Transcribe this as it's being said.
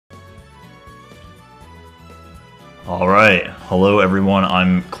Alright, hello everyone,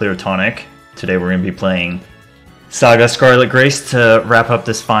 I'm Clear Tonic. Today we're going to be playing SaGa Scarlet Grace to wrap up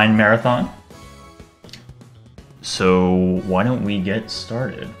this fine marathon. So why don't we get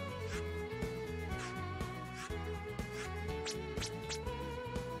started?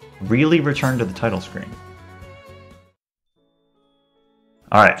 Really return to the title screen.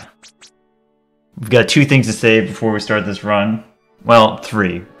 Alright. We've got two things to say before we start this run. Well,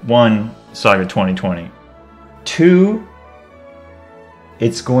 three. One, SaGa 2020. Two,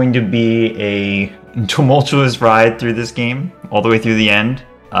 it's going to be a tumultuous ride through this game, all the way through the end.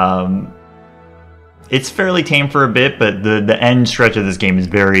 It's fairly tame for a bit, but the end stretch of this game is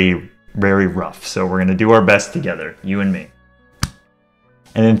very, very rough. So we're going to do our best together, you and me.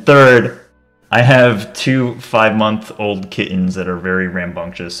 And then third, I have two 5-month-old kittens that are very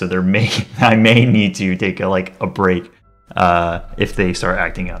rambunctious, so I may need to take a break if they start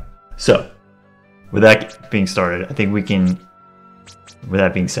acting up. So, with that being started, I think we can. With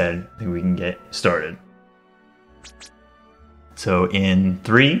that being said, I think we can get started. So in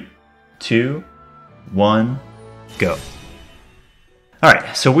 3, 2, 1, go. All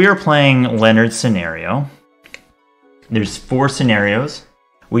right. So we are playing Leonard's scenario. There's 4 scenarios.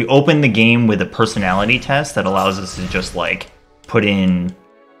 We open the game with a personality test that allows us to just put in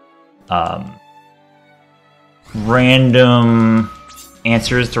random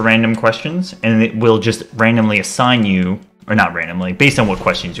answers to random questions, and it will just randomly assign you, or not randomly, based on what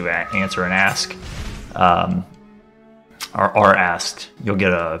questions you answer and ask, are asked, you'll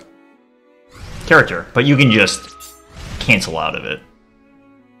get a character, but you can just cancel out of it.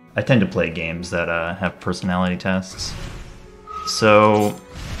 I tend to play games that have personality tests. So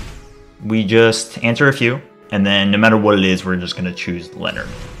we just answer a few, and then no matter what it is, we're just going to choose Leonard.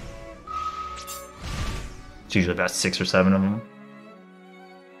 It's usually about 6 or 7 of them.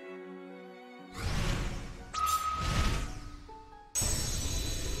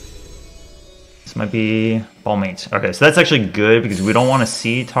 This might be Ballmates. Okay, so that's actually good because we don't want to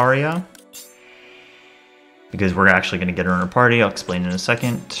see Taria, because we're actually going to get her in our party. I'll explain in a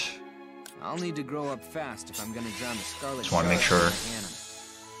second. I'll need to grow up fast if I'm going to drown the Scarlet. Just want to make sure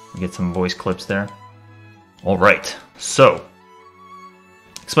we get some voice clips there. All right, so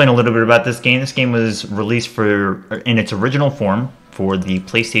explain a little bit about this game. This game was released in its original form for the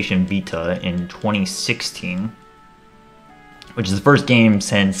PlayStation Vita in 2016, which is the first game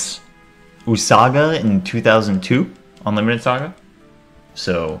since SaGa in 2002, Unlimited SaGa.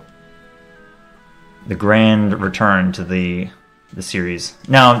 So the grand return to the series.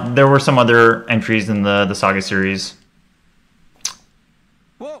 Now there were some other entries in the SaGa series,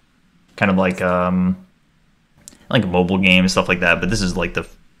 kind of like a mobile game, stuff like that. But this is like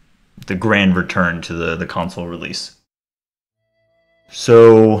the grand return to the console release.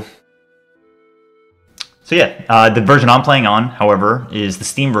 So yeah, the version I'm playing on, however, is the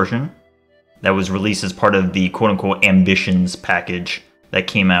Steam version that was released as part of the quote-unquote Ambitions package that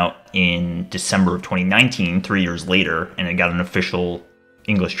came out in December of 2019, 3 years later, and it got an official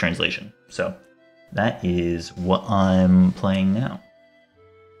English translation. So that is what I'm playing now.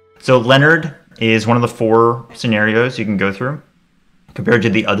 So Leonard is one of the 4 scenarios you can go through. Compared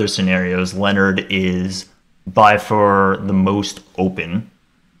to the other scenarios, Leonard is by far the most open,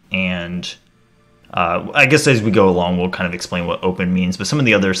 and I guess as we go along, we'll kind of explain what open means, but some of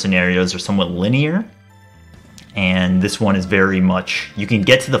the other scenarios are somewhat linear, and this one is very much, you can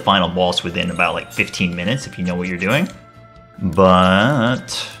get to the final boss within about 15 minutes if you know what you're doing,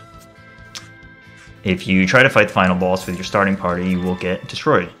 but if you try to fight the final boss with your starting party, you will get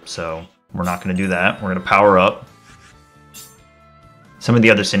destroyed, so we're not going to do that. We're going to power up. Some of the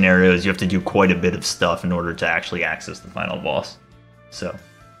other scenarios, you have to do quite a bit of stuff in order to actually access the final boss, so...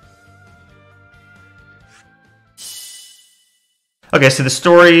 Okay, so the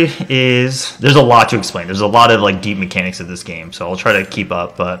story is, there's a lot to explain. There's a lot of deep mechanics of this game, so I'll try to keep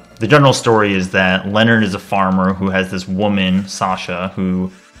up. But the general story is that Leonard is a farmer who has this woman, Sasha, who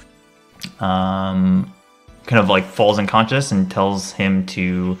kind of falls unconscious and tells him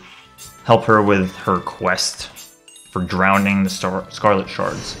to help her with her quest for drowning the Scarlet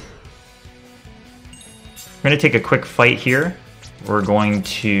Shards. We're going to take a quick fight here. We're going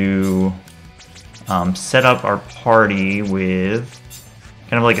to set up our party with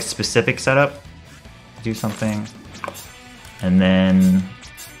kind of a specific setup. Do something. And then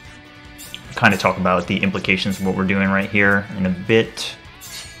kind of talk about the implications of what we're doing right here in a bit.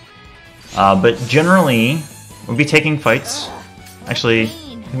 But generally, we'll be taking fights. Actually, I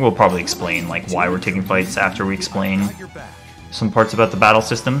think we'll probably explain why we're taking fights after we explain some parts about the battle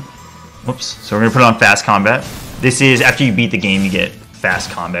system. Whoops. So we're going to put on fast combat. This is, after you beat the game, you get fast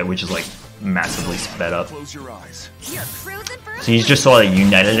combat, which is massively sped up. Close your eyes. So you just saw a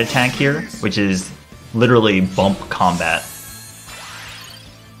united attack here, which is literally bump combat.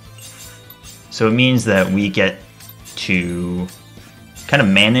 So it means that we get to kind of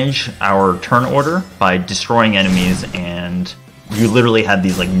manage our turn order by destroying enemies, and you literally have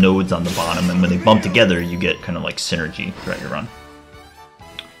these like nodes on the bottom, and when they bump together you get kind of like synergy throughout your run.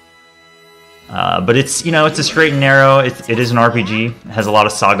 But it's, you know, it's a straight and narrow. It is an RPG. It has a lot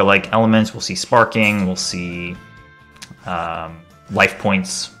of Saga-like elements. We'll see sparking, we'll see life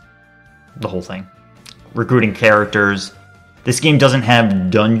points, the whole thing. Recruiting characters. This game doesn't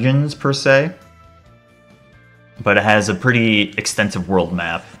have dungeons per se, but it has a pretty extensive world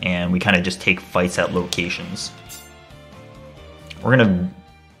map, and we kind of just take fights at locations. We're going to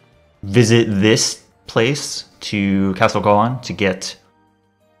visit this place to Castle Gohan to get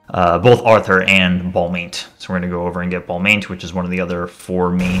both Arthur and Balmaint. So we're going to go over and get Balmaint, which is one of the other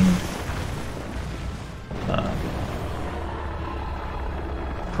 4 main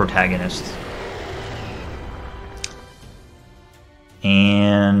protagonists.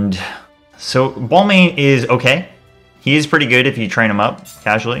 And so Balmaint is okay. He is pretty good if you train him up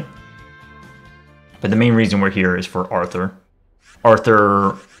casually. But the main reason we're here is for Arthur.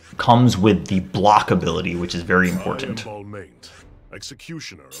 Arthur comes with the block ability, which is very important.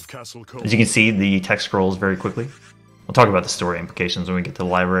 Executioner of Castle Cove. As you can see, the text scrolls very quickly. We'll talk about the story implications when we get to the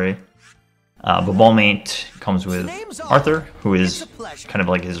library. But Balmaint comes with Arthur, who is kind of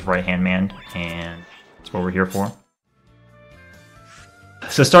like his right-hand man, and that's what we're here for.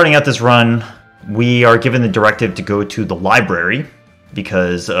 So starting out this run, we are given the directive to go to the library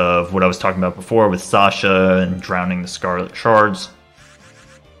because of what I was talking about before with Sasha and drowning the Scarlet Shards.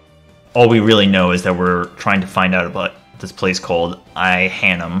 All we really know is that we're trying to find out about this place called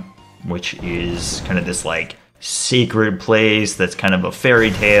Hanum, which is kind of this like sacred place that's kind of a fairy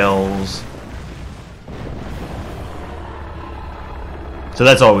tales. So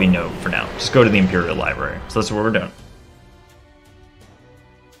that's all we know for now. Just go to the Imperial Library. So that's what we're doing.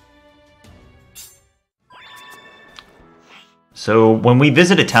 So when we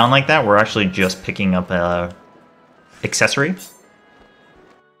visit a town like that, we're actually just picking up a accessory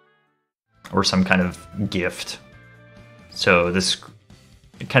or some kind of gift. So this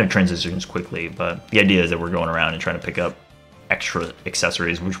kind of transitions quickly, but the idea is that we're going around and trying to pick up extra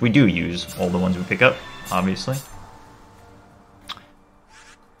accessories, which we do use, all the ones we pick up, obviously.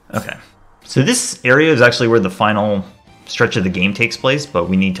 Okay, so this area is actually where the final stretch of the game takes place, but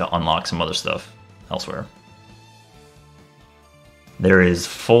we need to unlock some other stuff elsewhere. There is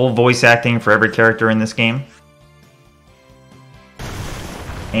full voice acting for every character in this game.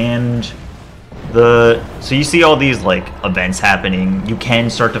 And so you see all these like events happening. You can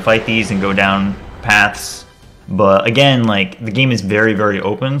start to fight these and go down paths, but again, like the game is very, very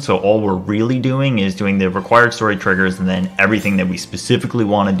open, so all we're really doing is doing the required story triggers and then everything that we specifically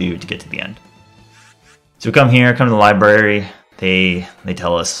want to do to get to the end. So we come here, come to the library, they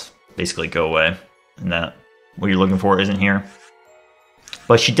tell us basically go away, and that what you're looking for isn't here.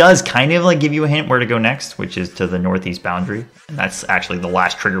 But she does kind of like give you a hint where to go next, which is to the northeast boundary, and that's actually the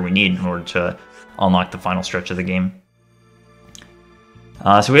last trigger we need in order to unlock the final stretch of the game.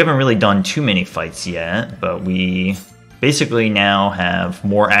 So we haven't really done too many fights yet, but we basically now have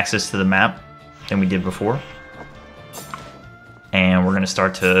more access to the map than we did before. And we're going to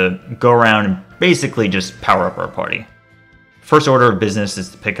start to go around and basically just power up our party. First order of business is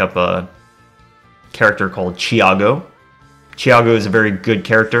to pick up a character called Chiago. Chiago is a very good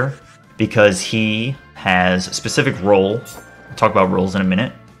character because he has a specific role. We'll talk about roles in a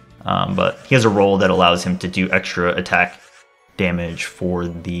minute. But he has a role that allows him to do extra attack damage for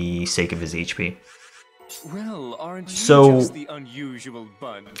the sake of his HP. Well, aren't you So just the unusual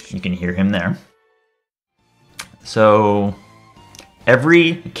bunch? you can hear him there. So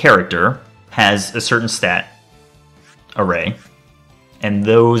every character has a certain stat array, and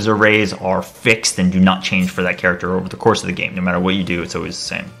those arrays are fixed and do not change for that character over the course of the game. No matter what you do, it's always the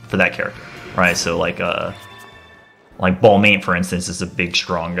same for that character, right? So like Balmaint, for instance, is a big,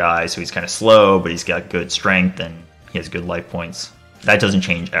 strong guy, so he's kind of slow, but he's got good strength and he has good life points. That doesn't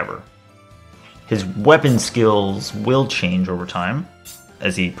change ever. His weapon skills will change over time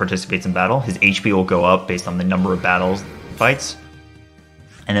as he participates in battle. His HP will go up based on the number of battles he fights.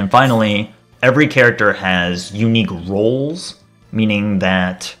 And then finally, every character has unique roles, meaning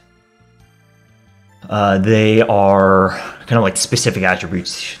that they are kind of like specific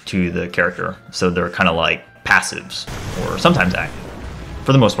attributes to the character. So they're kind of like passives, or sometimes active.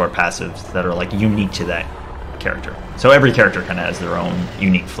 For the most part, passives that are like unique to that character. So every character kind of has their own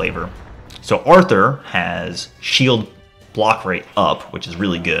unique flavor. So Arthur has shield block rate up, which is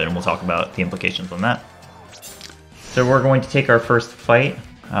really good, and we'll talk about the implications on that. So we're going to take our first fight.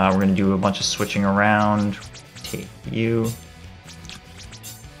 We're going to do a bunch of switching around. Take you,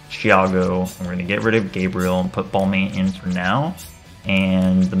 Thiago, and we're going to get rid of Gabriel and put Balmain in for now.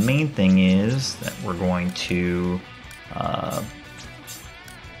 And the main thing is that we're going to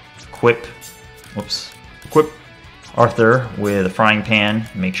equip Arthur with a frying pan,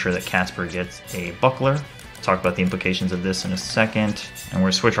 make sure that Casper gets a buckler. We'll talk about the implications of this in a second. And we're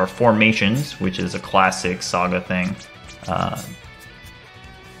going to switch our formations, which is a classic SaGa thing.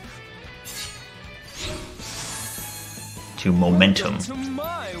 To momentum. To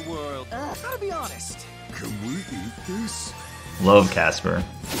my world. Gotta be honest. Can we eat this? Love Casper.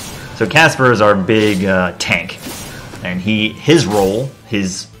 So Casper is our big tank, and his role,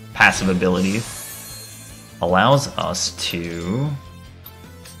 his passive ability, allows us to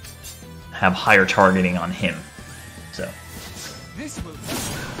have higher targeting on him. This will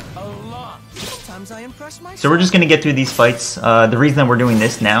help a lot. Sometimes I impress myself. So we're just gonna get through these fights. The reason that we're doing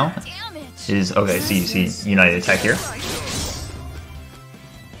this now is okay. So you see United attack here,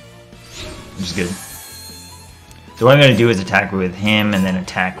 which is good. So what I'm going to do is attack with him and then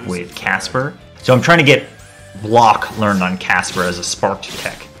attack with Casper. So I'm trying to get block learned on Casper as a sparked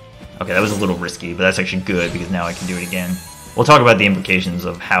tech. Okay, that was a little risky, but that's actually good because now I can do it again. We'll talk about the implications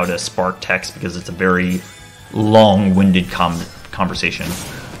of how to spark techs because it's a very long-winded conversation.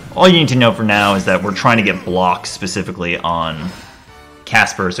 All you need to know for now is that we're trying to get block specifically on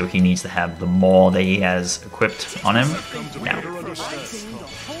Casper, so he needs to have the maul that he has equipped on him now.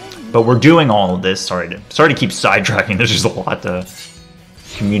 But we're doing all of this. Sorry to keep sidetracking. There's just a lot to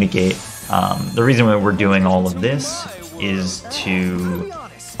communicate. The reason why we're doing all of this is to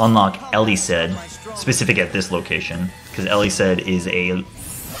unlock Elised, specific at this location, because Elised is a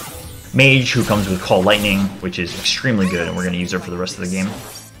mage who comes with Call Lightning, which is extremely good, and we're going to use her for the rest of the game.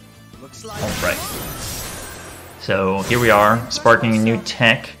 Alright. So here we are, sparking a new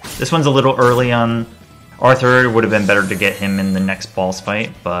tech. This one's a little early on Arthur. It would have been better to get him in the next boss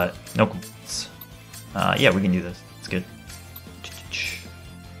fight, but no complaints. Yeah, we can do this. It's good.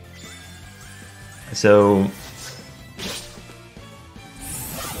 So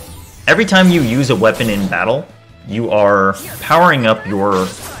every time you use a weapon in battle, you are powering up your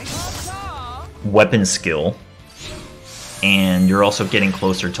weapon skill, and you're also getting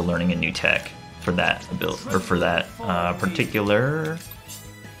closer to learning a new tech for that ability, or for that particular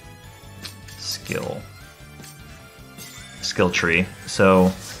skill tree.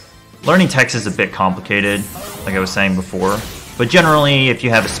 So learning techs is a bit complicated, like I was saying before, but generally if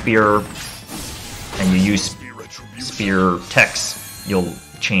you have a spear and you use spear techs, you'll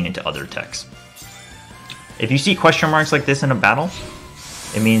chain into other techs. If you see question marks like this in a battle,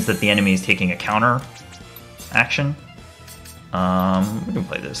 it means that the enemy is taking a counter action. We can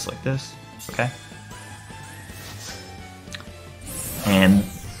play this like this, okay? And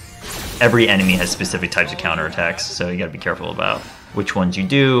every enemy has specific types of counterattacks, so you gotta be careful about which ones you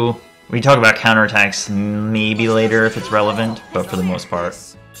do. We talk about counterattacks maybe later if it's relevant, but for the most part,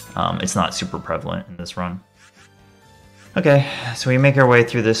 it's not super prevalent in this run. Okay, so we make our way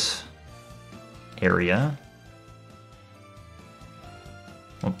through this area.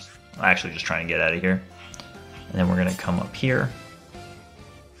 Oops, I'm actually just trying to get out of here. And then we're gonna come up here,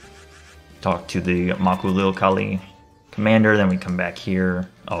 talk to the Makulil Kali commander, then we come back here.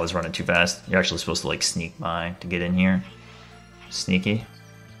 Oh, I was running too fast. You're actually supposed to like sneak by to get in here. Sneaky.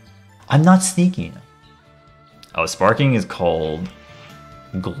 I'm not sneaky. Oh, sparking is called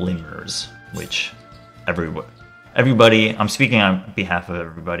glimmers, which everybody, I'm speaking on behalf of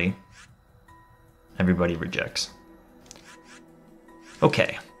everybody rejects.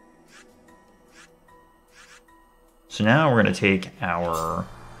 Okay. So now we're going to take our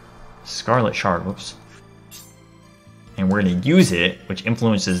Scarlet Shard, whoops, and we're going to use it, which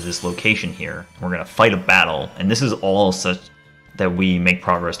influences this location here. We're going to fight a battle, and this is all such that we make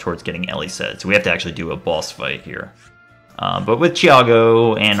progress towards getting Elised. So we have to actually do a boss fight here. But with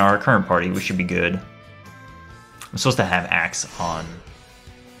Thiago and our current party, we should be good. I'm supposed to have Axe on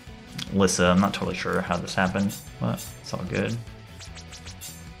Lissa. I'm not totally sure how this happened, but it's all good.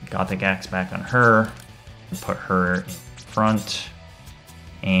 Gothic Axe back on her. Put her in front.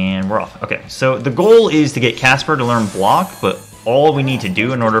 And we're off. Okay, so the goal is to get Casper to learn block, but all we need to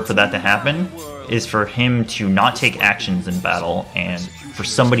do in order for that to happen is for him to not take actions in battle and for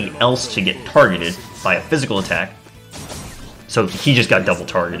somebody else to get targeted by a physical attack. So he just got double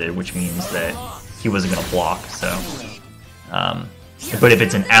targeted, which means that he wasn't going to block, so... but if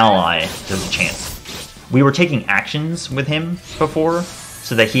it's an ally, there's a chance. We were taking actions with him before,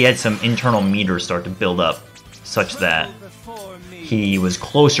 so that he had some internal meters start to build up, such that he was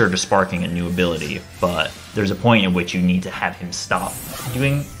closer to sparking a new ability, but there's a point in which you need to have him stop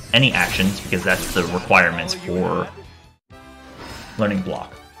doing any actions because that's the requirements for learning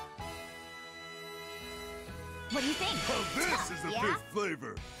block. What do you think? This is the fifth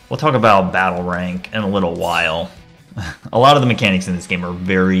flavor. We'll talk about battle rank in a little while. A lot of the mechanics in this game are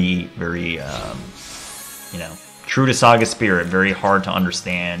very, very, you know, true to SaGa spirit, very hard to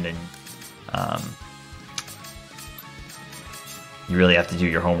understand, and you really have to do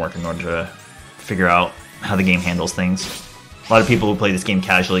your homework in order to figure out how the game handles things. A lot of people who play this game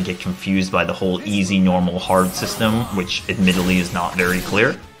casually get confused by the whole easy, normal, hard system, which admittedly is not very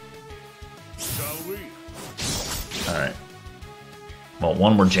clear. Alright. Well,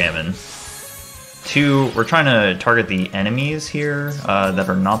 one, we're jamming. Two, we're trying to target the enemies here that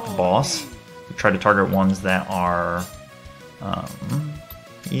are not the boss. We try to target ones that are...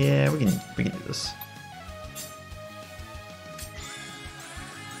 yeah, we can do this.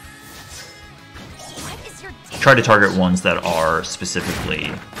 Try to target ones that are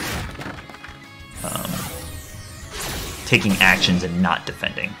specifically taking actions and not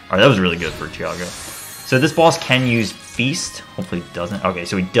defending. Alright, that was really good for Tiago. So this boss can use Feast. Hopefully it doesn't. Okay,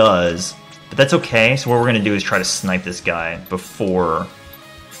 so he does. But that's okay. So what we're going to do is try to snipe this guy before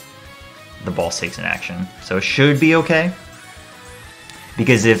the boss takes an action. So it should be okay.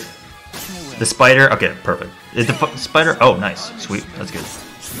 Because if the spider... Okay, perfect. If the spider... Oh, nice. Sweet. That's good.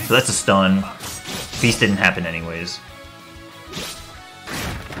 So that's a stun. Feast didn't happen anyways.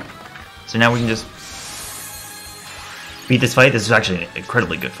 So now we can just beat this fight. This is actually an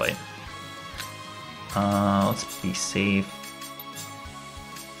incredibly good fight. Let's be safe.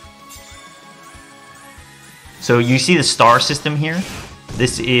 So you see the star system here?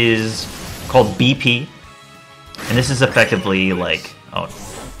 This is called BP. And this is effectively like... Oh,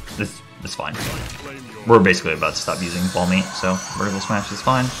 this is fine. We're basically about to stop using ball mate, so vertical smash is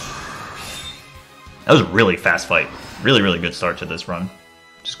fine. That was a really fast fight. Really, really good start to this run,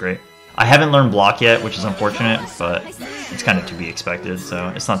 which is great. I haven't learned block yet, which is unfortunate, but it's kind of to be expected, so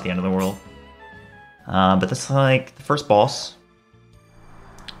it's not the end of the world. But that's like the first boss.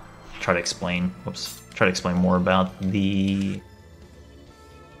 Try to explain more about the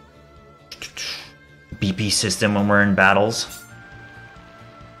BP system when we're in battles.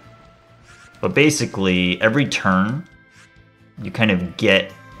 But basically, every turn, you kind of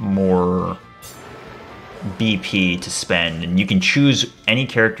get more BP to spend, and you can choose any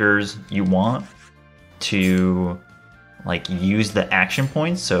characters you want to like use the action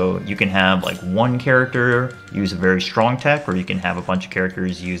points. So you can have like one character use a very strong tech, or you can have a bunch of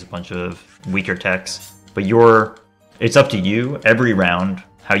characters use a bunch of weaker techs. But it's up to you every round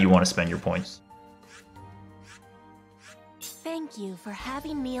how you want to spend your points. Thank you for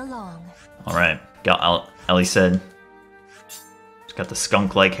having me along. All right, got Ellie said. She's got the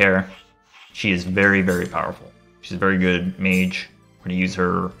skunk-like hair. She is very, very powerful. She's a very good mage. We're gonna use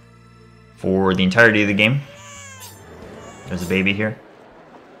her for the entirety of the game. There's a baby here.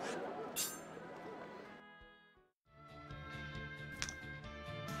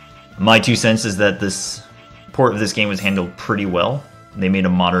 My 2 cents is that this port of this game was handled pretty well. They made a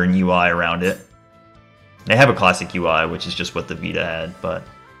modern UI around it. They have a classic UI, which is just what the Vita had, but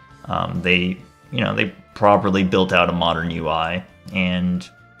they properly built out a modern UI, and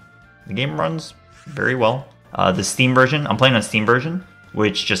the game runs very well. The Steam version, I'm playing on Steam version,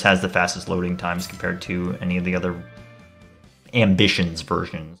 which just has the fastest loading times compared to any of the other Ambitions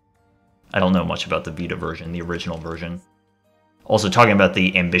versions. I don't know much about the Vita version, the original version. Also, talking about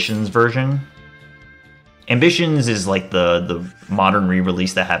the Ambitions version, Ambitions is like the modern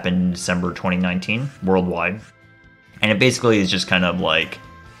re-release that happened in December 2019 worldwide, and it basically is just kind of like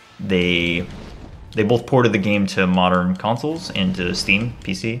they both ported the game to modern consoles and to Steam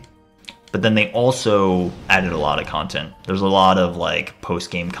PC, but then they also added a lot of content. There's a lot of like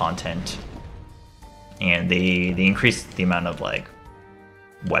post-game content, and they increased the amount of like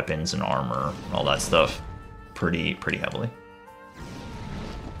weapons and armor and all that stuff pretty heavily.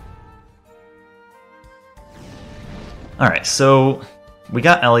 Alright, so we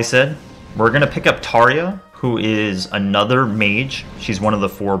got Ellie said. We're gonna pick up Taria, who is another mage. She's one of the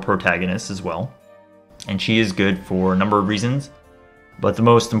 4 protagonists as well. And she is good for a number of reasons. But the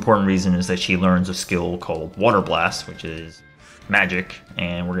most important reason is that she learns a skill called Water Blast, which is magic,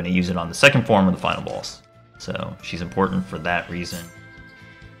 and we're gonna use it on the second form of the final boss. So she's important for that reason.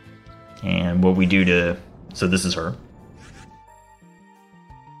 And what we do to... So this is her.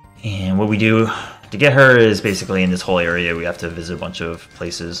 And what we do to get her is basically in this whole area we have to visit a bunch of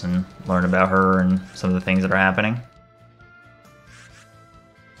places and learn about her and some of the things that are happening.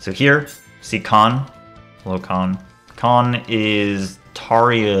 So here, see Khan. Hello, Khan. Khan is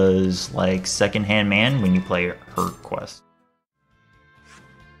Taria's like second-hand man when you play her quest.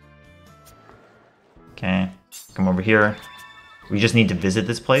 Okay, come over here. We just need to visit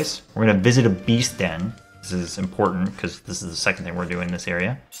this place. We're gonna visit a beast den. This is important because this is the second thing we're doing in this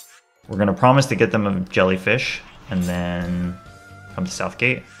area. We're gonna promise to get them a jellyfish and then come to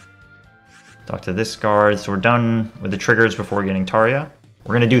Southgate. Talk to this guard. So we're done with the triggers before getting Taria.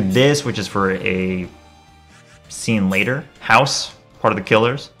 We're gonna do this, which is for a scene later. House, part of the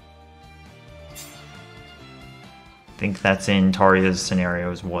killers. I think that's in Taria's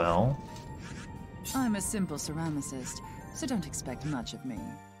scenario as well. I'm a simple ceramicist, so don't expect much of me.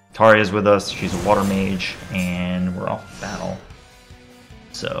 Taria's with us, she's a water mage, and we're off battle.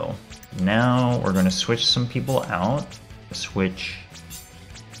 So now we're gonna switch some people out. Switch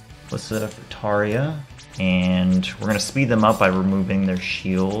Lissa for Taria, and we're gonna speed them up by removing their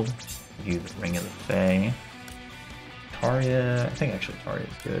shield. Do the Ring of the Fae. Taria, I think actually Taria's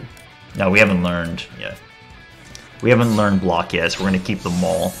good. No, we haven't learned yet. We haven't learned block yet, so we're gonna keep the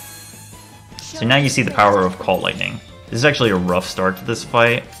maul. So now you see the power of Call Lightning. This is actually a rough start to this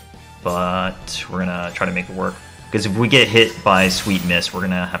fight, but we're gonna try to make it work. Because if we get hit by Sweet Mist, we're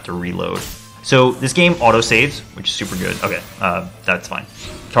gonna have to reload. So this game auto-saves, which is super good. Okay, that's fine.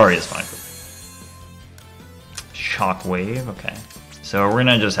 Taria's fine. Shockwave, okay. So we're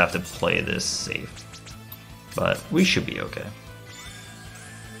gonna just have to play this safe. But we should be okay.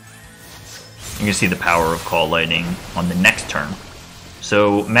 You can see the power of Call Lightning on the next turn.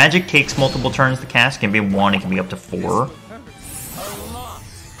 So magic takes multiple turns to cast. It can be 1, it can be up to 4.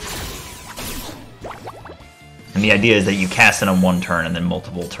 And the idea is that you cast it on 1 turn and then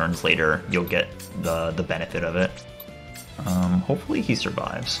multiple turns later you'll get the benefit of it. Hopefully he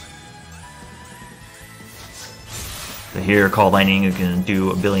survives. So here, Call Lightning, you can do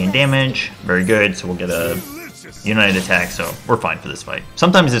 1 billion damage. Very good, so we'll get a United attack, so we're fine for this fight.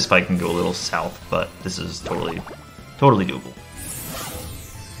 Sometimes this fight can go a little south, but this is totally doable.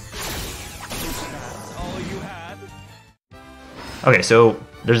 Okay, so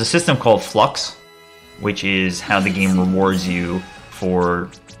there's a system called Flux, which is how the game rewards you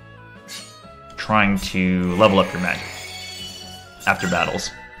for trying to level up your magic after battles.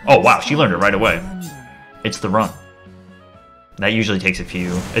 Oh wow, she learned it right away. It's the run. That usually takes a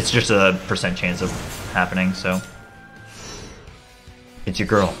few. It's just a % chance of happening, so. It's your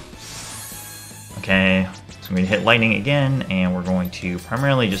girl. Okay, so I'm going to hit lightning again, and we're going to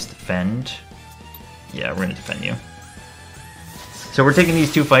primarily just defend. Yeah, we're going to defend you. So we're taking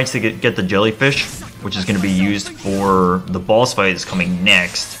these 2 fights to get the jellyfish, which is going to be used for the boss fight that's coming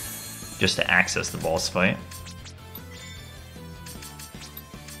next, just to access the boss fight.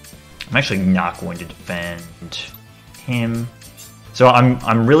 I'm actually not going to defend him. So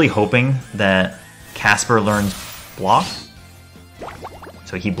I'm really hoping that Casper learns block.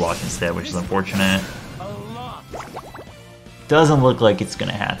 So he blocked instead, which is unfortunate. Doesn't look like it's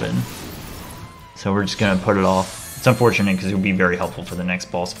gonna happen. So we're just gonna put it off. It's unfortunate because it would be very helpful for the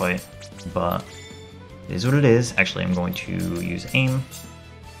next boss fight, but it is what it is. Actually, I'm going to use aim.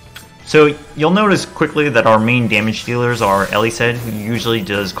 So you'll notice quickly that our main damage dealers are Elised, who usually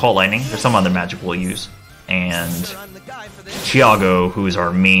does Call Lightning. There's some other magic we'll use. And Chiago, who is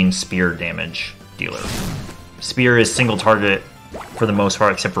our main spear damage dealer. Spear is single target for the most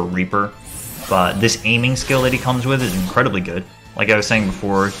part, except for Reaper. But this aiming skill that he comes with is incredibly good. Like I was saying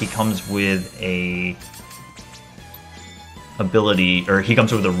before, he comes with a ability, or he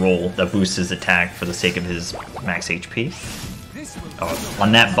comes with a roll that boosts his attack for the sake of his max HP. Oh,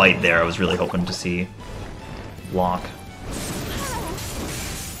 on that bite there, I was really hoping to see block.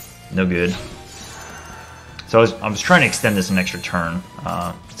 No good. So I was trying to extend this an extra turn.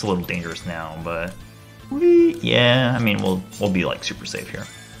 It's a little dangerous now, but yeah, I mean we'll be like super safe here.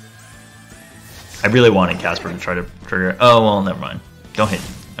 I really wanted Casper to try to trigger. Oh well, never mind. Don't hit.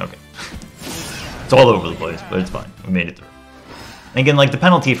 Okay. It's all over the place, but it's fine. We made it through. And again, like the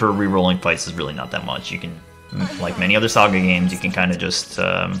penalty for re-rolling fights is really not that much. You can, like many other SaGa games, you can kind of just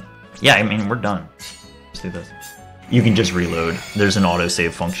yeah. I mean we're done. Let's do this. You can just reload. There's an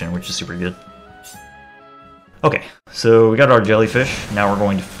autosave function, which is super good. Okay, so we got our jellyfish. Now we're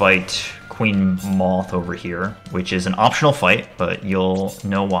going to fight Queen Moth over here, which is an optional fight, but you'll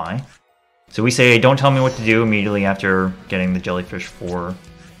know why. So we say, don't tell me what to do immediately after getting the jellyfish for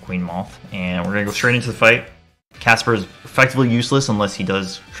Queen Moth. And we're going to go straight into the fight. Casper is effectively useless unless he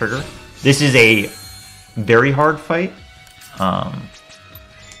does trigger. This is a very hard fight.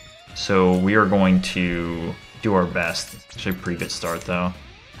 So we are going to do our best. Actually a pretty good start though.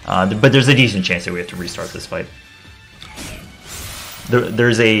 But there's a decent chance that we have to restart this fight.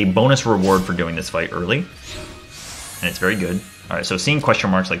 There's a bonus reward for doing this fight early. and it's very good. Alright, so seeing question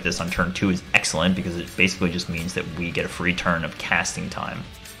marks like this on turn 2 is excellent because it basically just means that we get a free turn of casting time.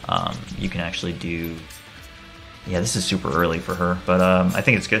 You can actually do... Yeah, this is super early for her, but I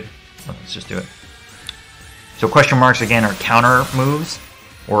think it's good. Let's just do it. So question marks, again, are counter moves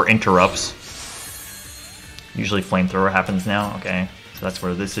or interrupts. Usually flamethrower happens now. Okay, so that's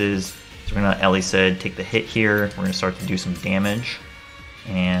where this is. So we're going to, Ellie said, take the hit here. We're going to start to do some damage.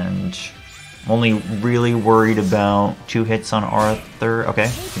 And I'm only really worried about 2 hits on Arthur. Okay,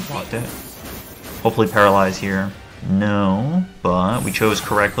 he blocked it. Hopefully paralyze here. No, but we chose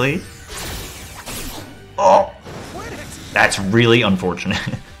correctly. Oh, that's really unfortunate.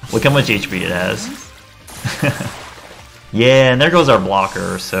 Look how much HP it has. Yeah, and there goes our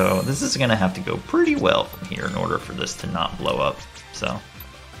blocker, so this is gonna have to go pretty well from here in order for this to not blow up. So,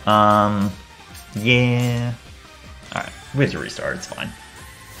 yeah. Alright, we have to restart, it's fine.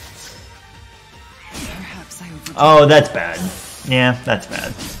 Oh, that's bad. Yeah, that's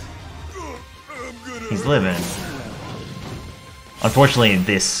bad. He's living. Unfortunately,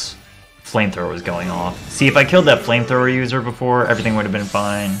 this flamethrower was going off. See, if I killed that flamethrower user before, everything would have been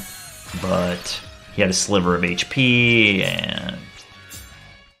fine. But he had a sliver of HP, and...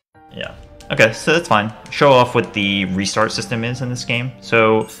 yeah. Okay, so that's fine. Show off what the restart system is in this game.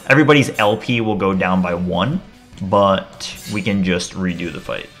 So, everybody's LP will go down by 1, but we can just redo the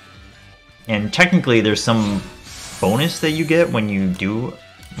fight. And technically, there's some bonus that you get when you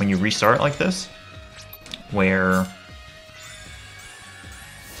restart like this, where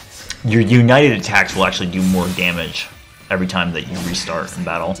your united attacks will actually do more damage every time that you restart in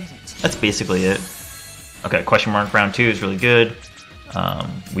battle. That's basically it. Okay, question mark round 2 is really good.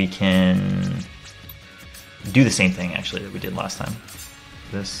 We can do the same thing actually that we did last time.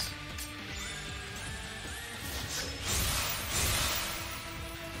 This.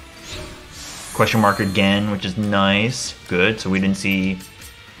 Question mark again, which is nice. Good, so we did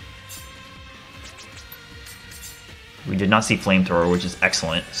not see flamethrower, which is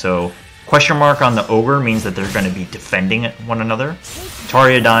excellent. So question mark on the ogre means that they're going to be defending one another.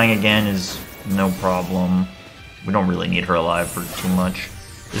 Taria dying again is no problem. We don't really need her alive for too much.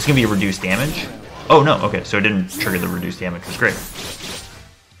 This is going to be reduced damage. Oh no, okay, so it didn't trigger the reduced damage, which is great.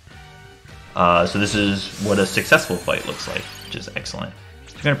 So this is what a successful fight looks like, which is excellent.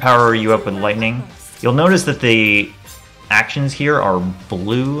 So I'm going to power you up with lightning. You'll notice that the actions here are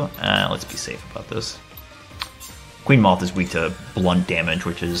blue. Let's be safe about this. Queen Moth is weak to blunt damage,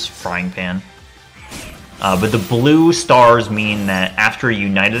 which is frying pan. But the blue stars mean that after a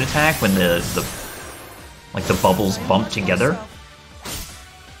united attack, when the bubbles bump together,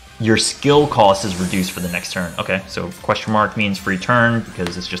 your skill cost is reduced for the next turn. Okay, so question mark means free turn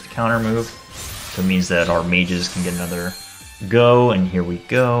because it's just a counter move. So it means that our mages can get another go, and here we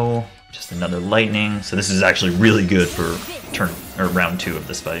go. Just another lightning. So this is actually really good for round 2 of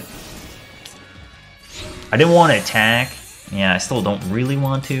this fight. I didn't want to attack. Yeah, I still don't really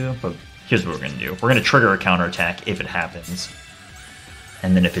want to, but here's what we're going to do. We're going to trigger a counterattack if it happens.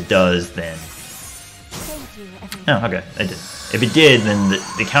 And then if it does, then... oh, okay, it did. If it did, then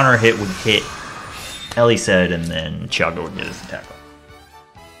the counter hit would hit Ellie said, and then Thiago would get his attack off.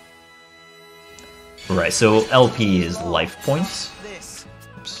 Right, so LP is life points.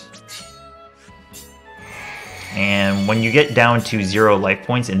 Oops. And when you get down to 0 life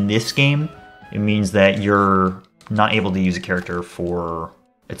points in this game, it means that you're not able to use a character for...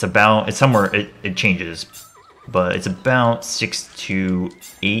 it changes, but it's about 6 to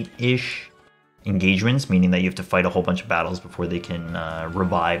 8-ish engagements, meaning that you have to fight a whole bunch of battles before they can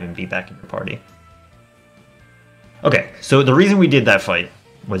revive and be back in your party. Okay, so the reason we did that fight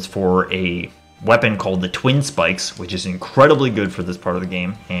was for a weapon called the Twin Spikes, which is incredibly good for this part of the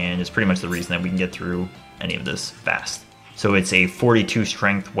game, and it's pretty much the reason that we can get through any of this fast. So it's a 42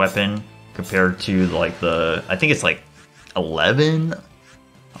 strength weapon compared to like I think it's like 11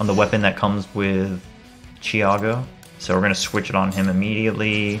 on the weapon that comes with Thiago. So we're going to switch it on him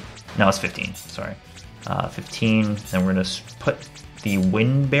immediately. No, it's 15, sorry. 15, then we're going to put the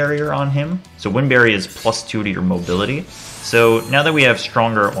Wind Barrier on him. So Wind Barrier is +2 to your mobility. So now that we have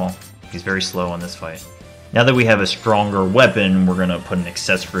stronger, well, he's very slow on this fight. Now that we have a stronger weapon, we're going to put an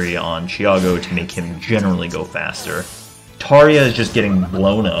accessory on Thiago to make him generally go faster. Taria is just getting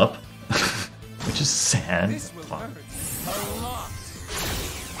blown up, which is sad.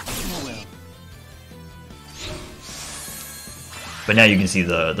 But now you can see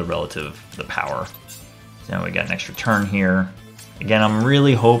the power. So now we got an extra turn here. Again, I'm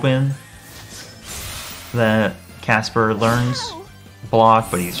really hoping that Casper learns block,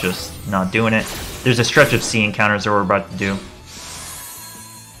 but he's just not doing it. There's a stretch of C encounters that we're about to do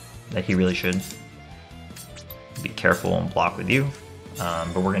that he really should be careful and block with you.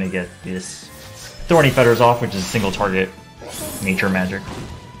 But we're going to get this Thorny Fetters off, which is single target nature magic.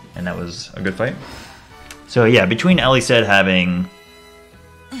 And that was a good fight. So yeah, between Elised having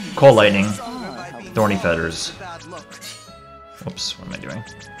Cold Lightning, Thorny Fetters, oops, what am I doing?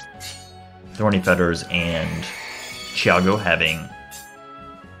 Thorny Fetters and Thiago having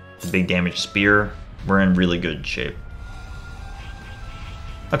the big damage spear, we're in really good shape.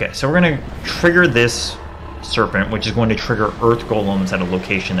 Okay, so we're going to trigger this Serpent, which is going to trigger Earth Golems at a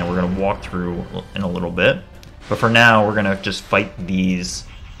location that we're going to walk through in a little bit. But for now, we're going to just fight these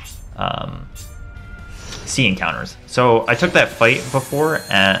sea encounters. So I took that fight before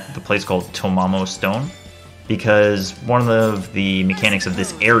at the place called Tomamo Stone, because one of the mechanics of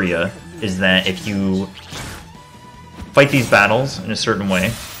this area is that if you fight these battles in a certain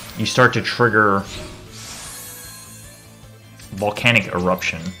way, you start to trigger volcanic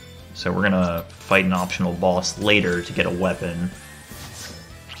eruption. So we're gonna fight an optional boss later to get a weapon.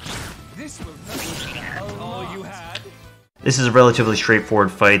 This will all you had. This is a relatively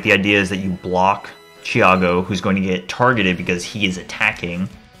straightforward fight. The idea is that you block Thiago, who's going to get targeted because he is attacking,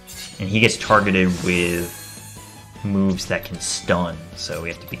 and he gets targeted with moves that can stun, so we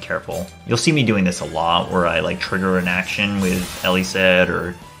have to be careful. You'll see me doing this a lot, where I like trigger an action with Elised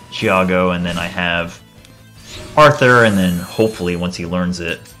or Thiago, and then I have Arthur, and then hopefully once he learns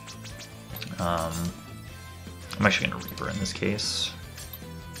it, I'm actually going to Reaper in this case.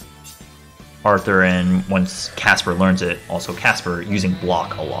 Arthur, and once Casper learns it, also Casper using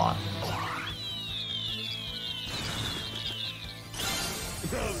block a lot.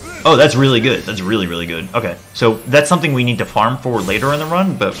 Oh, that's really good. That's really, really good. Okay, so that's something we need to farm for later in the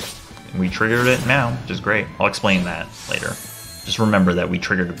run, but we triggered it now, which is great. I'll explain that later. Just remember that we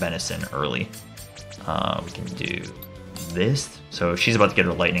triggered a Venison early. We can do this. So she's about to get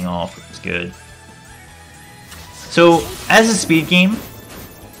her lightning off, which is good. So, as a speed game,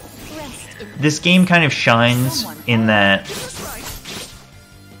 this game kind of shines in that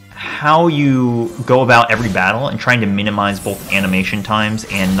how you go about every battle and trying to minimize both animation times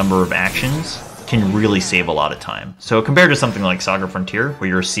and number of actions can really save a lot of time. So compared to something like Saga Frontier, where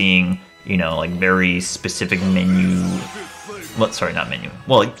you're seeing, you know, like very specific menu, well, sorry, not menu,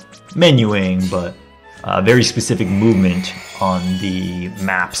 well, like menuing, but very specific movement on the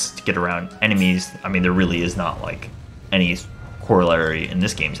maps to get around enemies. I mean, there really is not like any corollary in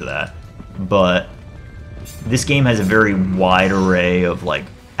this game to that, but this game has a very wide array of like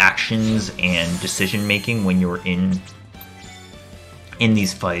actions and decision making when you're in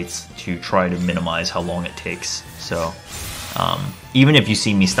these fights to try to minimize how long it takes. So even if you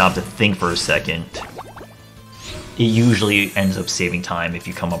see me stop to think for a second, it usually ends up saving time if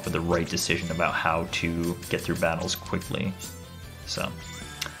you come up with the right decision about how to get through battles quickly. So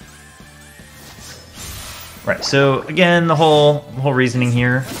right, so again, the whole reasoning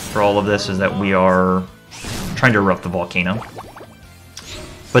here for all of this is that we are trying to erupt the volcano.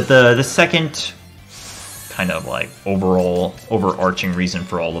 But the second kind of like overarching reason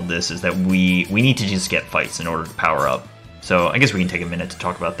for all of this is that we need to just get fights in order to power up. So I guess we can take a minute to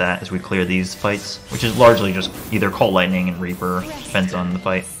talk about that as we clear these fights, which is largely just either Call Lightning and Reaper, depends on the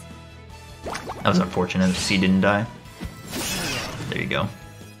fight. That was unfortunate that C didn't die. There you go.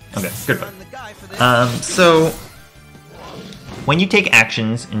 Okay, good fight. So when you take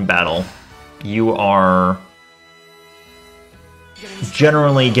actions in battle, you are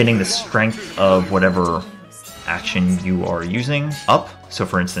generally getting the strength of whatever action you are using up. So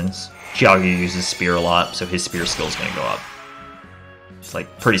for instance, Thiago uses spear a lot, so his spear skill is going to go up. It's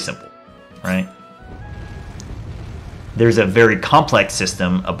like pretty simple, right? There's a very complex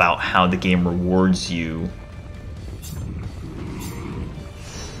system about how the game rewards you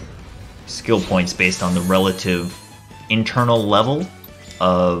skill points based on the relative internal level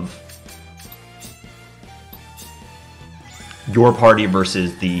of your party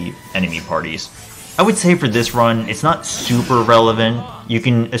versus the enemy parties. I would say for this run, it's not super relevant. You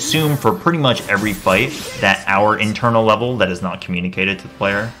can assume for pretty much every fight that our internal level that is not communicated to the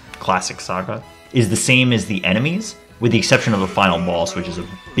player, classic Saga, is the same as the enemies, with the exception of the final boss, which is a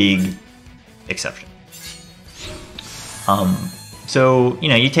big exception. So, you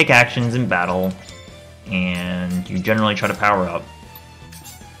know, you take actions in battle, and you generally try to power up.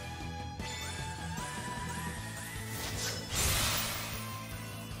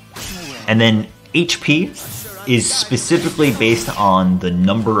 And then HP is specifically based on the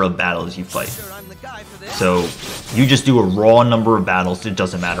number of battles you fight. So you just do a raw number of battles. It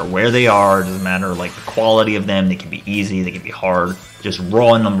doesn't matter where they are. It doesn't matter like the quality of them. They can be easy. They can be hard. Just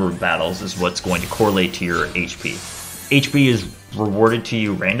raw number of battles is what's going to correlate to your HP. HP is rewarded to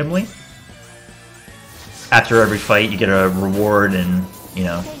you randomly. after every fight you get a reward, and you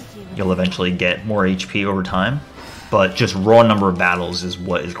know you'll eventually get more HP over time. But just raw number of battles is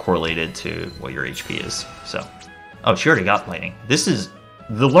what is correlated to what your HP is. So, oh, she already got lightning.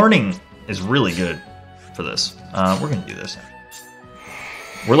 The learning is really good for this. We're gonna do this.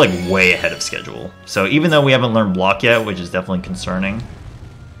 We're like way ahead of schedule. So even though we haven't learned block yet, which is definitely concerning,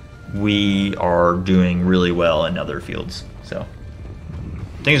 we are doing really well in other fields. So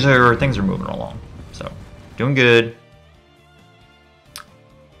things are moving along. So doing good.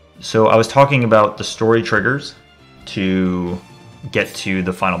 So I was talking about the story triggers to get to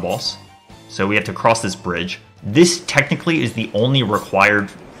the final boss. So we have to cross this bridge. This technically is the only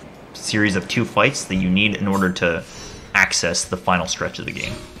required series of 2 fights that you need in order to access the final stretch of the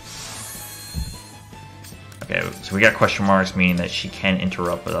game. Okay, so we got question marks, meaning that she can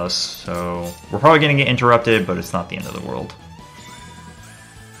interrupt with us. So we're probably going to get interrupted, but it's not the end of the world.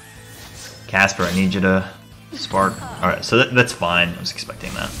 Casper, I need you to spark. Alright, so that's fine. I was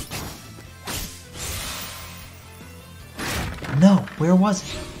expecting that. No, where was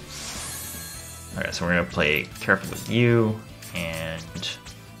it? Okay, so we're going to play careful with you, and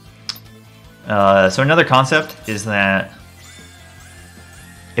so another concept is that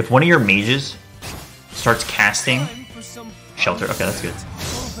if one of your mages starts casting shelter, okay, that's good.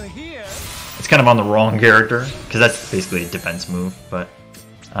 It's kind of on the wrong character, because that's basically a defense move, but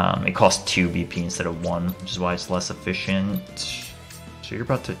it costs 2 BP instead of 1, which is why it's less efficient. So you're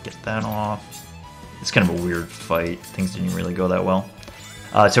about to get that off. It's kind of a weird fight. Things didn't really go that well.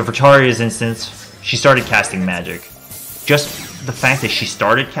 So for Taria's instance, she started casting magic. Just the fact that she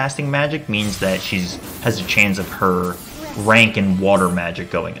started casting magic means that she has a chance of her rank in water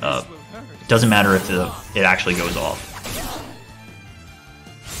magic going up. It doesn't matter if it actually goes off.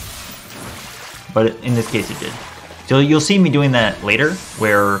 But in this case it did. So you'll see me doing that later,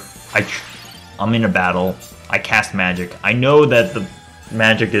 where I'm in a battle, I cast magic. I know that the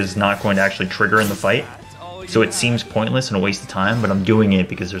magic is not going to actually trigger in the fight, so it seems pointless and a waste of time, but I'm doing it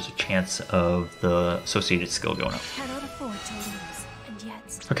because there's a chance of the associated skill going up.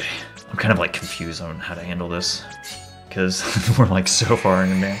 Okay, I'm kind of like confused on how to handle this, because we're like so far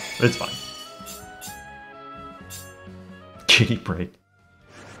in advance, but it's fine. Kitty break.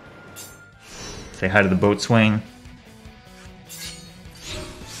 Say hi to the boat swing.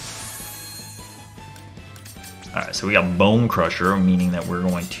 Alright, so we got Bone Crusher, meaning that we're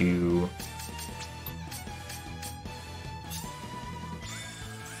going to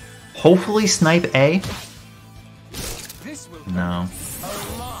hopefully snipe A. No.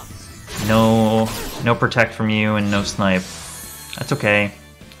 No protect from you and no snipe. That's okay.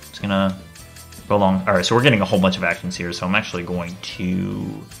 Just gonna go along. Alright, so we're getting a whole bunch of actions here, so I'm actually going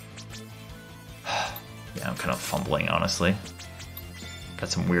to... Yeah, I'm kind of fumbling, honestly. Got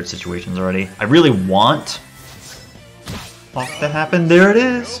some weird situations already. I really want block to happen. There it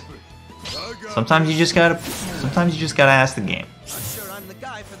is. Sometimes you just gotta ask the game.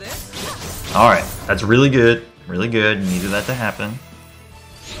 Alright, that's really good. Really good. Needed that to happen.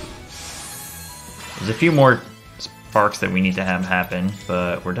 There's a few more sparks that we need to have happen,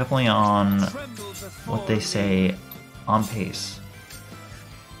 but we're definitely on what they say, on pace.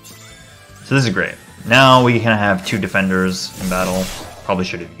 So this is great. Now we can have 2 defenders in battle. Probably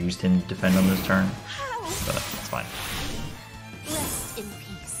should have used him to defend on this turn, but it's fine.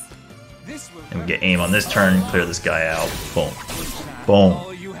 And we get aim on this turn, clear this guy out. Boom.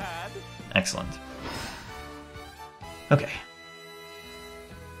 Boom. Excellent. Okay.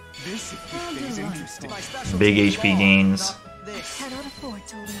 Big HP gains.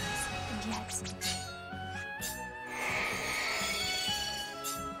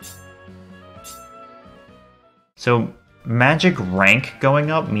 So magic rank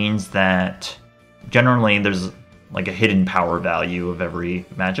going up means that generally there's like a hidden power value of every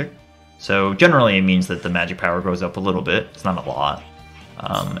magic. So generally it means that the magic power goes up a little bit. It's not a lot.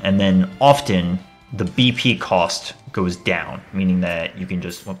 And then often the BP cost goes down, meaning that you can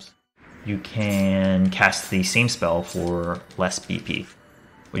just, you can cast the same spell for less BP,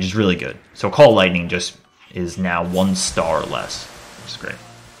 which is really good. So Call Lightning just is now 1 star less, which is great.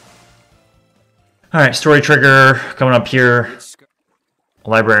 Alright, story trigger coming up here. A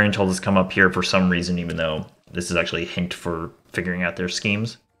librarian told us to come up here for some reason, even though this is actually a hint for figuring out their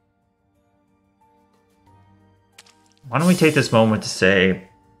schemes. Why don't we take this moment to say,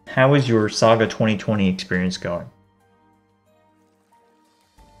 how is your SaGa 2020 experience going?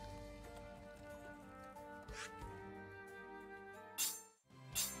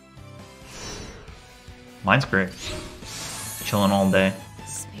 Mine's great. Chilling all day.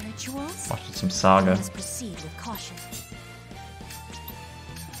 Spirituals? Watching some SaGa. Let's proceed with caution.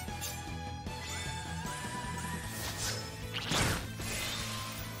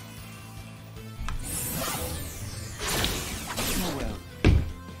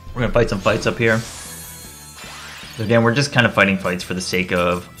 We're gonna fight some fights up here. So again, we're just kind of fighting fights for the sake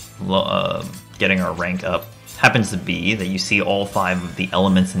of getting our rank up. Happens to be that you see all 5 of the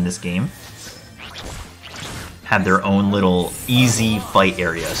elements in this game have their own little easy fight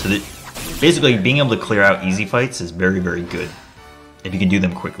area. So that basically being able to clear out easy fights is very, very good if you can do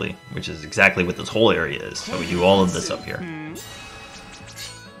them quickly, which is exactly what this whole area is. So we do all of this up here.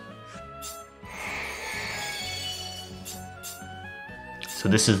 So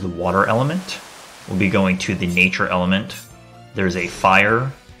this is the water element. We'll be going to the nature element. There's a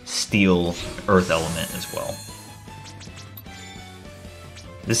fire, steel, earth element as well.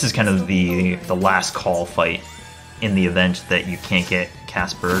 This is kind of the last call fight in the event that you can't get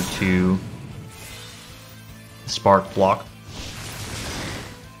Casper to spark block.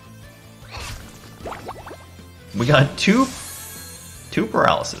 We got two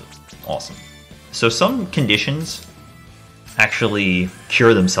paralysis. Awesome. So some conditions actually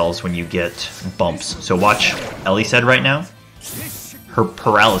cure themselves when you get bumps. So watch Ellie said right now, her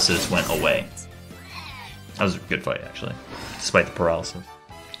paralysis went away. That was a good fight actually, despite the paralysis.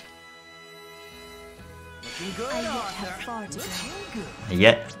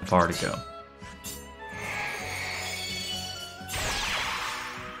 Yet far to go.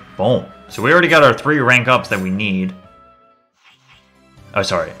 Boom. So we already got our 3 rank ups that we need. Oh,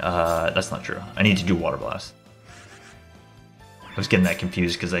 sorry. That's not true. I need to do Water Blast. I was getting that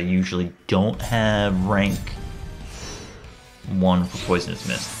confused because I usually don't have rank 1 for Poisonous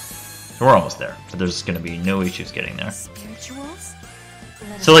Mist. So we're almost there, but there's going to be no issues getting there. Spirituals?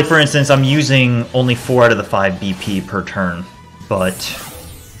 So like for instance, I'm using only 4 out of the 5 BP per turn, but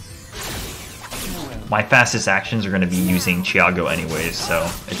my fastest actions are going to be using Chiago anyways, so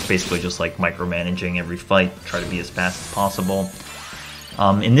it's basically just like micromanaging every fight, try to be as fast as possible.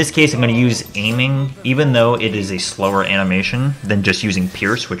 In this case, I'm going to use aiming, even though it is a slower animation than just using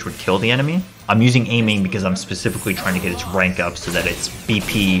Pierce, which would kill the enemy. I'm using aiming because I'm specifically trying to get its rank up so that its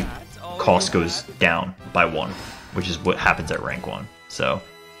BP cost goes down by 1, which is what happens at rank 1. So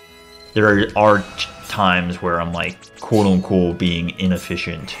there are times where I'm like, quote unquote, being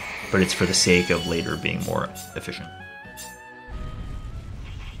inefficient, but it's for the sake of later being more efficient.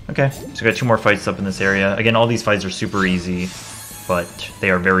 Okay, so we got 2 more fights up in this area. Again, all these fights are super easy, but they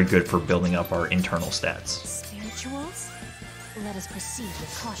are very good for building up our internal stats. Spirituals? Let us proceed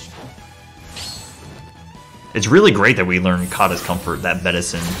with caution. It's really great that we learned Kata's Comfort, that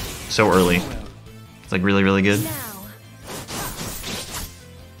medicine, so early. It's like really, really good. Now.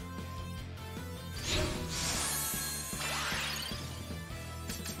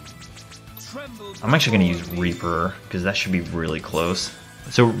 I'm actually going to use Reaper, because that should be really close.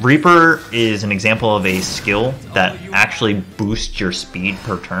 So Reaper is an example of a skill that actually boosts your speed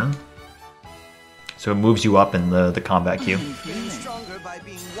per turn. So it moves you up in the combat queue. Getting stronger by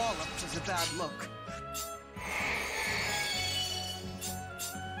being walloped is a bad look.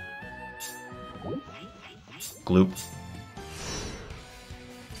 Gloop.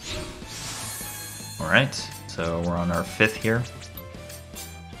 Alright, so we're on our 5th here.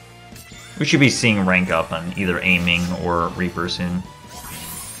 We should be seeing rank up on either aiming or Reaper soon.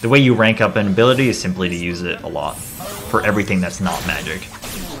 The way you rank up an ability is simply to use it a lot for everything that's not magic.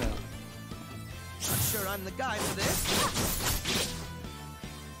 Not sure I'm the guy for this.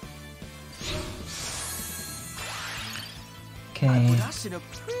 Okay. Put us in a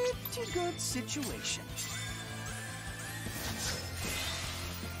pretty good situation.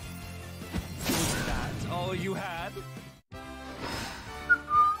 Was that all you had?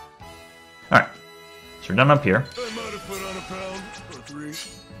 Alright. So we're done up here. I might have put on a pound or 3.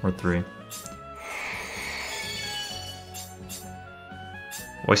 Or 3.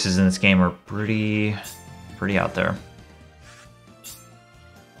 Voices in this game are pretty out there.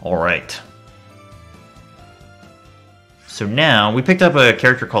 Alright. So now, we picked up a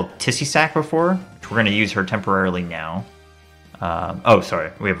character called Tissy Sack before, which we're going to use her temporarily now. Oh, sorry,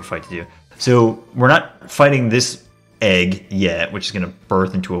 we have a fight to do. So, we're not fighting this egg yet, which is going to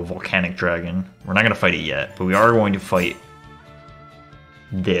birth into a volcanic dragon. We're not going to fight it yet, but we are going to fight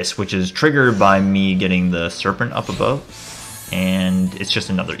this, which is triggered by me getting the serpent up above, and it's just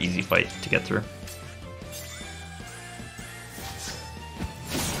another easy fight to get through.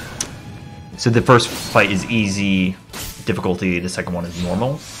 So the first fight is easy difficulty, the second one is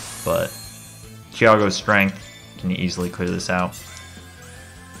normal, but Chiago's strength can easily clear this out.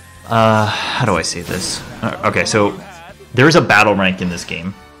 How do I say this? Okay, so there's a battle rank in this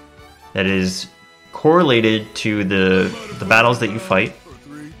game that is correlated to the battles that you fight,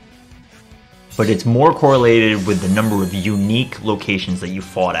 but it's more correlated with the number of unique locations that you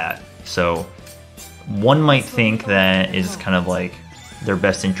fought at. So one might think that is kind of like their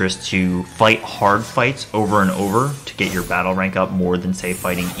best interest to fight hard fights over and over to get your battle rank up more than, say,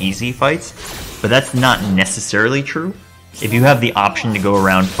 fighting easy fights. But that's not necessarily true. If you have the option to go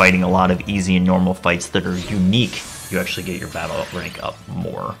around fighting a lot of easy and normal fights that are unique, you actually get your battle rank up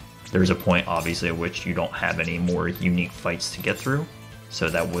more. There's a point, obviously, at which you don't have any more unique fights to get through, so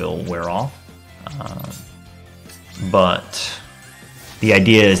that will wear off. But the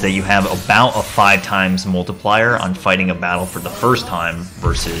idea is that you have about a 5 times multiplier on fighting a battle for the first time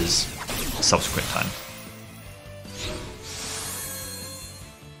versus subsequent time.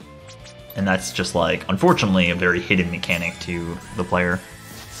 And that's just like, unfortunately, a very hidden mechanic to the player.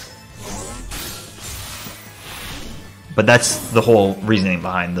 But that's the whole reasoning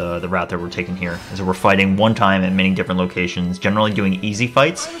behind the route that we're taking here, is that we're fighting one time at many different locations, generally doing easy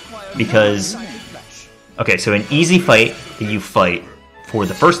fights, because... Okay, so an easy fight that you fight for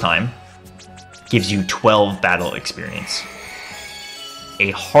the first time gives you 12 battle experience. A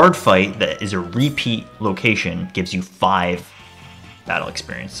hard fight that is a repeat location gives you 5 battle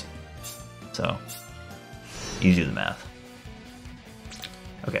experience. So, you do the math.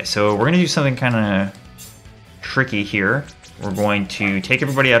 Okay, so we're going to do something kind of tricky here. We're going to take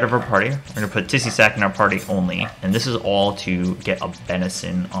everybody out of our party. We're going to put Tissy Sack in our party only. And this is all to get a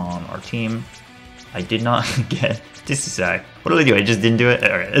Benison on our team. I did not get Tissy Sack. What did I do? I just didn't do it?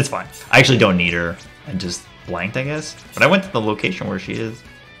 Okay, it's fine. I actually don't need her. I just blanked, I guess. But I went to the location where she is.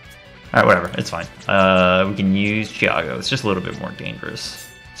 Alright, whatever. It's fine. We can use Chiago. It's just a little bit more dangerous.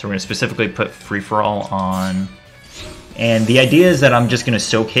 So we're going to specifically put Free-For-All on. And the idea is that I'm just going to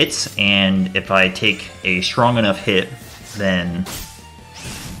soak hits, and if I take a strong enough hit, then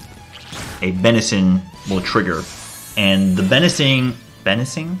a Benison will trigger. And the Benison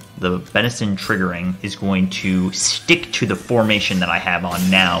triggering is going to stick to the formation that I have on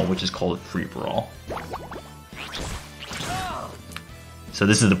now, which is called Free-For-All. So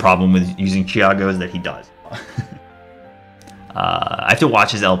this is the problem with using Chiago, is that he dies. I have to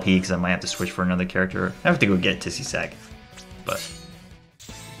watch his LP because I might have to switch for another character. I have to go get Tissy Sack, but...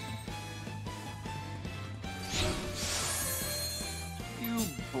 You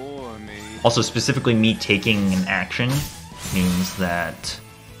bore me. Also, specifically me taking an action means that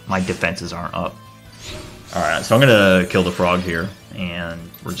my defenses aren't up. Alright, so I'm gonna kill the frog here, and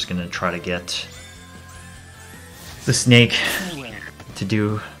we're just gonna try to get the snake to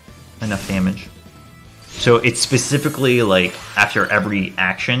do enough damage. So it's specifically like after every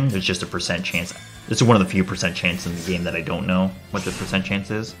action, there's just a % chance. This is one of the few % chances in the game that I don't know what the % chance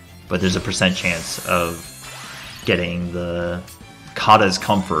is, but there's a % chance of getting the Kata's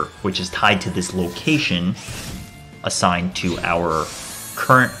Comfort, which is tied to this location assigned to our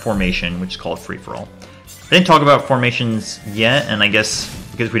current formation, which is called Free-For-All. I didn't talk about formations yet, and I guess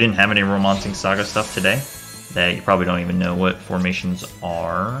because we didn't have any Romancing Saga stuff today, that you probably don't even know what formations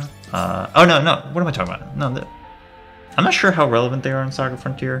are. Oh, no, what am I talking about? No, I'm not sure how relevant they are in Saga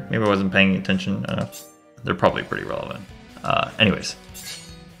Frontier. Maybe I wasn't paying attention enough. They're probably pretty relevant. Anyways,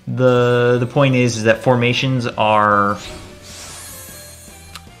 the point is that formations are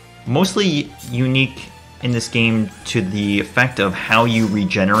mostly unique in this game to the effect of how you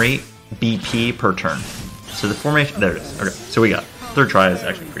regenerate BP per turn. So the formation, there it is. Okay, so we got third try is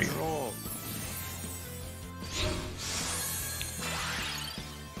actually pretty good.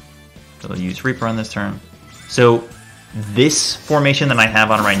 So I'll use Reaper on this turn. So this formation that I have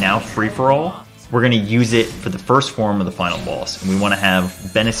on right now, Free-For-All, we're going to use it for the first form of the final boss. And we want to have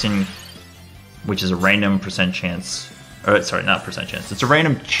Benison, which is a random % chance. Or, sorry, not % chance. It's a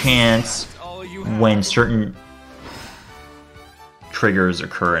random chance when certain triggers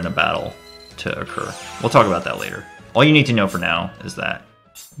occur in a battle to occur. We'll talk about that later. All you need to know for now is that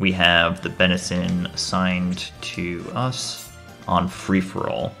we have the Benison assigned to us on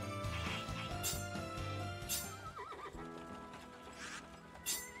Free-For-All.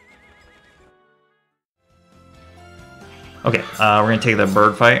 Okay, we're going to take the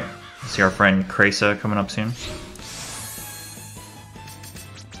bird fight. See our friend Kresa coming up soon.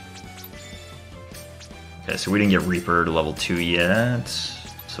 Okay, so we didn't get Reaper to level 2 yet,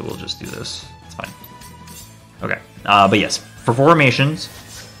 so we'll just do this. It's fine. Okay, but yes, for formations,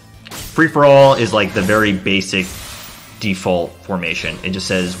 Free-For-All is like the very basic default formation. It just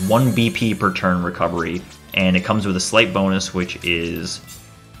says 1 BP per turn recovery, and it comes with a slight bonus, which is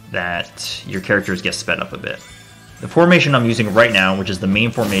that your characters get sped up a bit. The formation I'm using right now, which is the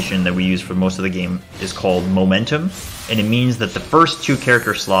main formation that we use for most of the game, is called Momentum, and it means that the first 2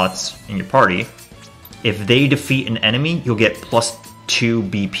 character slots in your party, if they defeat an enemy, you'll get +2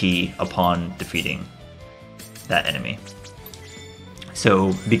 BP upon defeating that enemy.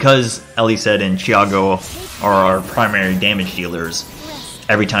 So because Elised and Thiago are our primary damage dealers,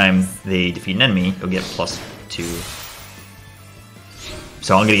 every time they defeat an enemy, you'll get +2.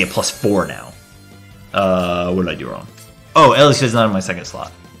 So I'm gonna get +4 now. What did I do wrong? Oh, Elised's not in my second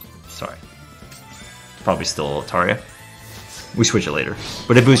slot. Sorry. Probably still Altaria. We switch it later.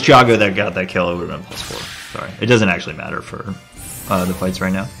 But if it was Thiago that got that kill, it would have been +4. Sorry. It doesn't actually matter for the fights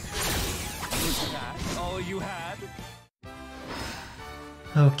right now. That's all you had?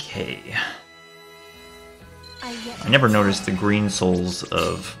 Okay. I never noticed the green soles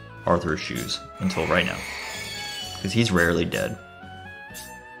of Arthur's shoes until right now. Because he's rarely dead.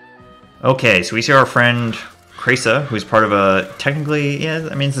 Okay, so we see our friend Kresa, who's part of a, technically, yeah,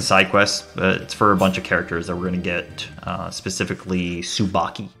 I mean, it's a side quest, but it's for a bunch of characters that we're going to get. Specifically,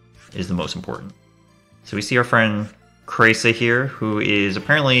 Tsubaki is the most important. So we see our friend Kresa here, who is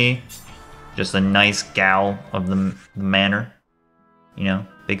apparently just a nice gal of the manor. You know,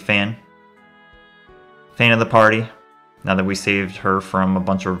 big fan. Fan of the party. Now that we saved her from a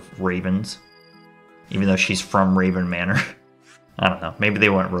bunch of ravens. Even though she's from Raven Manor. I don't know. Maybe they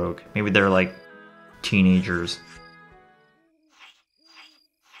went rogue. Maybe they're like teenagers.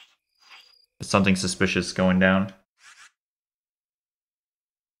 Something suspicious going down.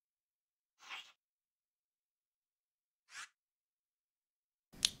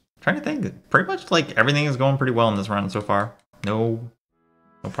 Trying to think. Pretty much like everything is going pretty well in this round so far. No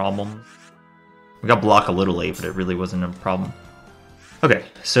problem. We got blocked a little late, but it really wasn't a problem. Okay,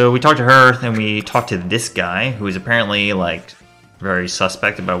 so we talked to her, then we talked to this guy, who is apparently like very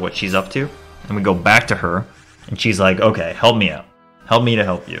suspect about what she's up to. And we go back to her, and she's like, okay, help me out. Help me to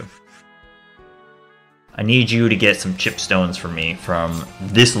help you. I need you to get some chipstones for me from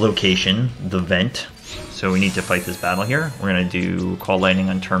this location, the vent. So we need to fight this battle here. We're gonna do Call Lightning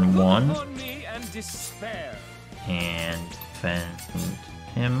on turn 1. And defend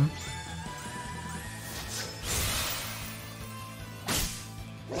him.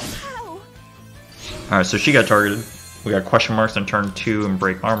 Alright, so she got targeted. We got question marks on turn 2 and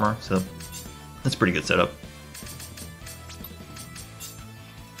break armor, so that's a pretty good setup.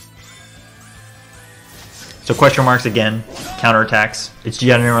 So question marks again, counterattacks. It's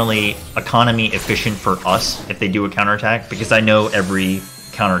generally economy efficient for us if they do a counterattack, because I know every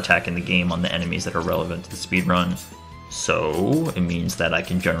counterattack in the game on the enemies that are relevant to the speedrun. So it means that I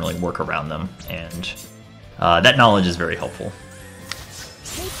can generally work around them, and that knowledge is very helpful.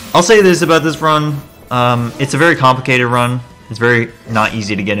 I'll say this about this run. It's a very complicated run. It's very not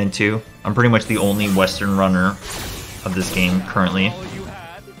easy to get into. I'm pretty much the only Western runner of this game currently.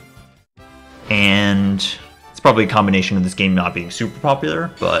 And it's probably a combination of this game not being super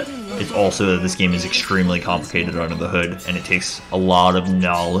popular, but it's also that this game is extremely complicated under the hood, and it takes a lot of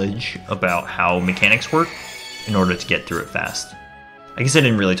knowledge about how mechanics work in order to get through it fast. I guess I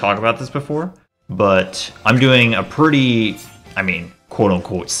didn't really talk about this before, but I'm doing a pretty, I mean,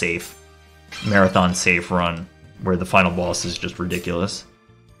 quote-unquote safe, marathon safe run where the final boss is just ridiculous.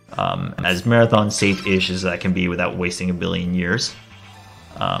 As marathon safe-ish as that can be without wasting a billion years.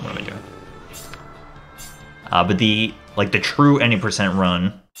 What am I doing? But the true any percent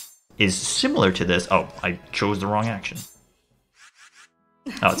run is similar to this. Oh, I chose the wrong action.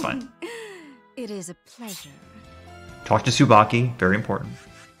 Oh, it's fine. It is a pleasure. Talk to Tsubaki, very important.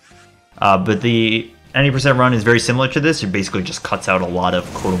 But the any percent run is very similar to this. It basically just cuts out a lot of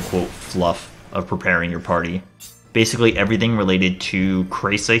quote-unquote fluff of preparing your party. Basically everything related to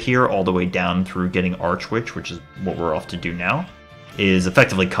Kresa here, all the way down through getting Archwitch, which is what we're off to do now, is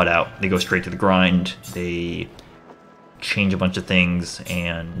effectively cut out. They go straight to the grind, they change a bunch of things,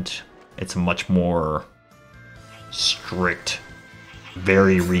 and it's a much more strict,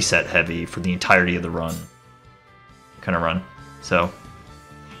 very reset heavy for the entirety of the run kind of run. So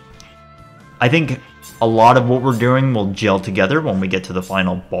I think a lot of what we're doing will gel together when we get to the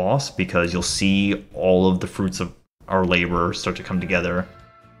final boss, because you'll see all of the fruits of our labor start to come together.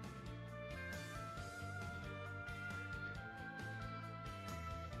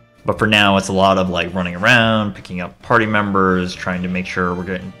 But for now, it's a lot of like running around, picking up party members, trying to make sure we're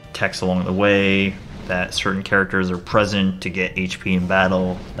getting texts along the way, that certain characters are present to get HP in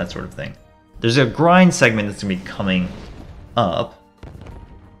battle, that sort of thing. There's a grind segment that's going to be coming up,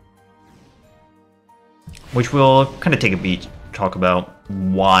 which we'll kind of take a beat, talk about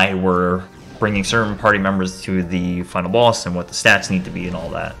why we're bringing certain party members to the final boss and what the stats need to be and all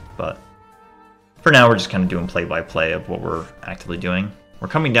that. But for now, we're just kind of doing play-by-play of what we're actively doing. We're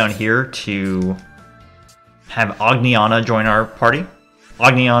coming down here to have Ogniana join our party.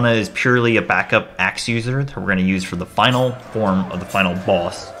 Ogniana is purely a backup axe user that we're going to use for the final form of the final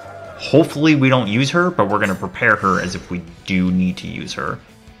boss, Hopefully we don't use her, but we're going to prepare her as if we do need to use her.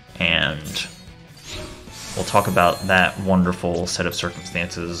 And we'll talk about that wonderful set of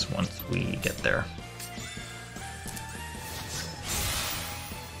circumstances once we get there.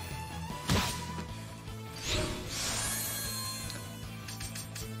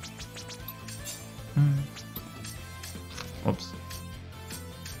 Whoops.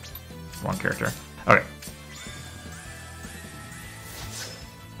 Wrong character. Okay.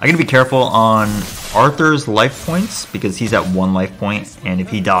 I gotta be careful on Arthur's life points because he's at 1 life point, and if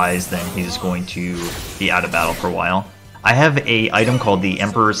he dies, then he's going to be out of battle for a while. I have a item called the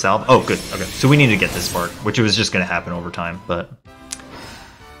Emperor's Salve. Oh, good. Okay, so we need to get this spark, which was just gonna happen over time, but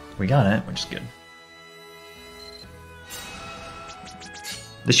we got it, which is good.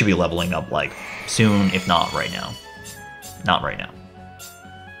 This should be leveling up like soon, if not right now. Not right now.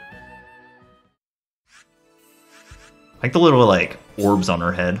 Like the little like orbs on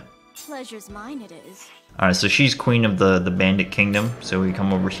her head. Pleasure's mine it is. Alright, so she's queen of the bandit kingdom. So we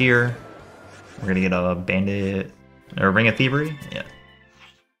come over here. We're gonna get a bandit or a ring of thievery? Yeah.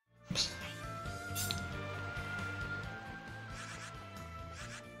 Oops.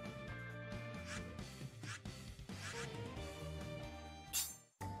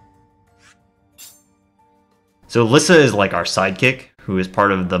 So Lissa is like our sidekick, who is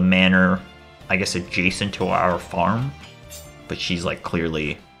part of the manor, I guess adjacent to our farm. But she's like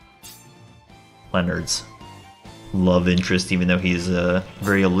clearly Leonard's love interest, even though he's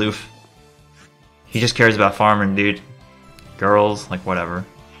very aloof. He just cares about farming, dude. Girls, like whatever.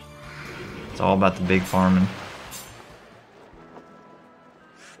 It's all about the big farming.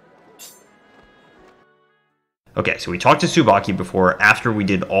 Okay, so we talked to Tsubaki before, after we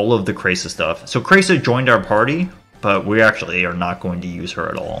did all of the Kresa stuff. So Kresa joined our party, but we actually are not going to use her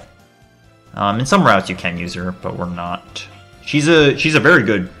at all. In some routes you can use her, but we're not. She's a very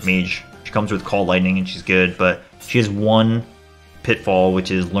good mage. She comes with Call Lightning and she's good, but she has one pitfall,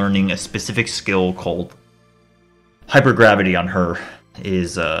 which is learning a specific skill called Hypergravity on her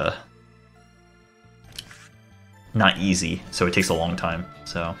is not easy, so it takes a long time.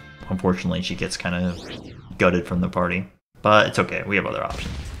 So unfortunately she gets kind of gutted from the party, but it's okay, we have other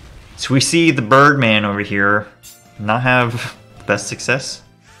options. So we see the Birdman over here not have the best success.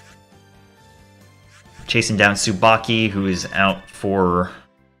 Chasing down Tsubaki, who is out for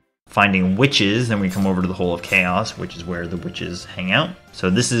finding witches. Then we come over to the Hole of Chaos, which is where the witches hang out. So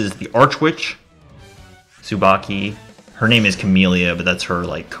this is the Archwitch, Tsubaki. Her name is Camellia, but that's her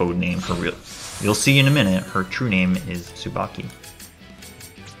like code name for real. You'll see in a minute, her true name is Tsubaki.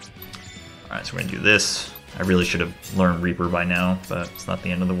 Alright, so we're gonna do this. I really should have learned Reaper by now, but it's not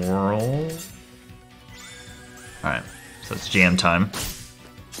the end of the world. Alright, so it's jam time.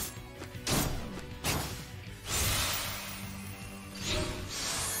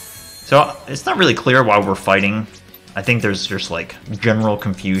 So it's not really clear why we're fighting. I think there's just like general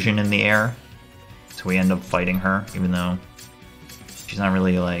confusion in the air. So we end up fighting her, even though she's not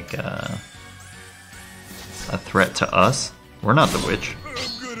really like a threat to us. We're not the witch.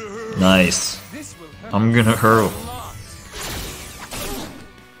 Nice. I'm gonna hurl.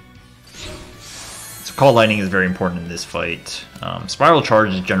 So Call Lightning is very important in this fight. Spiral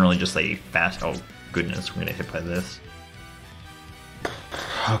Charge is generally just a fast... Oh goodness, we're gonna hit by this.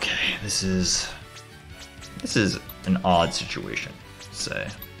 Okay, this is an odd situation, let's say.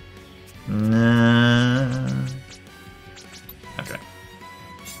 Nah. Okay.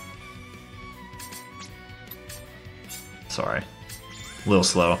 Sorry. A little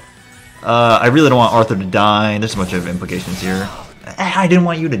slow. I really don't want Arthur to die. There's a bunch of implications here. I didn't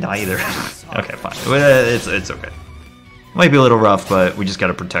want you to die either. Okay, fine. It's okay. Might be a little rough, but we just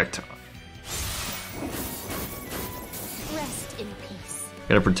gotta protect. Rest in peace.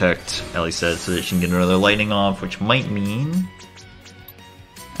 Gotta protect, Ellie said, so that she can get another lightning off, which might mean...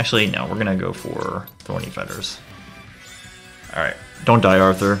 Actually, no, we're gonna go for Thorny Fetters. Alright, don't die,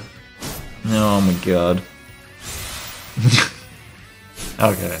 Arthur. Oh my god.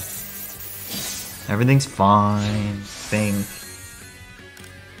 Okay. Everything's fine, I think.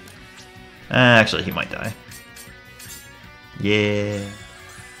 Actually, he might die. Yeah.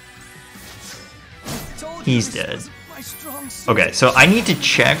 He's dead. Okay, so I need to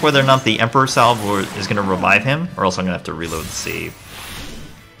check whether or not the Emperor Salve is going to revive him, or else I'm going to have to reload the save.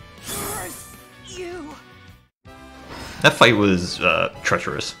 That fight was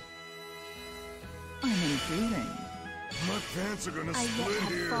treacherous. I'm improving. My pants are gonna I yet split have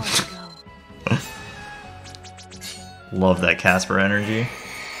here. far to go. Love that Casper energy.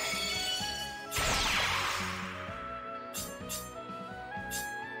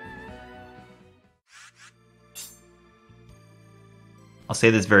 I'll say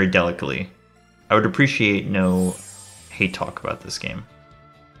this very delicately. I would appreciate no hate talk about this game.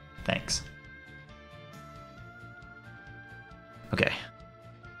 Thanks. Okay.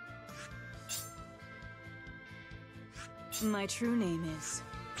 My true name is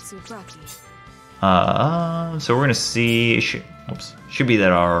Tsubaki. So we're gonna see. Should be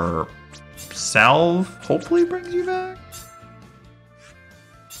that our salve hopefully brings you back.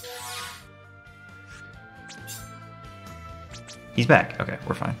 He's back. Okay,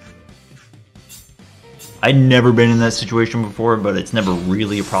 we're fine. I'd never been in that situation before, but it's never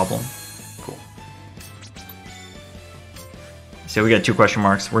really a problem. Cool. So we got 2 question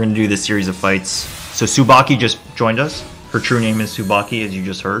marks. We're gonna do this series of fights. So Tsubaki just joined us. Her true name is Tsubaki, as you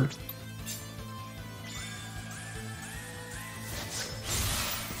just heard.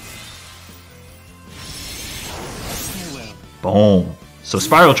 Boom. So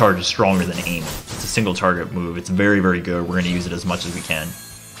Spiral Charge is stronger than Aim. It's a single target move. It's very, very good. We're going to use it as much as we can,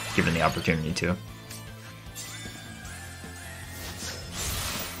 given the opportunity to.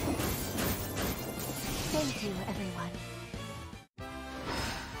 Thank you, everyone.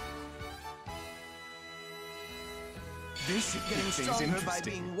 This getting stronger by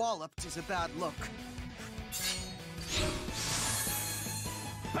being walloped is a bad look.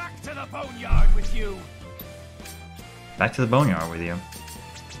 Back to the boneyard with you. Back to the boneyard with you.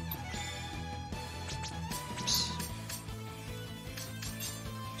 Oops.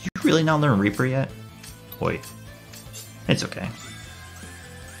 Did you really not learn Reaper yet? Boy. It's okay.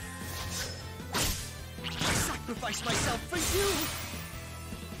 Sacrifice myself for you.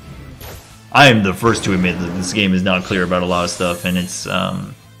 I am the first to admit that this game is not clear about a lot of stuff, and it's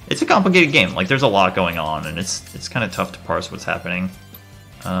a complicated game. Like, there's a lot going on, and it's kind of tough to parse what's happening.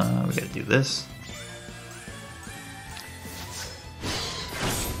 We gotta do this.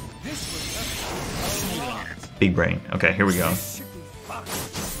 Big brain. Okay, here we go.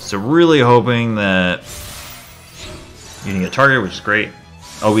 So really hoping that you didn't get targeted, which is great.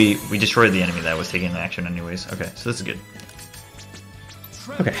 Oh, we destroyed the enemy that was taking action anyways. Okay, so this is good.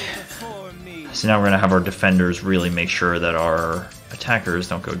 Okay. So now we're gonna have our defenders really make sure that our attackers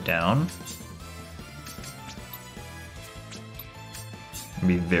don't go down.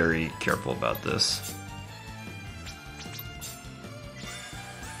 Be very careful about this.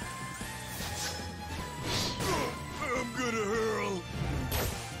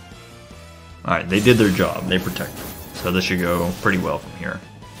 Alright, they did their job. They protected. So this should go pretty well from here.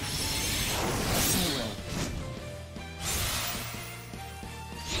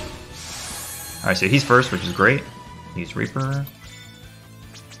 Alright, so he's first, which is great. Use Reaper.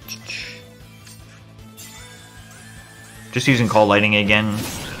 Just using Call Lightning again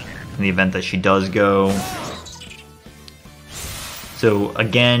in the event that she does go. So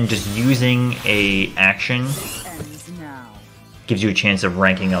again, just using a action gives you a chance of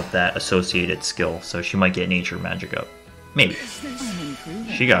ranking up that associated skill. So she might get Nature Magic up. Maybe.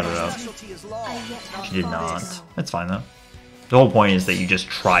 She got it up. She did not. That's fine though. The whole point is that you just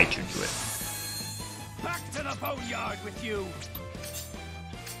try to do it. Back to the boneyard with you.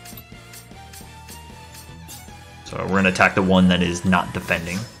 So we're going to attack the one that is not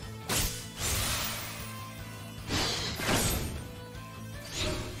defending.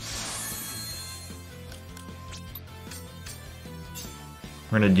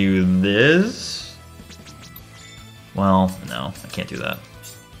 We're going to do this. Well, no, I can't do that.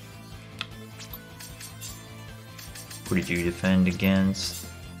 What did you defend against?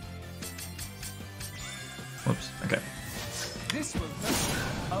 Whoops, okay. This will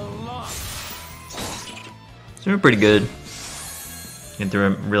hurt a lot. It's doing pretty good.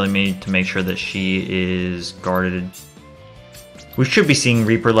 Really made to make sure that she is guarded. We should be seeing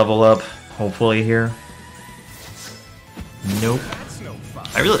Reaper level up, hopefully here. Nope.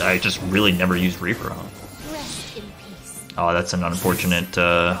 I just really never used Reaper, huh? Rest in peace. Oh, that's an unfortunate. Did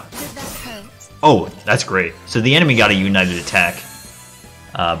that hurt? Oh, that's great. So the enemy got a united attack,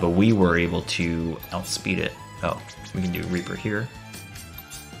 but we were able to outspeed it. Oh, we can do Reaper here,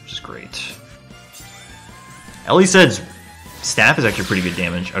 which is great. Ellie said staff is actually pretty good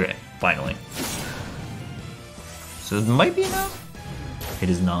damage. Okay, finally. So it might be enough. It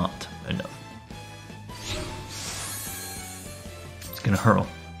is not enough. It's gonna hurl.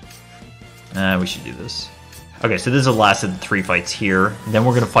 We should do this. Okay, so this is the last of the 3 fights here. Then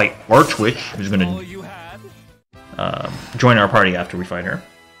we're gonna fight Archwitch, who's gonna join our party after we fight her.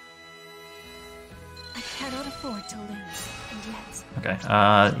 I cannot afford to lose, and yet.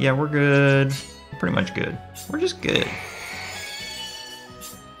 Okay, yeah, we're good. Pretty much good. We're just good.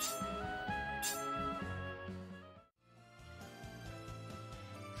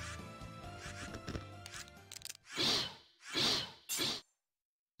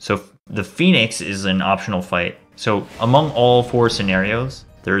 So the Phoenix is an optional fight. So among all 4 scenarios,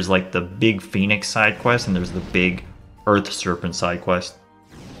 there's like the big Phoenix side quest and there's the big Earth Serpent side quest.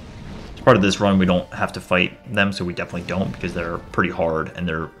 As part of this run, we don't have to fight them, so we definitely don't because they're pretty hard and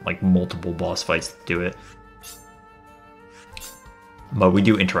they're like multiple boss fights to do it. But we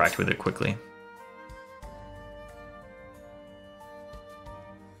do interact with it quickly.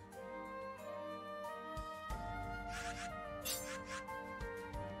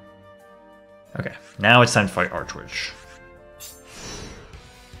 Okay, now it's time to fight Archwitch.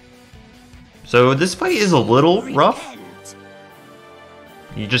 So this fight is a little rough.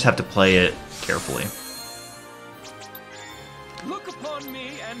 You just have to play it carefully. Look upon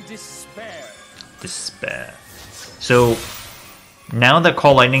me and despair. Despair. So now that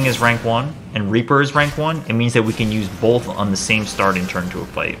Call Lightning is rank 1 and Reaper is rank 1, it means that we can use both on the same starting turn to a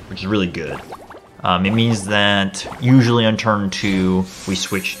fight, which is really good. It means that usually on turn 2, we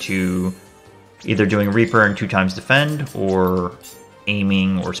switch to either doing Reaper and 2 times defend, or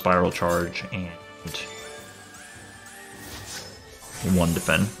aiming or spiral charge and 1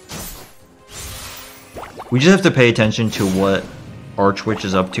 defend. We just have to pay attention to what Archwitch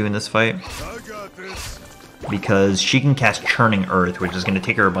is up to in this fight, because she can cast Churning Earth, which is going to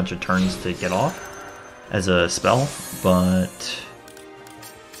take her a bunch of turns to get off as a spell, but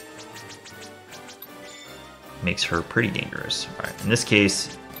makes her pretty dangerous. Alright, in this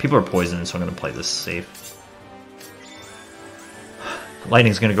case, people are poisoned, so I'm going to play this safe.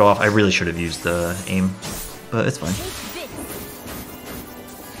 Lightning's going to go off. I really should have used the aim, but it's fine.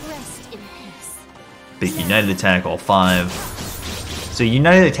 Big United Attack, all 5. So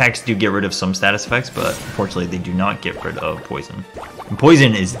United Attacks do get rid of some status effects, but unfortunately they do not get rid of Poison. And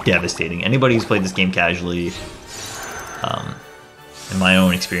Poison is devastating. Anybody who's played this game casually, in my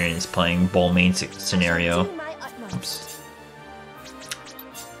own experience playing Ball main scenario, oops,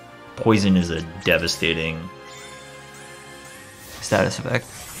 Poison is a devastating status effect.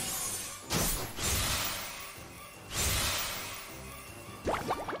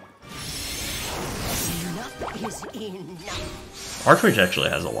 Archwitch actually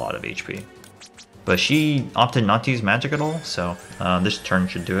has a lot of HP, but she opted not to use magic at all, so this turn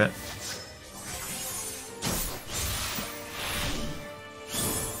should do it.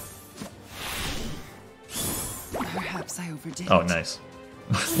 Perhaps I overdid. Oh, nice.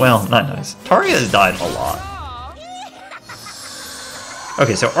 Well, not nice. Taria has died a lot.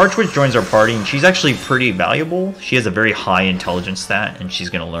 Okay, so Archwitch joins our party, and she's actually pretty valuable. She has a very high intelligence stat, and she's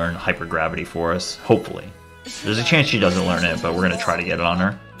going to learn hypergravity for us, hopefully. There's a chance she doesn't learn it, but we're going to try to get it on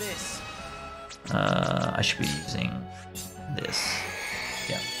her. I should be using this.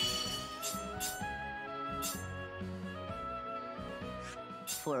 Yeah.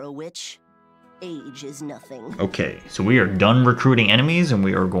 For a witch, age is nothing. Okay, so we are done recruiting enemies, and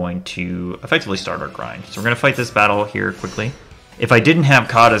we are going to effectively start our grind. So we're going to fight this battle here quickly. If I didn't have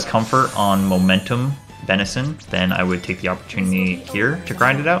Kata's Comfort on Momentum Venison, then I would take the opportunity here to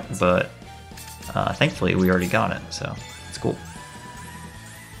grind it out, but thankfully we already got it, so it's cool.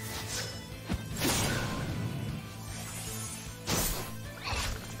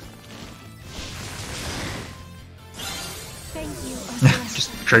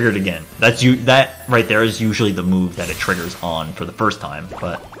 Just triggered again. That's that right there is usually the move that it triggers on for the first time,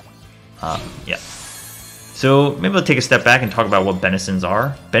 but yeah. So maybe I'll take a step back and talk about what Benisons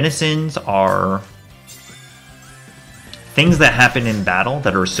are. Benisons are things that happen in battle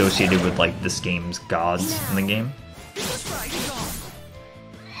that are associated with like this game's gods in the game.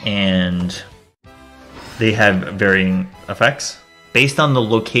 And they have varying effects. Based on the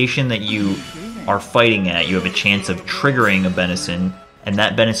location that you are fighting at, you have a chance of triggering a Benison, and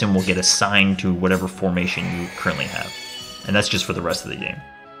that Benison will get assigned to whatever formation you currently have. And that's just for the rest of the game.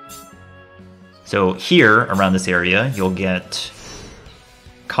 So here, around this area, you'll get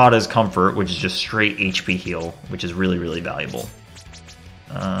Kata's Comfort, which is just straight HP heal, which is really, really valuable.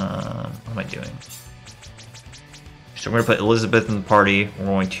 What am I doing? So we're going to put Elizabeth in the party. We're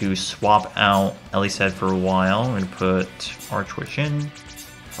going to swap out Elised for a while. We're going to put Archwitch in.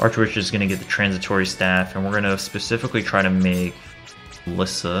 Archwitch is going to get the Transitory Staff, and we're going to specifically try to make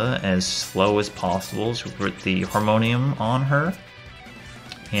Lissa as slow as possible. So we put the Harmonium on her.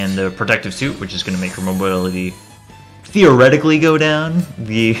 And the Protective Suit, which is going to make her mobility theoretically go down.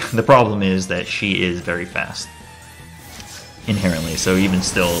 The problem is that she is very fast inherently, so even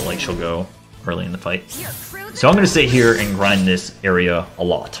still, like, she'll go early in the fight. So I'm going to sit here and grind this area a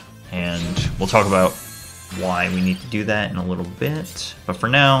lot, and we'll talk about why we need to do that in a little bit. But for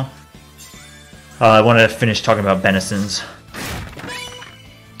now, I want to finish talking about Benisons.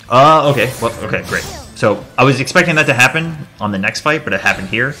 Okay, well, okay, great. So I was expecting that to happen on the next fight, but it happened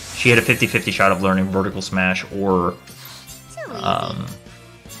here. She had a 50-50 shot of learning Vertical Smash or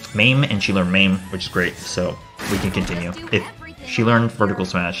Maim, and she learned Maim, which is great. So we can continue. If she learned Vertical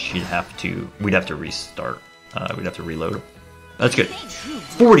Smash, we'd have to restart. We'd have to reload. That's good.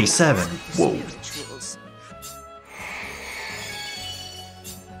 47. Whoa.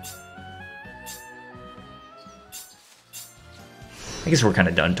 I guess we're kind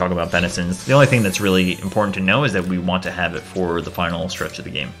of done talking about Benisons. The only thing that's really important to know is that we want to have it for the final stretch of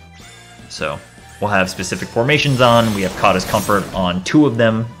the game. So we'll have specific formations on. We have Kata's Comfort on 2 of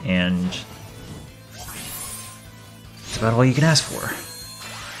them, and that's about all you can ask for.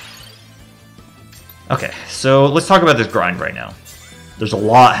 Okay, so let's talk about this grind right now. There's a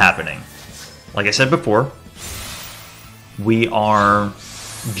lot happening. Like I said before, we are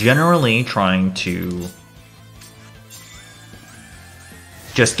generally trying to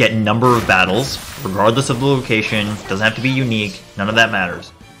just get number of battles, regardless of the location. Doesn't have to be unique. None of that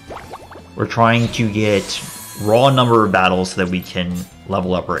matters. We're trying to get raw number of battles so that we can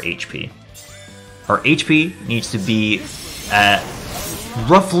level up our HP. Our HP needs to be at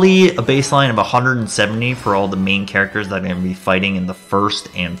roughly a baseline of 170 for all the main characters that are going to be fighting in the first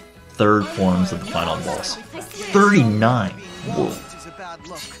and third forms of the final boss. 39! Whoa.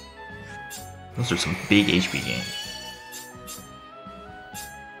 Those are some big HP gains.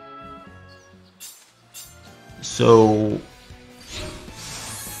 So,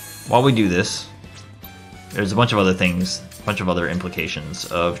 while we do this, there's a bunch of other things, a bunch of other implications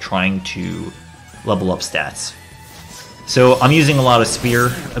of trying to level up stats. So, I'm using a lot of spear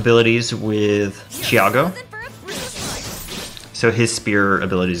abilities with Thiago. So his spear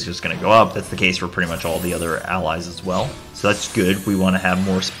ability is just going to go up. That's the case for pretty much all the other allies as well. So that's good. We want to have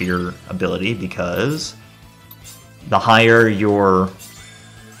more spear ability because the higher your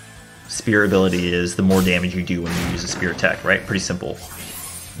spear ability is, the more damage you do when you use a spear attack, right? Pretty simple.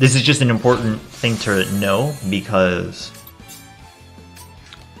 This is just an important thing to know because,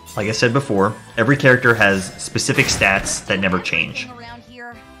 like I said before, every character has specific stats that never change.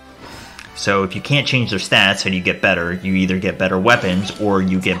 So if you can't change their stats, how do you get better? You either get better weapons or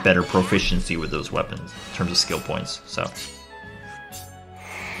you get better proficiency with those weapons in terms of skill points. So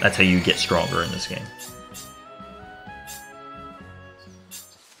that's how you get stronger in this game.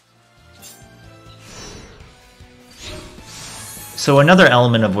 So another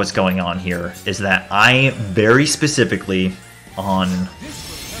element of what's going on here is that I very specifically on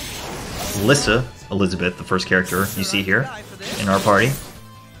Elizabeth, the first character you see here in our party,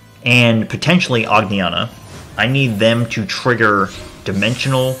 and potentially Ogniana, I need them to trigger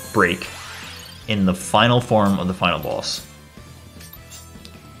Dimensional Break in the final form of the final boss.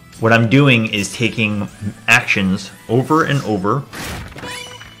 What I'm doing is taking actions over and over.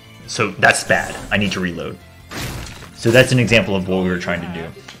 So that's bad. I need to reload. So that's an example of what we were trying to do.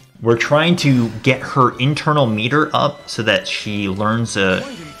 We're trying to get her internal meter up so that she learns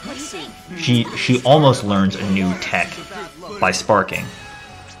she almost learns a new tech by sparking.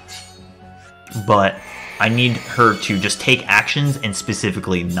 But I need her to just take actions and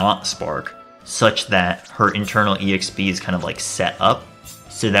specifically not spark, such that her internal EXP is kind of like set up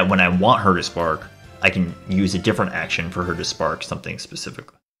so that when I want her to spark, I can use a different action for her to spark something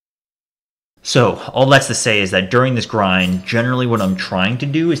specifically. So, all that's to say is that during this grind, generally what I'm trying to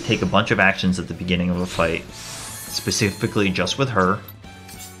do is take a bunch of actions at the beginning of a fight, specifically just with her.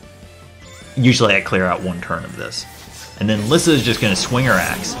 Usually I clear out one turn of this. And then Lissa is just going to swing her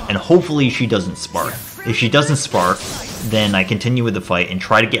axe, and hopefully she doesn't spark. If she doesn't spark, then I continue with the fight and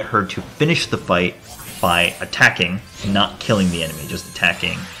try to get her to finish the fight by attacking, not killing the enemy, just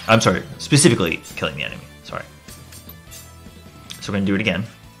attacking. I'm sorry, specifically killing the enemy, sorry. So we're going to do it again.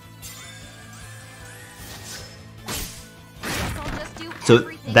 So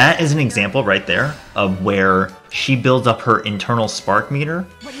that is an example right there of where she builds up her internal spark meter,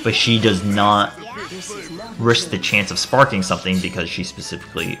 but she does not risk the chance of sparking something because she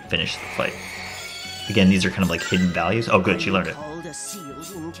specifically finished the fight. Again, these are kind of like hidden values. Oh good, she learned it.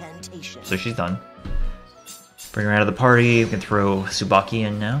 So she's done. Bring her out of the party. We can throw Tsubaki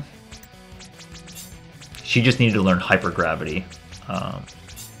in now. She just needed to learn hypergravity.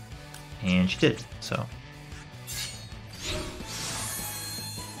 And she did, so.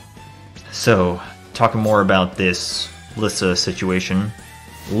 So, talking more about this Lissa situation.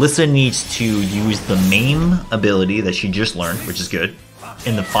 Lissa needs to use the Maim ability that she just learned, which is good,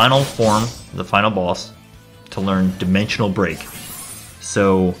 in the final form, the final boss, to learn Dimensional Break.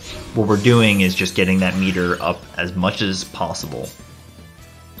 So, what we're doing is just getting that meter up as much as possible.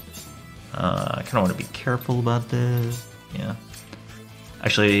 I kind of want to be careful about this. Yeah.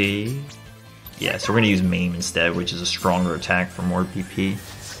 Actually, Yeah, so we're gonna use Maim instead, which is a stronger attack for more BP.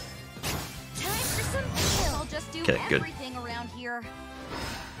 Okay, good.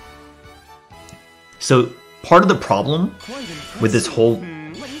 So part of the problem with this whole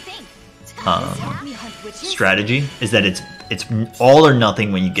strategy is that it's all or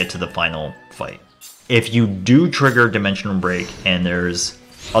nothing when you get to the final fight. If you do trigger Dimensional Break and there's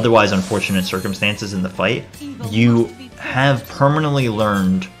otherwise unfortunate circumstances in the fight, you have permanently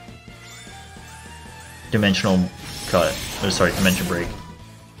learned Dimension Break.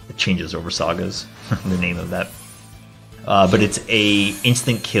 It changes over sagas, the name of that. But it's a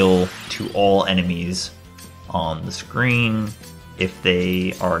instant kill to all enemies on the screen if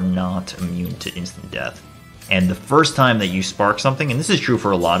they are not immune to instant death. And the first time that you spark something, and this is true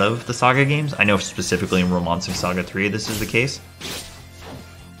for a lot of the Saga games, I know specifically in Romancing Saga 3 this is the case.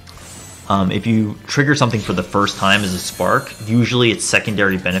 If you trigger something for the first time as a spark, usually its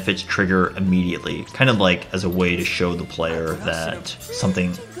secondary benefits trigger immediately, kind of like as a way to show the player that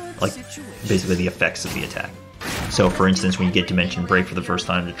something, like basically the effects of the attack. So for instance, when you get Dimension Break for the first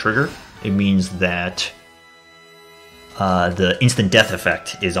time to trigger, it means that the instant death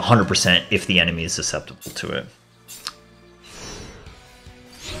effect is 100% if the enemy is susceptible to it.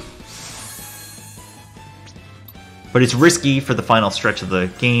 But it's risky for the final stretch of the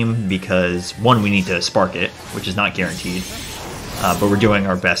game because, one, we need to spark it, which is not guaranteed, but we're doing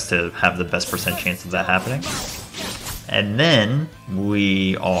our best to have the best percent chance of that happening. And then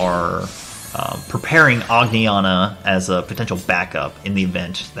we are preparing Ogniana as a potential backup in the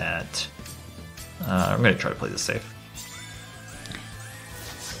event that... I'm going to try to play this safe.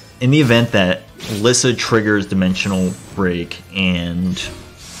 In the event that Lissa triggers Dimensional Break and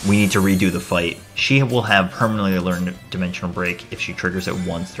we need to redo the fight, she will have permanently learned Dimensional Break if she triggers it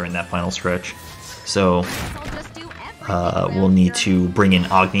once during that final stretch. So we'll need to bring in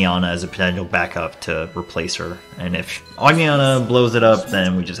Ogniana as a potential backup to replace her. And if Ogniana blows it up,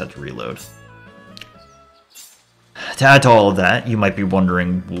 then we just have to reload. To add to all of that, you might be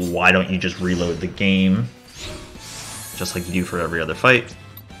wondering, why don't you just reload the game just like you do for every other fight?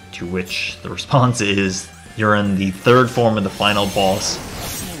 To which the response is, you're in the third form of the final boss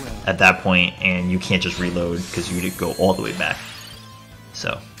at that point, and you can't just reload because you would go all the way back.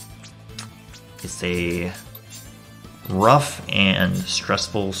 So it's a rough and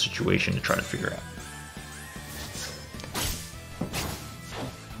stressful situation to try to figure out.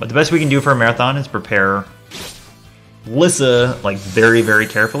 But the best we can do for a marathon is prepare Lissa like very, very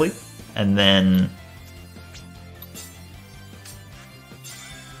carefully, and then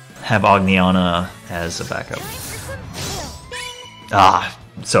have Ogniana as a backup.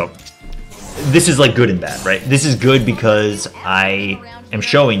 So this is like good and bad, right? This is good because I am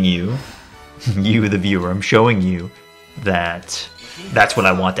showing you, you the viewer, I'm showing you that that's what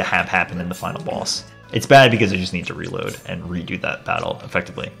I want to have happen in the final boss. It's bad because I just need to reload and redo that battle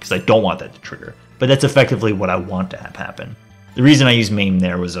effectively because I don't want that to trigger. But that's effectively what I want to have happen. The reason I used Maim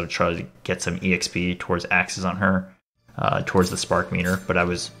there was I was trying to get some EXP towards axes on her, towards the spark meter, but I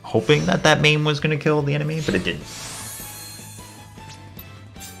was hoping that that Maim was going to kill the enemy, but it didn't.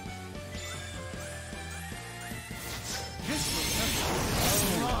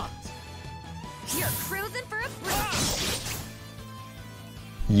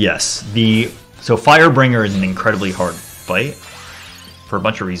 Yes, so Firebringer is an incredibly hard fight for a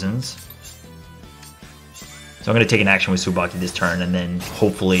bunch of reasons. So I'm going to take an action with Tsubaki this turn and then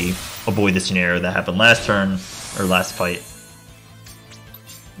hopefully avoid the scenario that happened last turn, or last fight,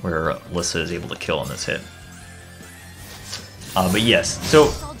 where Lissa is able to kill on this hit. But yes,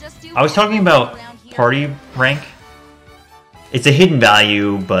 so I was talking about party rank. It's a hidden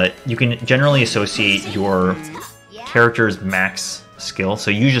value, but you can generally associate your character's max skill. So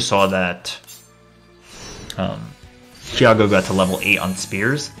you just saw that Chiago got to level 8 on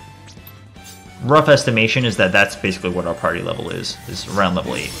spears. Rough estimation is that that's basically what our party level is around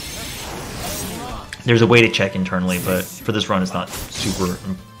level 8. There's a way to check internally, but for this run it's not super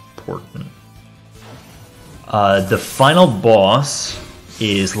important. The final boss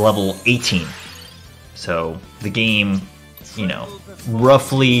is level 18. So the game, you know,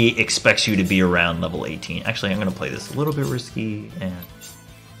 roughly expects you to be around level 18. Actually, I'm going to play this a little bit risky, and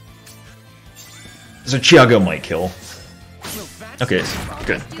so Chiago might kill. Okay,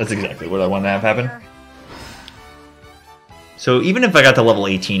 good. That's exactly what I want to have happen. So even if I got to level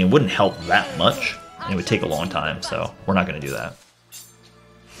 18, it wouldn't help that much, and it would take a long time, so we're not going to do that.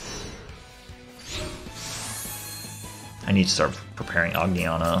 I need to start preparing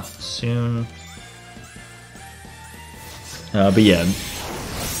Ogniana soon. But yeah,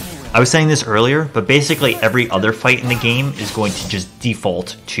 I was saying this earlier, but basically every other fight in the game is going to just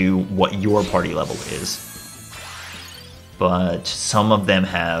default to what your party level is. But some of them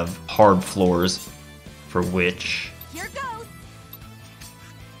have hard floors for which Here goes.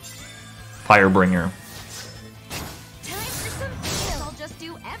 Firebringer. Time for some chill. I'll just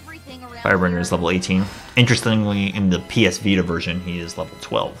do everything around Firebringer here. is level 18. Interestingly, in the PS Vita version, he is level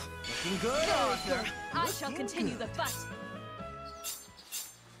 12. I shall continue the fight.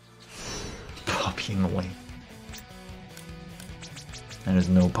 Puppy in the way. That is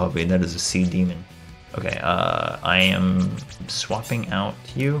no puppy, that is a sea demon. Okay, I am swapping out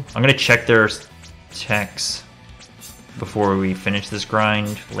you. I'm gonna check their techs before we finish this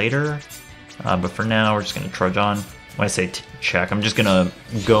grind later. But for now, we're just gonna trudge on. When I say check, I'm just gonna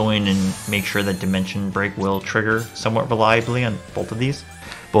go in and make sure that Dimension Break will trigger somewhat reliably on both of these.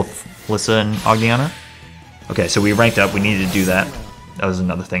 Both Lissa and Ogniana. Okay, so we ranked up, we needed to do that. That was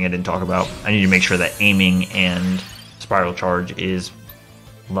another thing I didn't talk about. I need to make sure that aiming and spiral charge is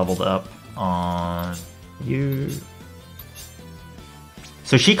leveled up on you.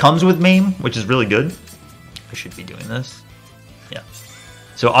 So she comes with maim, which is really good. I should be doing this. Yeah.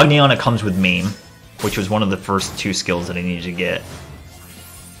 So Ogniana comes with maim, which was one of the first two skills that I needed to get.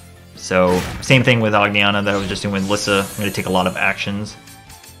 So same thing with Ogniana that I was just doing with Lissa. I'm going to take a lot of actions.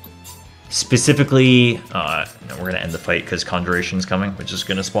 Specifically, no, we're going to end the fight because Conjuration's coming, which is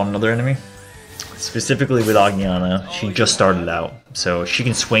going to spawn another enemy. Specifically with Ogniana, she just started out, so she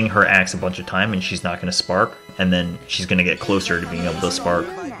can swing her axe a bunch of time and she's not going to spark, and then she's going to get closer to being able to spark.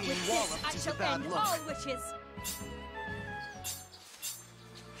 I shall end all wishes.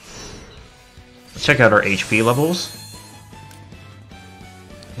 Let's check out our HP levels.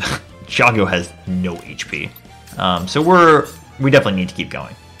 Jago has no HP, so we definitely need to keep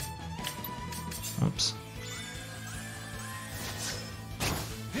going. Oops.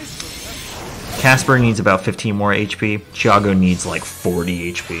 Casper needs about 15 more HP. Jago needs like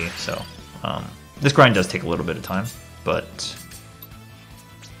 40 HP, so this grind does take a little bit of time, but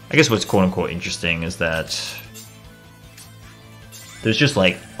I guess what's quote-unquote interesting is that there's just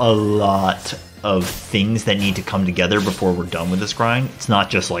like a lot of things that need to come together before we're done with this grind. It's not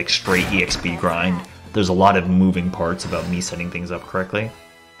just like straight EXP grind. There's a lot of moving parts about me setting things up correctly.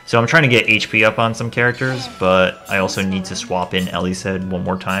 So I'm trying to get HP up on some characters, but I also need to swap in Elised one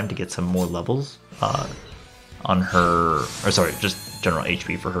more time to get some more levels on her, or sorry, just general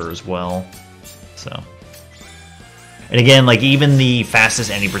HP for her as well. So, and again, like even the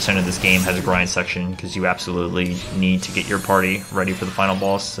fastest any percent of this game has a grind section because you absolutely need to get your party ready for the final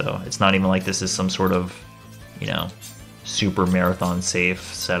boss. So it's not even like this is some sort of, you know, super marathon safe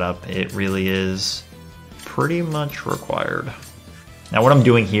setup. It really is pretty much required. Now what I'm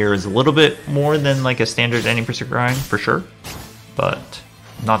doing here is a little bit more than like a standard any percent grind for sure, but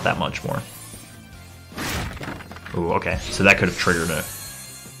not that much more. Ooh, okay, so that could have triggered it.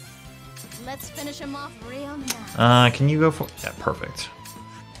 Let's finish him off real now. Can you go for, yeah, perfect.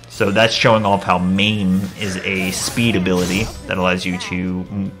 So that's showing off how maim is a speed ability that allows you to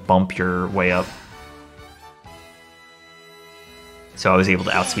bump your way up. So I was able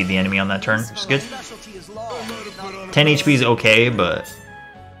to outspeed the enemy on that turn, which is good. 10 HP is okay, but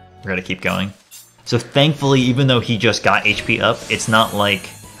we're gonna keep going. So thankfully, even though he just got HP up, it's not like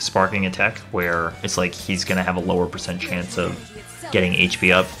sparking attack where it's like he's gonna have a lower percent chance of getting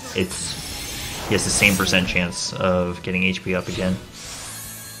HP up. He has the same percent chance of getting HP up again.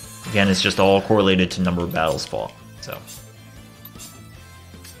 Again, it's just all correlated to number of battles fought. So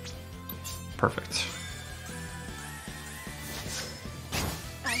perfect.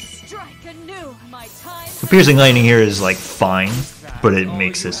 So Piercing Lightning here is like fine, but it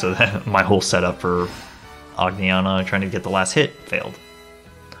makes it so that my whole setup for Ogniana trying to get the last hit failed.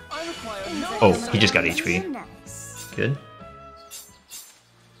 Oh, he just got HP. Good.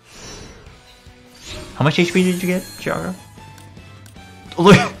 How much HP did you get, Jago?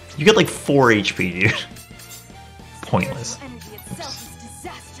 Look, you get like 4 HP, dude. Pointless. Oops.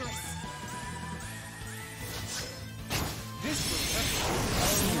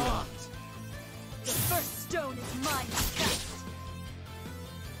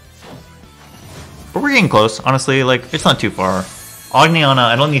 But we're getting close, honestly, like, it's not too far. Ogniana,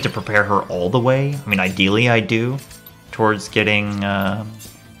 I don't need to prepare her all the way. I mean, ideally I do, towards getting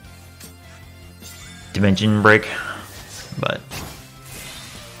Dimension Break, but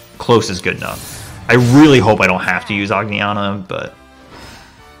close is good enough. I really hope I don't have to use Ogniana, but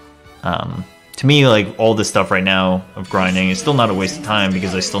to me, like, all this stuff right now of grinding is still not a waste of time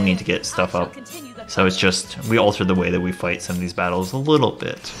because I still need to get stuff up. So it's just, we alter the way that we fight some of these battles a little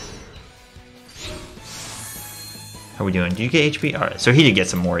bit. How are we doing? Do you get HP? Alright, so he did get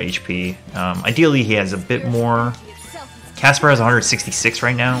some more HP. Ideally, he has a bit more. Casper has 166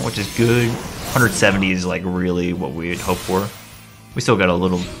 right now, which is good. 170 is like really what we'd hope for. We still got a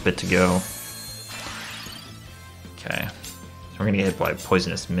little bit to go. Okay. So we're gonna get hit by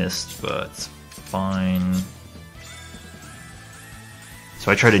Poisonous Mist, but it's fine.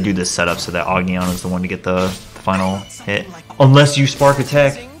 So I try to do this setup so that Ognion is the one to get the final hit. Unless you Spark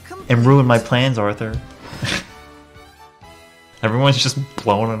Attack and ruin my plans, Arthur. Everyone's just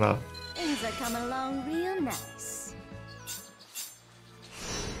blowing it up. Things are coming along real nice.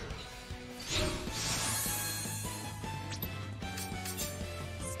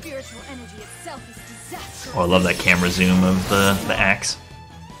 Spiritual energy itself is disastrous. Oh, I love that camera zoom of the axe.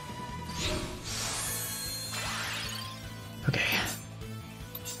 Okay.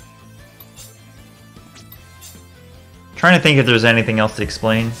 Trying to think if there's anything else to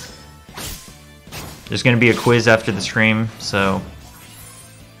explain. There's going to be a quiz after the stream, so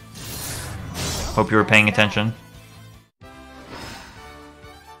hope you were paying attention.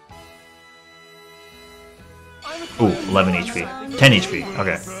 Ooh, 11 HP. 10 HP,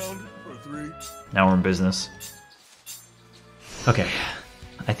 okay. Now we're in business. Okay,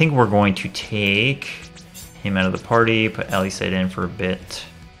 I think we're going to take him out of the party, put Aliside in for a bit.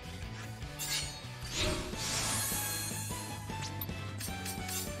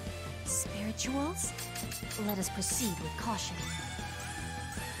 Spirituals? Let us proceed with caution.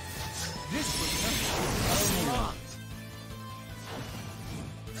 This will help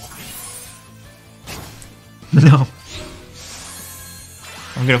a lot. No.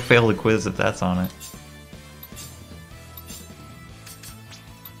 I'm gonna fail the quiz if that's on it.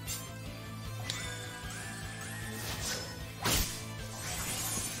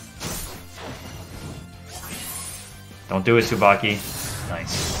 Don't do it, Tsubaki.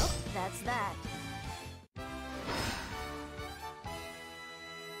 Nice. That's that.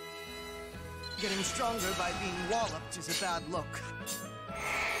 Getting stronger by being walloped is a bad look.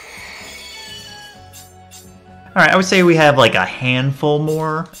 Alright, I would say we have like a handful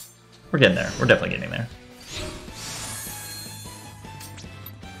more. We're getting there. We're definitely getting there.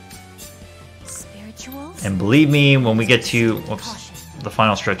 Spirituals? And believe me, when we get to the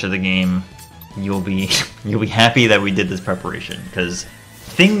final stretch of the game, you'll be happy that we did this preparation, because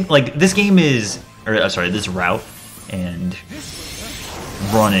this game is, or sorry, this route and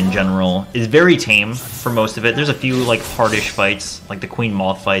run in general is very tame for most of it. There's a few like hardish fights, like the Queen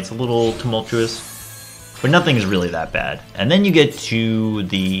Moth fight's a little tumultuous, but nothing is really that bad. And then you get to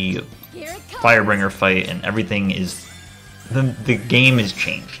the Firebringer fight, and everything is the game is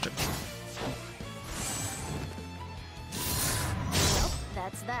changed.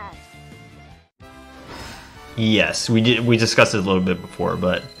 That's that. Yes, we discussed it a little bit before,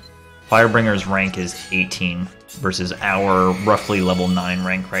 but Firebringer's rank is 18 versus our roughly level 9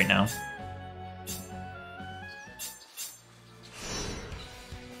 rank right now.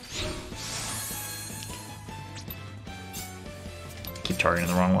 Keep targeting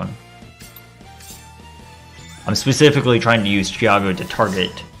the wrong one. I'm specifically trying to use Chiago to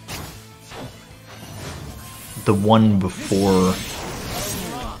target the one before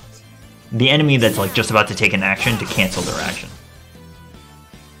the enemy that's like just about to take an action to cancel their action.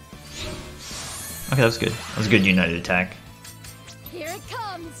 Okay, that was good. That was a good united attack. Here it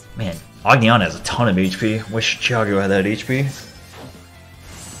comes. Man, Ognion has a ton of HP. Wish Chiago had that HP.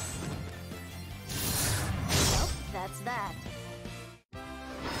 That's that.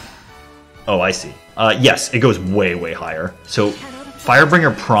 Oh, I see. Yes, it goes way, way higher. So,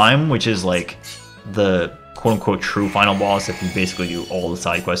 Firebringer Prime, which is like the quote-unquote true final boss if you basically do all the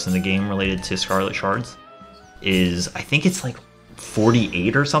side quests in the game related to Scarlet Shards, is, I think it's like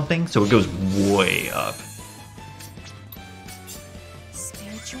 48 or something, so it goes way up.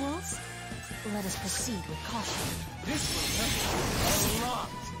 Spirituals? Let us proceed with caution. This will help a lot.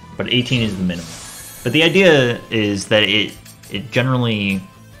 But 18 is the minimum. But the idea is that it generally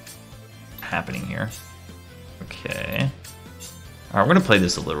happening here. Okay. Alright, we're gonna play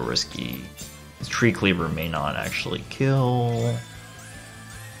this a little risky. This Tree Cleaver may not actually kill.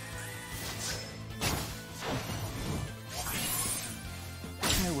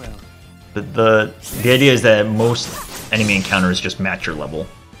 Farewell. But the idea is that most enemy encounters just match your level.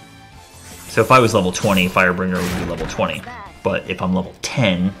 So if I was level 20, Firebringer would be level 20. But if I'm level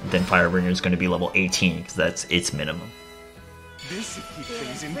 10, then Firebringer is going to be level 18, because that's its minimum. This should keep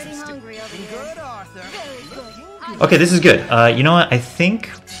things Feeling pretty interesting. hungry over Looking here. good, Arthur. Very good. Okay, this is good. You know what? I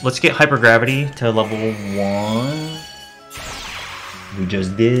think let's get Hypergravity to level 1. We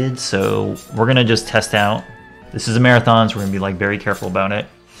just did, so we're going to just test out. This is a marathon, so we're going to be like very careful about it.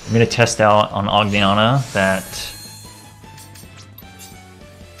 I'm going to test out on Ogniana that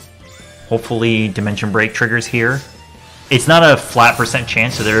Hopefully Dimension Break triggers here. It's not a flat %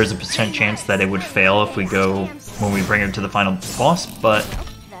 chance, so there is a % chance that it would fail if we go when we bring her to the final boss, but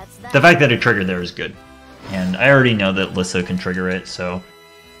the fact that it triggered there is good. And I already know that Lissa can trigger it, so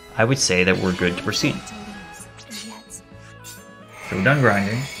I would say that we're good to proceed. So we're done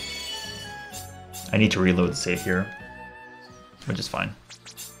grinding. I need to reload the save here, which is fine.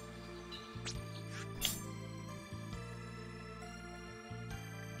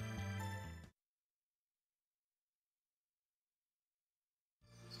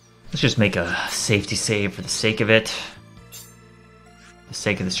 Let's just make a safety save for the sake of it. For the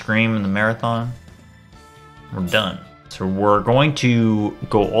sake of the stream and the marathon. We're done. So we're going to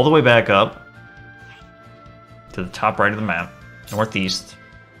go all the way back up to the top right of the map, northeast.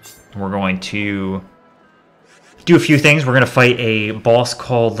 We're going to do a few things. We're going to fight a boss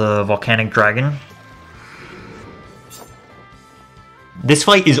called the Volcanic Dragon. This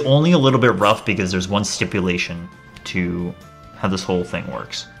fight is only a little bit rough because there's one stipulation to how this whole thing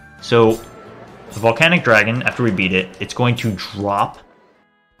works. So, the Volcanic Dragon, after we beat it, it's going to drop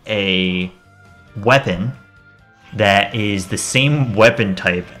a weapon that is the same weapon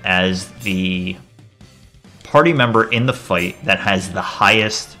type as the party member in the fight that has the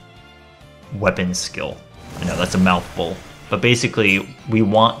highest weapon skill. I know that's a mouthful, but basically we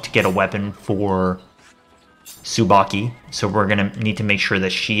want to get a weapon for Tsubaki, so we're going to need to make sure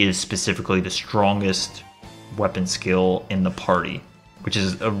that she is specifically the strongest weapon skill in the party, which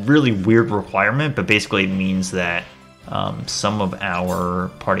is a really weird requirement, but basically it means that some of our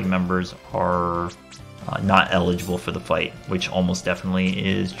party members are not eligible for the fight, which almost definitely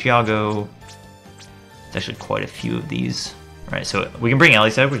is Giago. There's actually quite a few of these. All right, so we can bring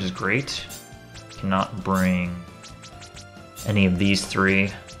Elisab, which is great. Cannot bring any of these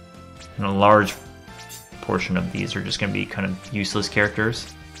three. And a large portion of these are just going to be kind of useless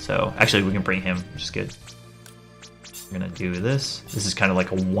characters. So actually we can bring him, which is good. We're gonna do this. This is kind of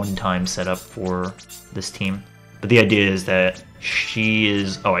like a one-time setup for this team. But the idea is that she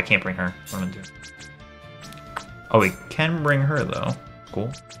is... Oh, I can't bring her. What am I doing? Oh, we can bring her, though.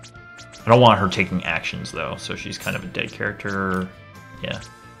 Cool. I don't want her taking actions, though, so she's kind of a dead character. Yeah.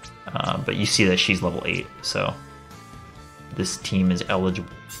 But you see that she's level 8, so this team is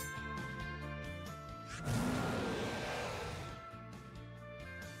eligible.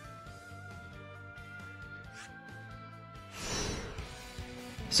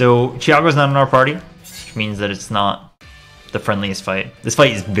 So, Chiago's not in our party, which means that it's not the friendliest fight. This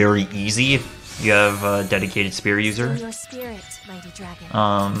fight is very easy if you have a dedicated spear user. Your spirit, mighty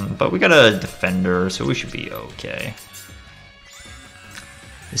dragon. But we got a defender, so we should be okay.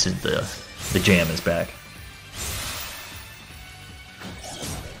 This is the jam is back.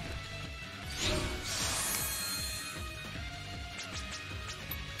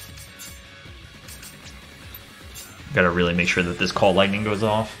 Gotta really make sure that this call lightning goes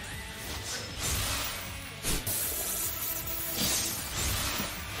off.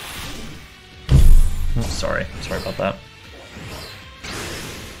 Oh, sorry about that.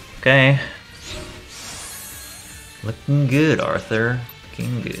 Okay. Looking good, Arthur.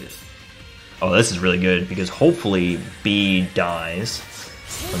 Looking good. Oh, this is really good because hopefully B dies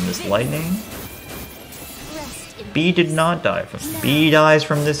from this lightning. B did not die from. B dies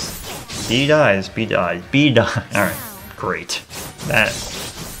from this. B dies. B dies. B dies. Alright. Great. That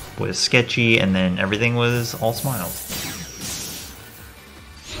was sketchy, and then everything was all smiles.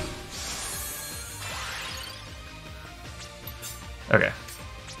 Okay.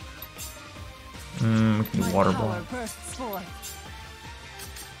 We can do water ball.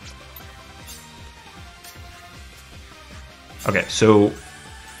 Okay, so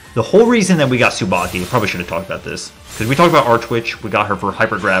the whole reason that we got Tsubaki, I probably should have talked about this, because we talked about Archwitch, we got her for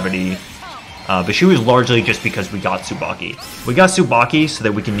hypergravity, but she was largely just because we got Tsubaki. We got Tsubaki so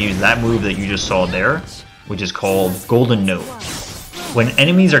that we can use that move that you just saw there, which is called Golden Note. When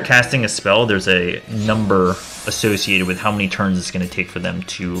enemies are casting a spell, there's a number associated with how many turns it's going to take for them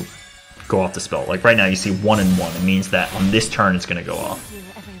to go off the spell. Like right now you see 1 and 1. It means that on this turn it's going to go off.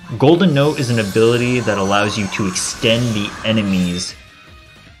 Golden Note is an ability that allows you to extend the enemy's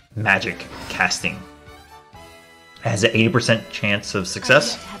magic casting. It has an 80% chance of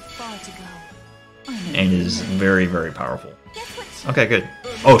success and is very, very powerful. Okay, good.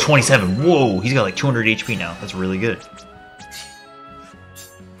 Oh, 27. Whoa, he's got like 200 HP now. That's really good.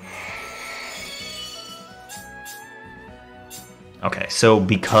 Okay, so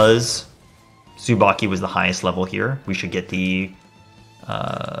because Tsubaki was the highest level here, we should get the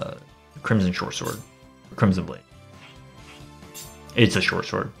Crimson Short Sword. Crimson Blade. It's a short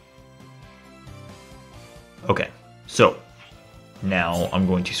sword. Okay, so Now I'm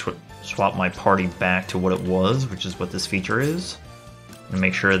going to swap my party back to what it was, which is what this feature is. And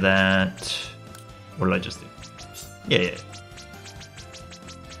make sure that... What did I just do? Yeah.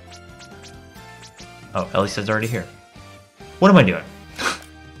 Oh, Ellie says already here. What am I doing?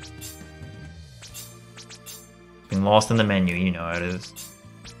 Being lost in the menu, you know how it is.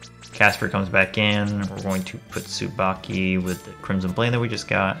 Casper comes back in. We're going to put Tsubaki with the Crimson Blade that we just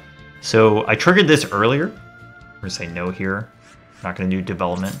got. So I triggered this earlier. We're going to say no here. I'm not going to do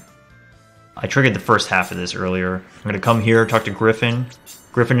development. I triggered the first half of this earlier. I'm going to come here, talk to Griffin.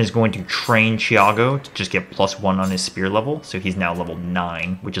 Griffin is going to train Chiago to just get +1 on his spear level. So he's now level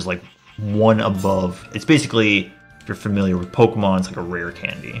 9, which is like 1 above. It's basically, if you're familiar with Pokemon, it's like a rare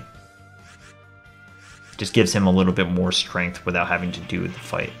candy. Just gives him a little bit more strength without having to do the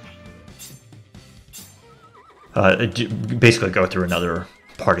fight. Basically go through another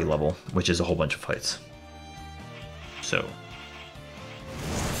party level, which is a whole bunch of fights. So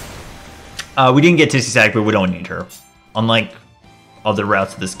we didn't get to SaGa, but we don't need her. Unlike other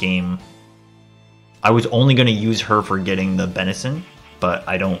routes of this game, I was only going to use her for getting the Benison, but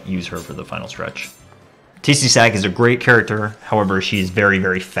I don't use her for the final stretch. SaGa is a great character, however, she is very,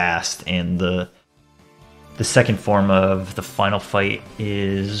 very fast, and the second form of the final fight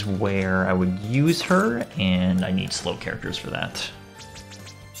is where I would use her, and I need slow characters for that.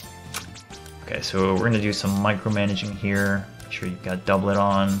 Okay, so we're going to do some micromanaging here. Make sure you've got doublet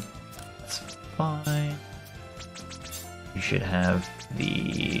on. That's fine. You should have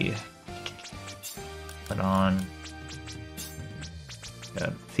the doublet on.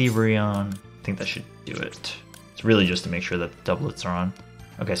 Got Thievery on. I think that should do it. It's really just to make sure that the doublets are on.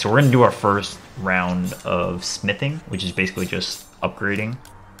 Okay, so we're going to do our first round of smithing, which is basically just upgrading.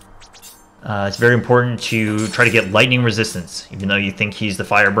 It's very important to try to get lightning resistance. Even though you think he's the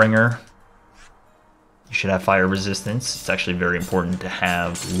Firebringer, you should have fire resistance. It's actually very important to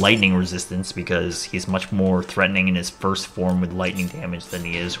have lightning resistance because he's much more threatening in his first form with lightning damage than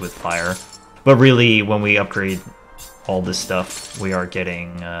he is with fire. But really, when we upgrade all this stuff, we are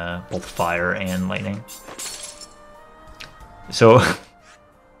getting both fire and lightning. So...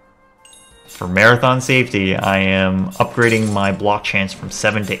 For marathon safety, I am upgrading my block chance from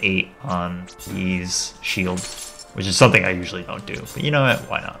 7 to 8 on these shields, which is something I usually don't do, but you know what,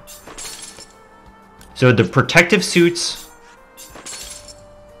 why not? So the protective suits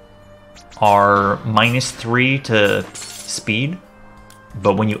are -3 to speed,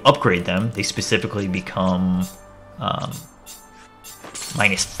 but when you upgrade them, they specifically become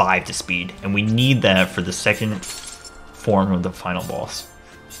 -5 to speed, and we need that for the second form of the final boss.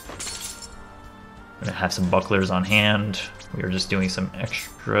 I'm gonna have some bucklers on hand. We are just doing some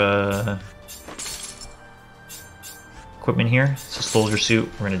extra equipment here. So soldier suit,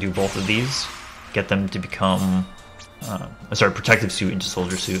 we're gonna do both of these. Get them to become, protective suit into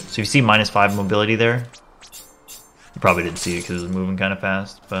soldier suit. So you see -5 mobility there. You probably didn't see it because it was moving kind of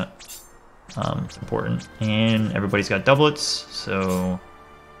fast, but it's important. And everybody's got doublets, so...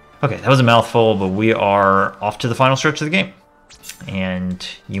 Okay, that was a mouthful, but we are off to the final stretch of the game. And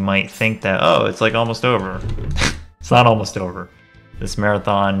you might think that, oh, it's like almost over. It's not almost over. This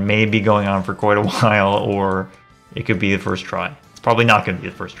marathon may be going on for quite a while, or it could be the first try. It's probably not going to be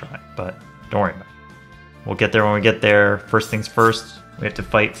the first try, but don't worry about it. We'll get there when we get there. First things first, we have to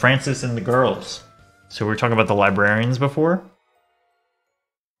fight Francis and the girls. So we were talking about the librarians before.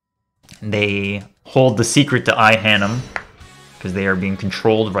 They hold the secret to I, Hannum, because they are being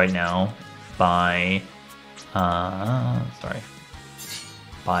controlled right now by...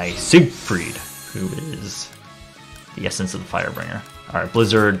 by Siegfried, who is the essence of the Firebringer. Alright,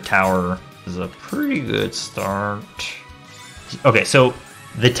 Blizzard Tower is a pretty good start. Okay, so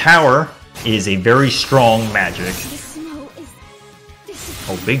the tower is a very strong magic.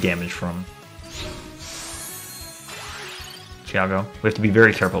 Oh, big damage from Chiago. We have to be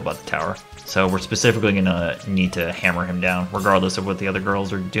very careful about the tower. So we're specifically going to need to hammer him down, regardless of what the other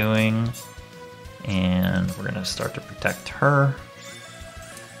girls are doing. And we're going to start to protect her.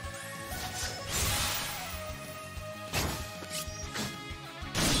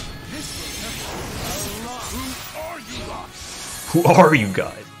 Who are you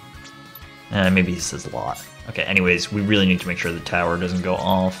guys? Maybe he says a lot. Okay, anyways, we really need to make sure the tower doesn't go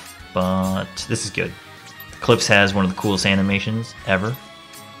off, but this is good. Clips has one of the coolest animations ever.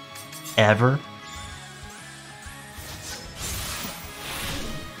 Ever.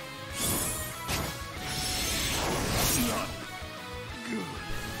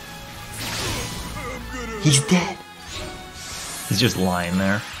 He's dead. He's just lying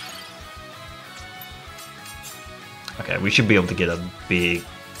there. Okay, we should be able to get a big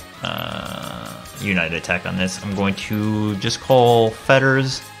United attack on this. I'm going to just call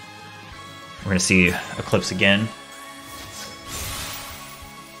Fetters. We're going to see Eclipse again.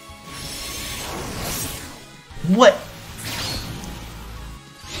 What?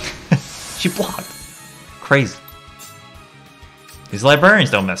 She blocked. Crazy. These librarians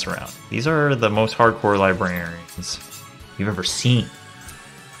don't mess around. These are the most hardcore librarians you've ever seen.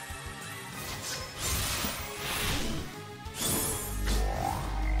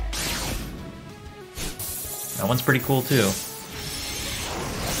 That one's pretty cool too.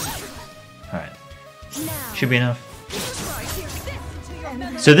 Alright. Should be enough.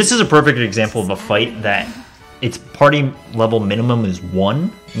 So this is a perfect example of a fight that its party level minimum is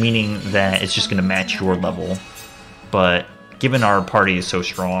 1, meaning that it's just going to match your level. But given our party is so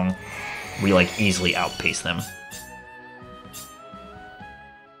strong, we like easily outpace them.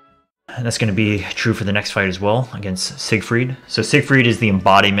 And that's going to be true for the next fight as well, against Siegfried. So Siegfried is the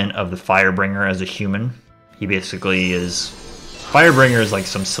embodiment of the Firebringer as a human. He basically is... Firebringer is like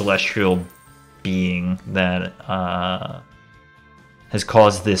some celestial being that has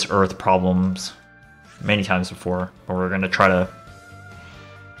caused this Earth problems many times before, but we're going to try to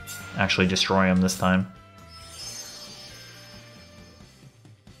actually destroy him this time.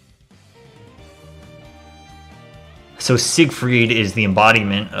 So Siegfried is the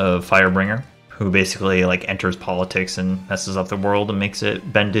embodiment of Firebringer, who basically like enters politics and messes up the world and makes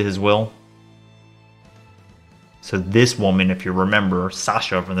it bend to his will. So this woman, if you remember,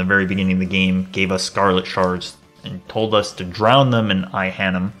 Sasha from the very beginning of the game gave us Scarlet Shards and told us to drown them in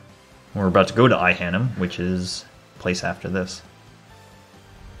Ihanam. We're about to go to Ihanam, which is a place after this.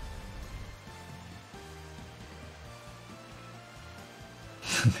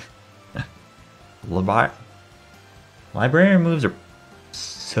 Librarian moves are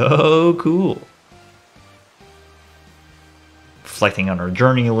so cool. Reflecting on our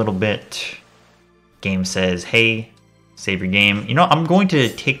journey a little bit. Game says, hey, save your game. You know, I'm going to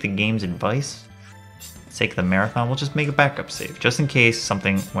take the game's advice. For the sake of the marathon, we'll just make a backup save, just in case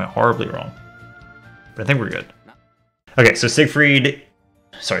something went horribly wrong. But I think we're good. Okay, so Siegfried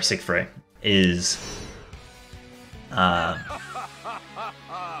is a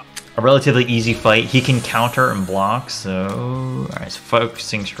relatively easy fight. He can counter and block, so... Alright, so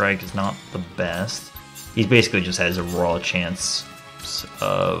Focusing Strike is not the best. He basically just has a raw chance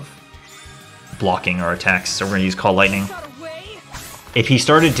of blocking our attacks, so we're going to use Call Lightning. If he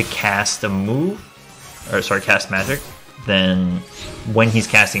started to cast a move, or sorry, cast magic, then when he's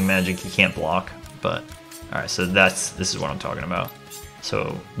casting magic, he can't block. But, alright, so this is what I'm talking about.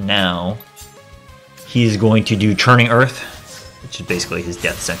 So now, he's going to do Churning Earth, which is basically his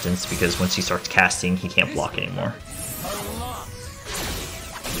death sentence, because once he starts casting, he can't block anymore.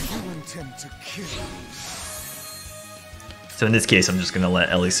 So in this case, I'm just going to let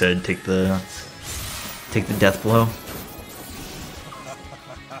Elised take the death blow.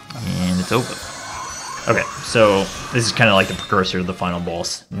 And it's over. Okay, so this is kind of like the precursor to the final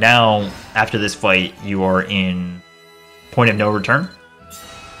boss. Now, after this fight, you are in point of no return.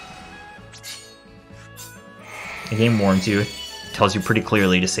 The game warns you, tells you pretty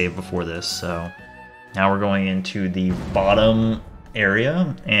clearly to save before this, so now we're going into the bottom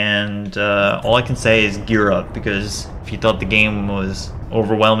area, and all I can say is gear up, because if you thought the game was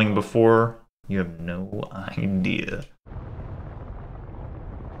overwhelming before, you have no idea.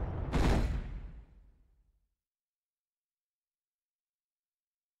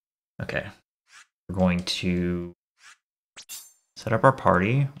 Okay, we're going to set up our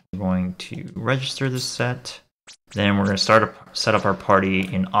party. We're going to register this set. Then we're going to set up our party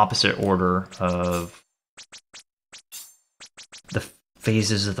in opposite order of the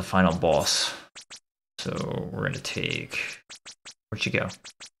phases of the final boss. So we're going to take... Where'd you go? Where'd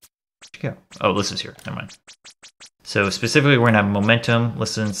you go? Oh, Lissa's here. Never mind. So specifically, we're going to have Momentum,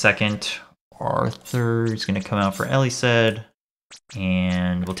 Lissa in second. Arthur's going to come out for Elised.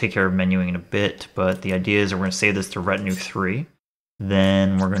 And we'll take care of menuing in a bit. But the idea is we're going to save this to Retinue 3.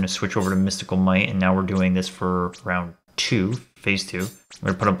 Then we're going to switch over to Mystical Might, and now we're doing this for round 2, phase 2. We're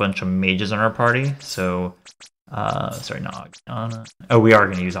going to put a bunch of mages on our party, so... sorry, not Ogniana. Oh, we are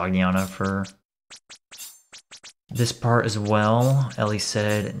going to use Ogniana for this part as well. Elised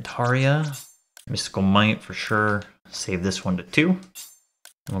and Taria. Mystical Might for sure. Save this one to 2. And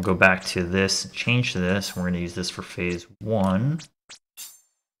we'll go back to this and change to this. We're going to use this for phase 1.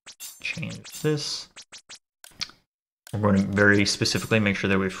 Change this. We're going to very specifically make sure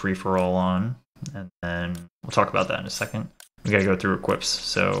that we have free-for-all on, and then we'll talk about that in a second. We gotta go through equips,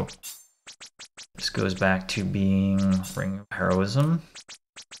 so this goes back to being Ring of Heroism.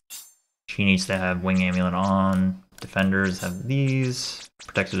 She needs to have Wing Amulet on. Defenders have these.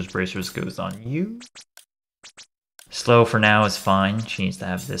 Protectors, bracers goes on you. Slow for now is fine. She needs to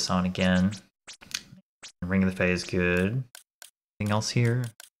have this on again. Ring of the Fae is good. Anything else here? I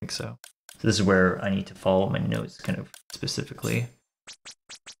think so. So this is where I need to follow my notes kind of specifically.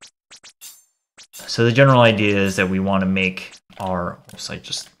 So the general idea is that we want to make our... Oops, I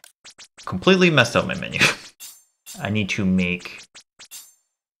just completely messed up my menu. I need to make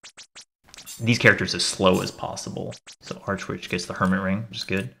these characters as slow as possible. So Archwitch gets the Hermit Ring, which is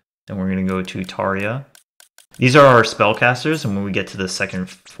good. Then we're going to go to Taria. These are our spellcasters, and when we get to the second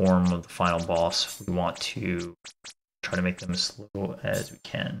form of the final boss, we want to try to make them as slow as we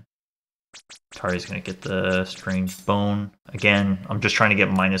can. Taria's going to get the Strange Bone. Again, I'm just trying to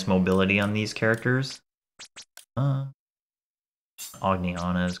get minus mobility on these characters. Ogniana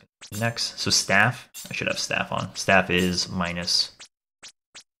is going to be next. So Staff, I should have Staff on. Staff is minus...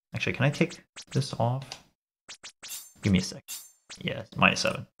 Actually, can I take this off? Give me a sec. Yeah,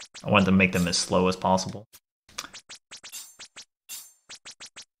 -7. I want to make them as slow as possible.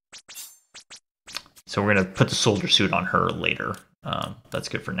 So we're going to put the soldier suit on her later. That's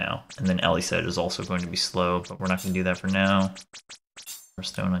good for now. And then Ellie said is also going to be slow, but we're not going to do that for now.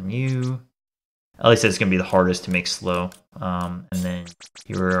 Stone on you. Ellie said it's going to be the hardest to make slow. And then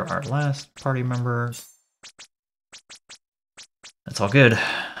you're our last party member. That's all good.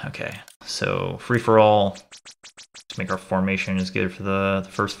 Okay, so free for all. Let's make our formation as good for the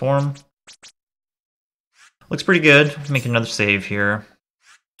first form. Looks pretty good. Make another save here.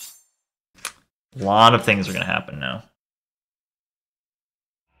 A lot of things are going to happen now.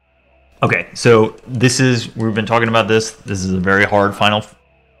 Okay, so we've been talking about this. This is a very hard final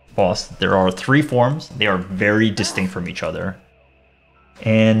boss. There are 3 forms. They are very distinct from each other.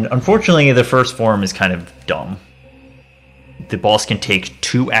 And unfortunately, the first form is kind of dumb. The boss can take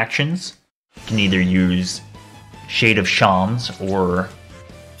 2 actions. You can either use Shade of Shams or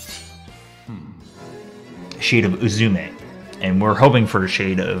Shade of Uzume. And we're hoping for a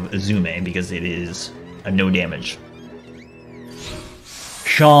Shade of Uzume because it is a no damage.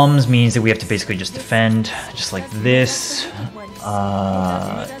 Shams means that we have to basically just defend, just like this.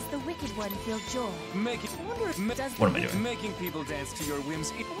 What am I doing? Making people dance to your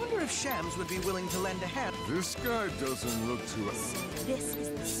whims. I wonder if Shams would be willing to lend a hand. This guy doesn't look too... This is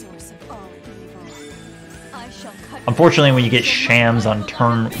the source of all evil. I shall cut. Unfortunately, when you get Shams on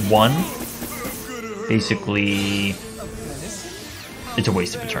turn 1, basically, it's a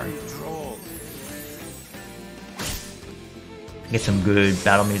waste of a turn. Get some good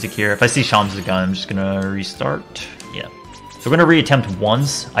battle music here. If I see Shams as a gun, I'm just gonna restart. Yeah. So we're gonna reattempt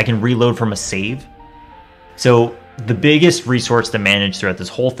once. I can reload from a save. So the biggest resource to manage throughout this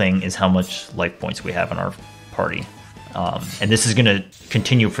whole thing is how much life points we have in our party. And this is gonna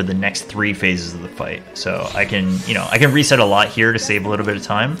continue for the next 3 phases of the fight. So I can reset a lot here to save a little bit of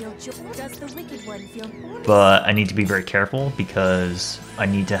time. But I need to be very careful because I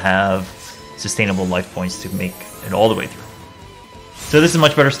need to have sustainable life points to make it all the way through. So this is a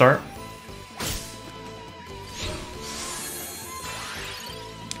much better start.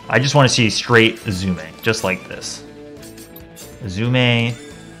 I just want to see straight Uzume, just like this. Uzume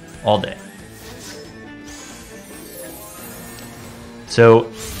all day. So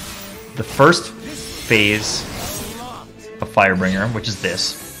the first phase of Firebringer, which is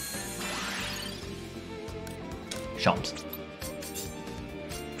this. Shams.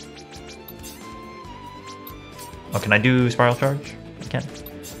 Oh, can I do Spiral Charge? I can.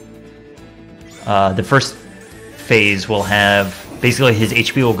 The first phase will have... Basically, his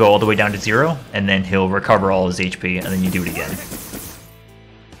HP will go all the way down to 0, and then he'll recover all his HP, and then you do it again.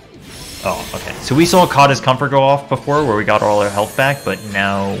 Oh, okay. So we saw Kata's Comfort go off before, where we got all our health back, but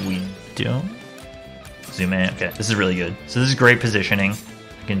now we don't. Zoom in. Okay, this is really good. So this is great positioning.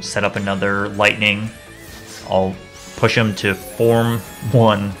 I can set up another Lightning. I'll push him to Form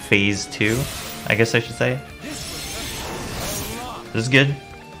 1, Phase 2, I guess I should say. This is good.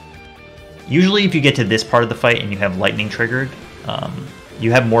 Usually if you get to this part of the fight and you have Lightning triggered,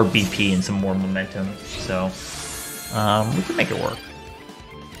 you have more BP and some more momentum, so we can make it work.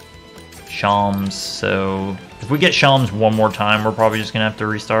 Shams, so if we get Shams one more time, we're probably just going to have to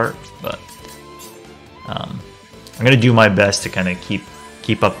restart, but I'm going to do my best to kind of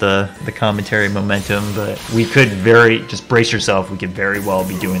keep up the commentary momentum, but we could just brace yourself, we could very well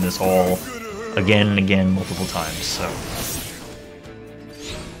be doing this all again and again multiple times, so.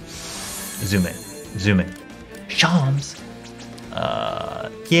 Zoom in. Shams!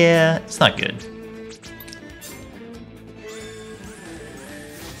 Yeah, it's not good.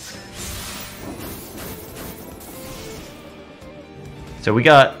 So we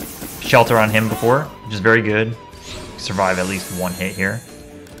got Shelter on him before, which is very good. survive at least one hit here.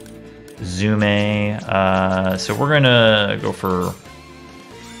 Zume. So we're gonna go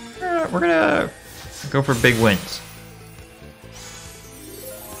for big wins.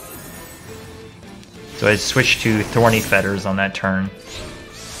 So I switched to Thorny Fetters on that turn.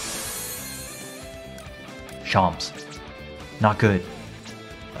 Shams. Not good.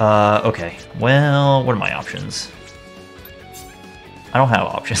 Okay. Well, what are my options? I don't have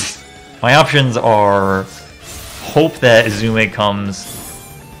options. My options are hope that Zume comes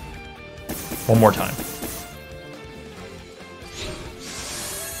one more time.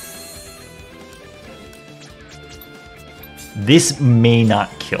 This may not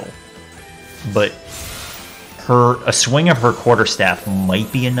kill, but a swing of her quarterstaff might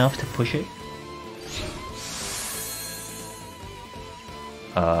be enough to push it.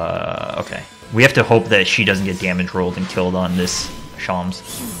 Okay. We have to hope that she doesn't get damage rolled and killed on this Shams.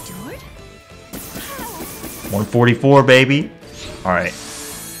 144, baby. Alright.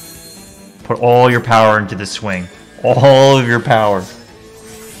 Put all your power into the swing. All of your power.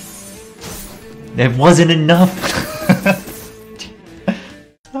 It wasn't enough.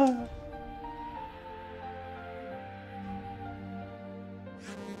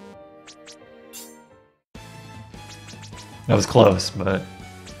 That was close, but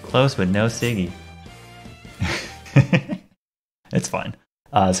no Siggy. It's fine.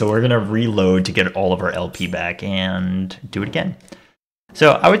 So we're gonna reload to get all of our LP back and do it again.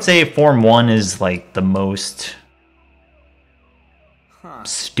 So I would say Form 1 is like the most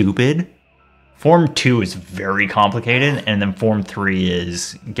stupid. Form 2 is very complicated, and then Form 3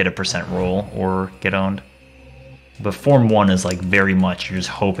 is get a percent roll or get owned. But Form 1 is like very much you're just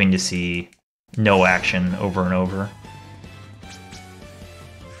hoping to see no action over and over.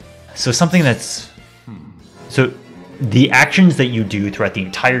 So something that's... So the actions that you do throughout the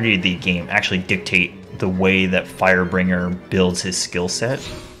entirety of the game actually dictate the way that Firebringer builds his skill set.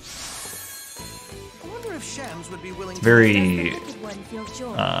 It's very,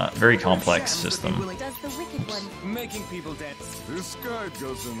 very complex system. Making people dance. This guy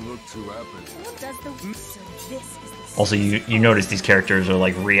doesn't look too happy. Also, you notice these characters are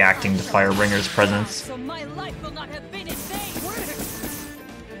like reacting to Firebringer's presence. So my life will not have been in vain.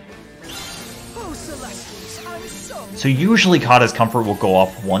 So usually Kata's comfort will go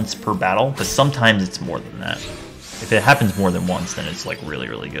off once per battle, but sometimes it's more than that. If it happens more than once, then it's like really,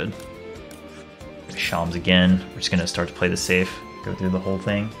 really good. Shams again. We're just gonna start to play the safe, go through the whole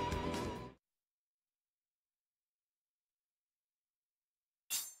thing.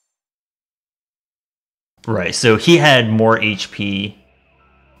 Right, so he had more HP,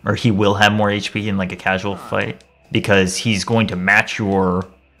 or he will have more HP in like a casual fight, because he's going to match your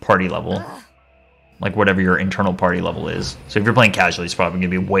party level. Like whatever your internal party level is. So if you're playing casually, it's probably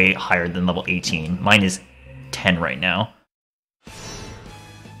going to be way higher than level 18. Mine is 10 right now.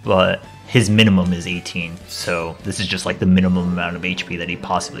 But his minimum is 18. So this is just like the minimum amount of HP that he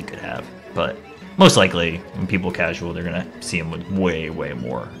possibly could have. But most likely, when people casual, they're going to see him with way, way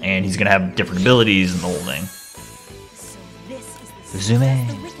more. And he's going to have different abilities and the whole thing.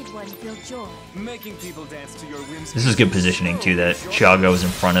 Zume. Making people dance to your whims. This is good positioning too, that SaGa is in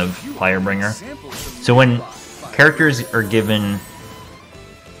front of Firebringer. So when characters are given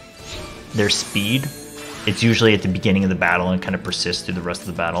their speed, it's usually at the beginning of the battle and kind of persists through the rest of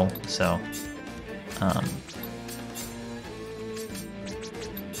the battle. So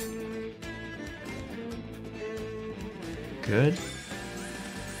good.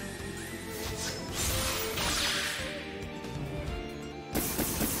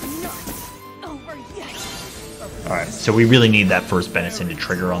 Alright, so we really need that first Benison to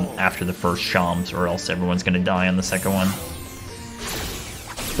trigger on after the first Shams, or else everyone's going to die on the second one.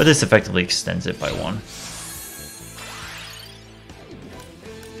 But this effectively extends it by one.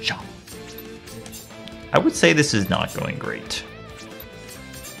 Sham. I would say this is not going great.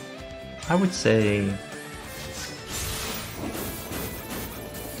 I would say...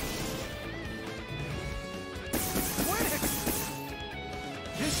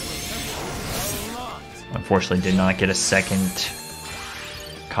 Unfortunately, did not get a second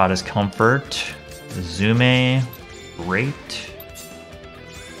Kata's Comfort. Zume, great.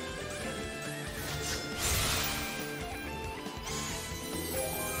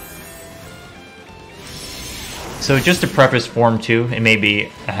 So just to preface Form 2, it may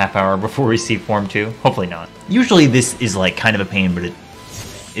be a half hour before we see Form 2. Hopefully not. Usually this is like kind of a pain, but it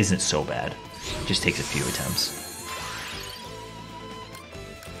isn't so bad. It just takes a few attempts.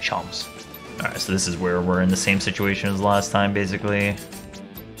 Shams. Alright, so this is where we're in the same situation as last time, basically.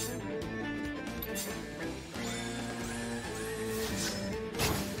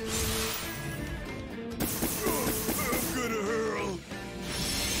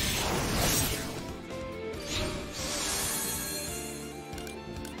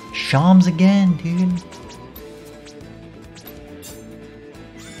 Shams again, dude.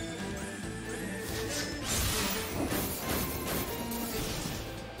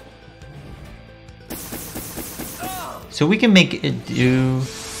 So we can make it do.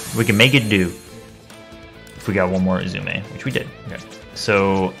 We can make it do. If we got one more Izume, which we did. Okay.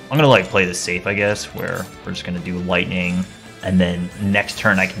 So I'm gonna like play this safe, I guess, where we're just gonna do lightning, and then next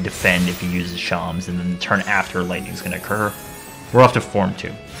turn I can defend if he uses Shams, and then the turn after lightning's gonna occur. We're off to Form 2.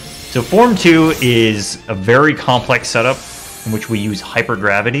 So Form 2 is a very complex setup in which we use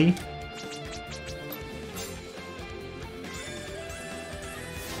hypergravity.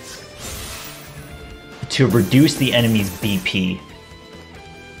 To reduce the enemy's BP.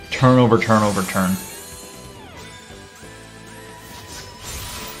 Turn over turn over turn.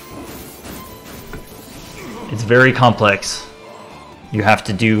 It's very complex. You have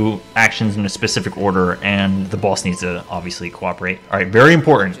to do actions in a specific order, and the boss needs to obviously cooperate. Alright, very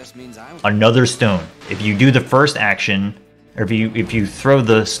important. Another stone. If you do the first action, or if you throw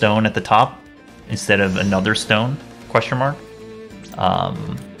the stone at the top instead of another stone, question mark,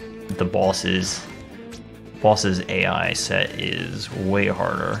 the boss's AI set is way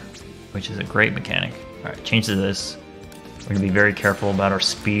harder, which is a great mechanic. Alright, change to this. We're gonna be very careful about our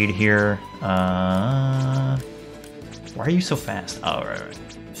speed here. Why are you so fast? Oh, right.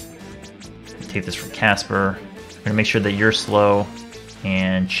 Take this from Casper. We're gonna make sure that you're slow,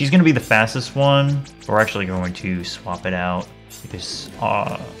 and she's gonna be the fastest one. We're actually going to swap it out because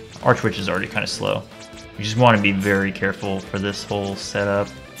Archwitch is already kind of slow. We just want to be very careful for this whole setup.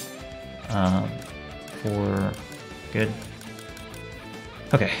 Good.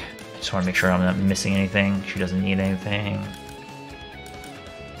 Okay, just want to make sure I'm not missing anything. She doesn't need anything.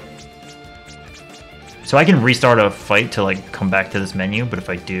 So I can restart a fight to like come back to this menu, but if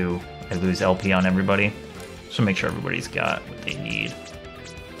I do, I lose LP on everybody. So make sure everybody's got what they need.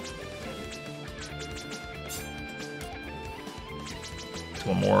 There's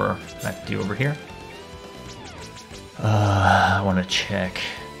one more I have to do over here. I want to check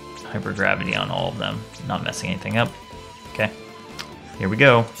hypergravity on all of them, not messing anything up. Okay, here we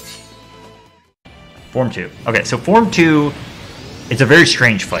go. Form 2. Okay, so Form 2, it's a very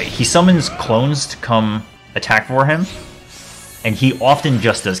strange fight. He summons clones to come attack for him, and he often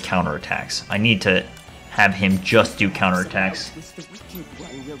just does counterattacks. I need to have him just do counterattacks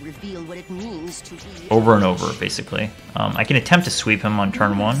over and over, basically. I can attempt to sweep him on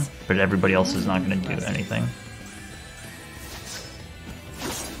turn 1, but everybody else is not going to do anything.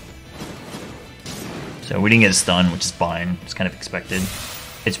 So we didn't get a stun, which is fine. It's kind of expected.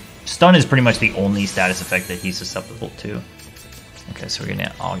 Stun is pretty much the only status effect that he's susceptible to. Okay, so we're getting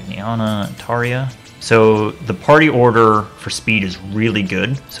Agniana and Taria. So the party order for speed is really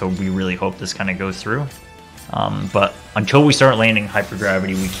good, so we really hope this kind of goes through. But until we start landing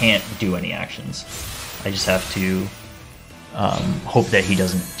hypergravity, we can't do any actions. I just have to hope that he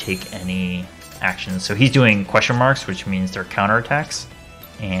doesn't take any actions. So he's doing question marks, which means they're counterattacks,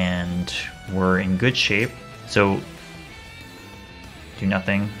 and we're in good shape. So do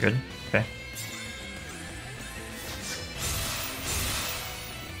nothing. Good. Okay.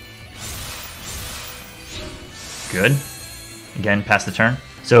 Good. Again, pass the turn.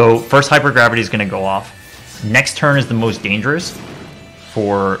 So first hypergravity is going to go off. Next turn is the most dangerous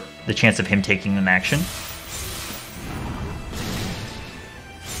for the chance of him taking an action.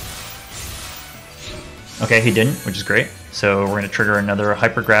 Okay, he didn't, which is great. So we're going to trigger another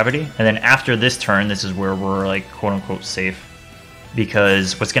hypergravity. And then after this turn, this is where we're like quote-unquote safe.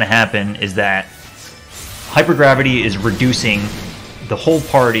 Because what's going to happen is that hypergravity is reducing the whole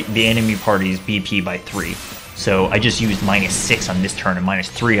party, the enemy party's BP by 3. So I just used -6 on this turn and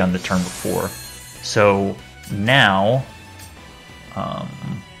 -3 on the turn before. So now,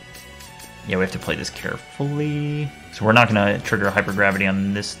 yeah, we have to play this carefully. So we're not going to trigger hypergravity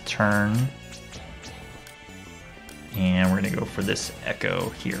on this turn. And we're going to go for this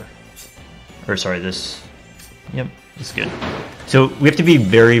echo here. Or sorry, this... Yep, that's good. So we have to be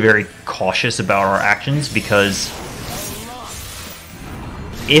very, very cautious about our actions, because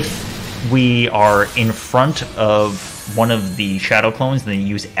if we are in front of one of the shadow clones and they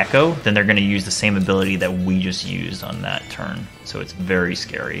use echo, then they're going to use the same ability that we just used on that turn. So it's very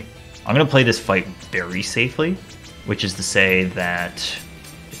scary. I'm going to play this fight very safely, which is to say that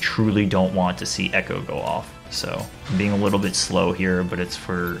I truly don't want to see echo go off. So I'm being a little bit slow here, but it's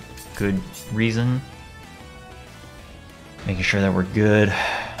for good reason. Making sure that we're good.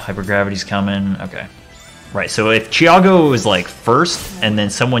 Hypergravity's coming. Okay. Right, so if Chiago is like first and then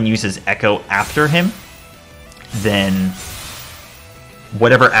someone uses Echo after him, then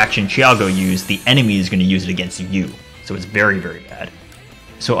whatever action Chiago used, the enemy is going to use it against you. So it's very, very bad.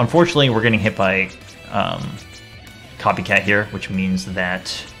 So unfortunately, we're getting hit by Copycat here, which means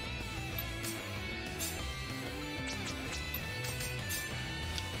that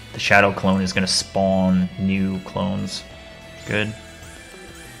the Shadow clone is going to spawn new clones. Good.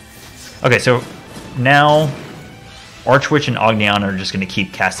 Okay, so now Archwitch and Ognion are just going to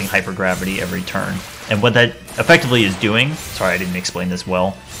keep casting Hypergravity every turn. And what that effectively is doing, sorry I didn't explain this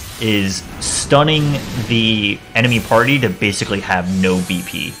well, is stunning the enemy party to basically have no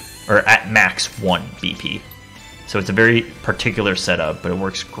BP, or at max 1 BP. So it's a very particular setup, but it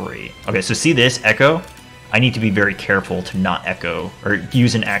works great. Okay, so see this, Echo? I need to be very careful to not Echo, or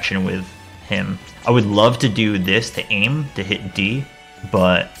use an action with him. I would love to do this to aim, to hit D,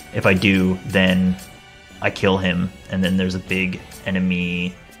 but if I do, then I kill him, and then there's a big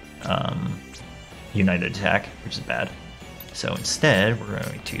enemy united attack, which is bad. So instead, we're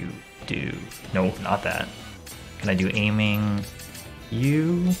going to do... No, not that. Can I do aiming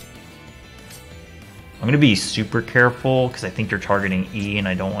you? I'm going to be super careful, because I think you're targeting E, and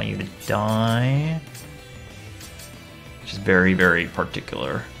I don't want you to die. Which is very, very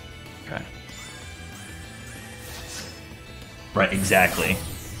particular. Okay. Right, exactly.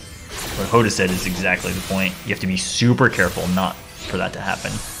 What Hoda said is exactly the point. You have to be super careful not for that to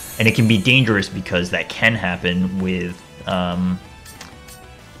happen. And it can be dangerous because that can happen with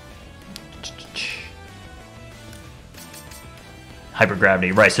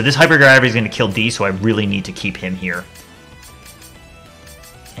Hypergravity. Right, so this Hypergravity is going to kill D, so I really need to keep him here.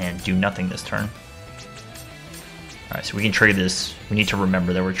 And do nothing this turn. Alright, so we can trigger this. We need to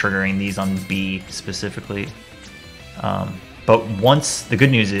remember that we're triggering these on B specifically. But once, the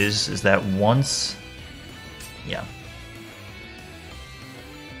good news is that once, yeah.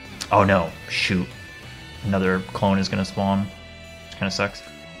 Oh no, shoot. Another clone is going to spawn. Which kind of sucks.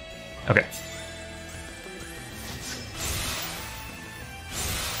 Okay.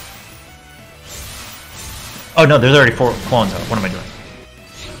 Oh no, there's already 4 clones out. What am I doing?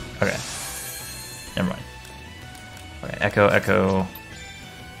 Okay. Never mind. Okay, Echo, Echo.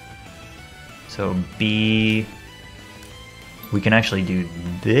 So B... We can actually do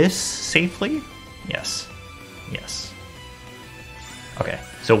this safely? Yes. Yes. Okay,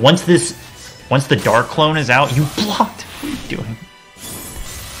 so once the Dark Clone is out, you blocked! What are you doing?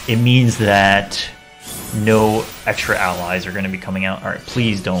 It means that no extra allies are going to be coming out. Alright,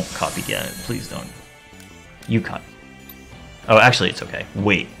 please don't copy yet. Please don't. You cut. Oh, actually, it's okay.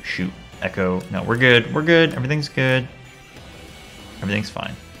 Wait, shoot. Echo. No, we're good. We're good. Everything's good. Everything's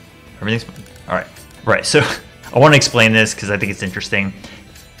fine. Everything's fine. Alright. Right, so I want to explain this because I think it's interesting.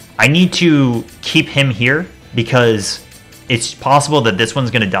 I need to keep him here because it's possible that this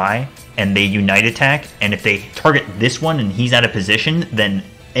one's going to die and they unite attack, and if they target this one and he's out of position, then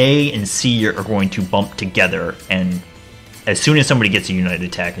A and C are going to bump together, and as soon as somebody gets a united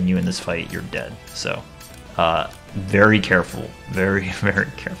attack and you in this fight, you're dead. So, very careful. Very, very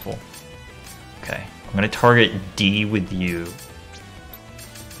careful. Okay, I'm going to target D with you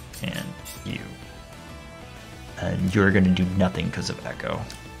and you. And you're going to do nothing because of Echo.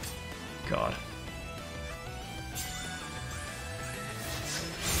 God.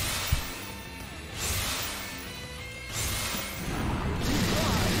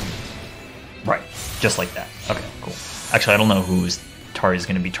 Right, just like that. Okay, cool. Actually, I don't know who's Tari is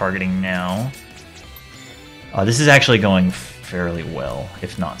going to be targeting now. This is actually going fairly well,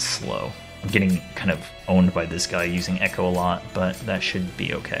 if not slow. I'm getting kind of owned by this guy using Echo a lot, but that should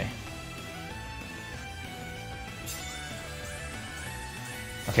be okay.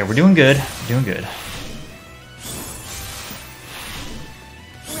 Okay, we're doing good. We're doing good.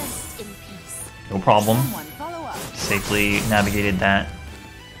 Rest in peace. No problem. Someone follow up. Safely navigated that.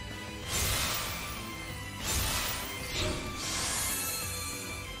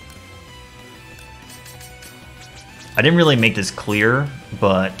 I didn't really make this clear,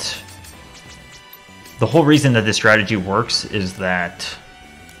 but the whole reason that this strategy works is that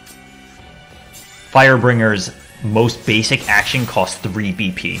Firebringer's most basic action costs 3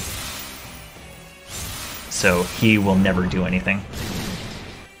 BP. So he will never do anything.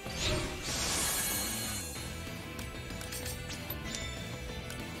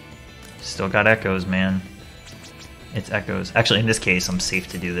 Still got echoes, man. It's echoes. Actually, in this case, I'm safe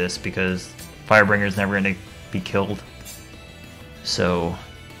to do this because Firebringer's never going to be killed. So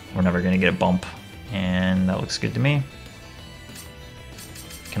we're never going to get a bump. And that looks good to me.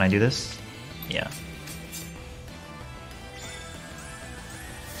 Can I do this? Yeah.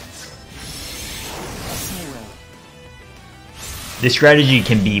 This strategy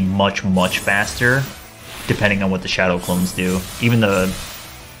can be much, much faster depending on what the Shadow Clones do. Even the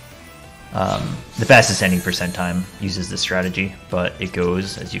The fastest ending percent time uses this strategy, but it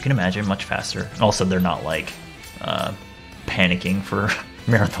goes, as you can imagine, much faster. And also, they're not like panicking for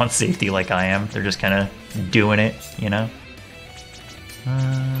marathon safety like I am. They're just kind of doing it, you know?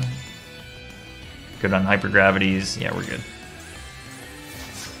 Good on hypergravities. Yeah, we're good.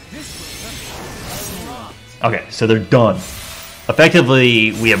 Okay, so they're done.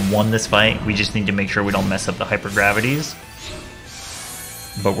 Effectively, we have won this fight. We just need to make sure we don't mess up the hypergravities.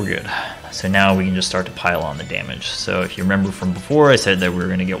 But we're good. So now we can just start to pile on the damage. So if you remember from before, I said that we were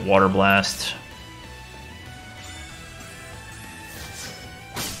going to get Water Blast.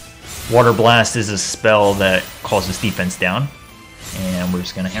 Water Blast is a spell that causes defense down. And we're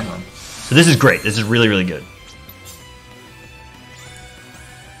just going to hammer him. So this is great. This is really, really good.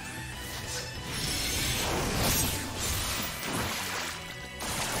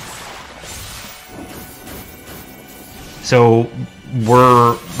 So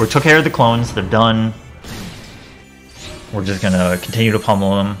we took care of the clones. They're done. We're just gonna continue to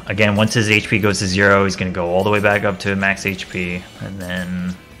pummel him. Again, once his HP goes to 0, he's gonna go all the way back up to max HP, and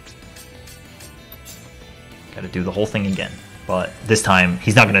then gotta do the whole thing again. But this time,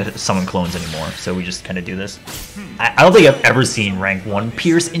 he's not gonna summon clones anymore, so we just kind of do this. I don't think I've ever seen rank 1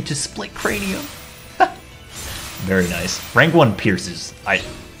 pierce into split cranium. Very nice. Rank 1 pierces.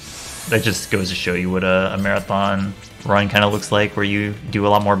 That just goes to show you what a marathon run kind of looks like, where you do a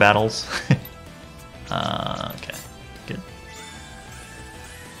lot more battles. Okay, good.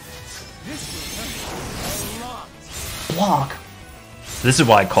 Block. This is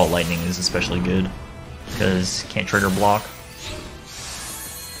why I call lightning is especially good, because can't trigger block.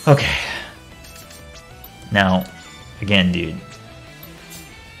 Okay. Now, again, dude,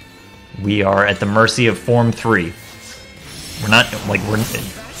 we are at the mercy of Form 3. We're not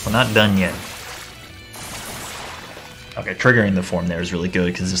done yet. Okay, triggering the form there is really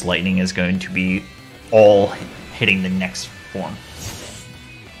good because this lightning is going to be all hitting the next form.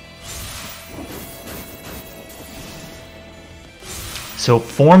 So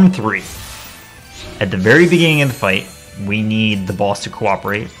Form 3. At the very beginning of the fight, we need the boss to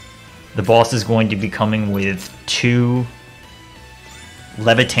cooperate. The boss is going to be coming with 2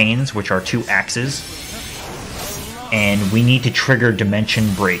 Levitanes, which are 2 axes. And we need to trigger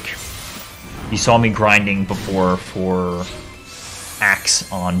Dimension Break. You saw me grinding before for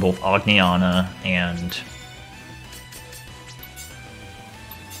Axe on both Ogniana and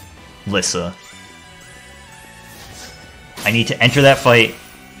Lissa. I need to enter that fight,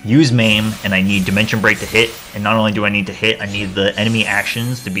 use Maim, and I need Dimension Break to hit. And not only do I need to hit, I need the enemy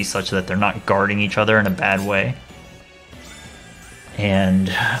actions to be such that they're not guarding each other in a bad way. And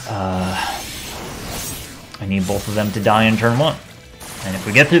I need both of them to die in turn 1. And if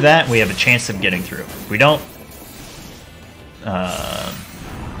we get through that, we have a chance of getting through. If we don't,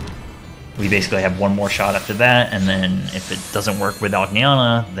 we basically have one more shot after that, and then if it doesn't work with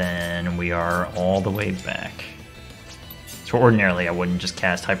Ogniana, then we are all the way back. So ordinarily I wouldn't just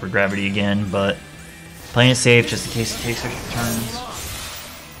cast Hypergravity again, but playing it safe just in case it takes extra turns.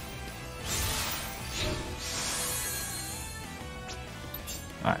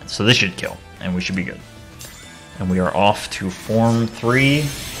 Alright, so this should kill, and we should be good. And we are off to Form 3,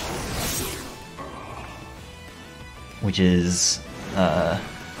 which is,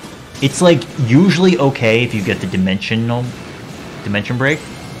 it's like usually okay if you get the Dimension Break,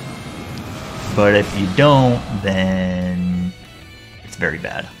 but if you don't, then it's very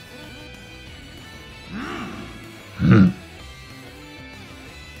bad.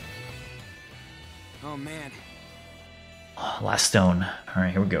 Oh man. Last stone.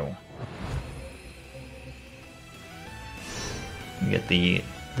 Alright, here we go. We get the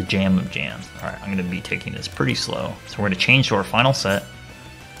jam of jams. Alright, I'm going to be taking this pretty slow. So we're going to change to our final set.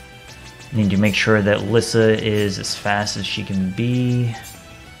 Need to make sure that Lissa is as fast as she can be.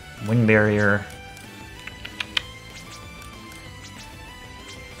 Wind barrier.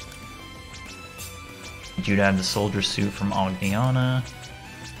 Need you to have the soldier suit from Ogniana.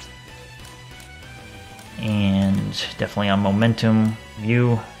 And definitely on momentum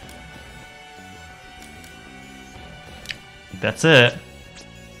view. That's it.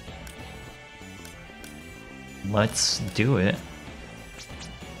 Let's do it.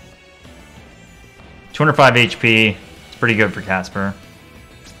 205 HP. It's pretty good for Casper.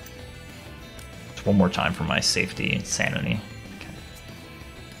 Just one more time for my safety and sanity. Okay.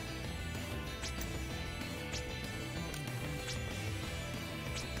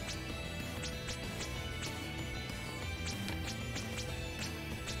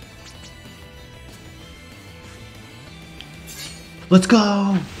 Let's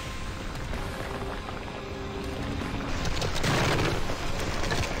go!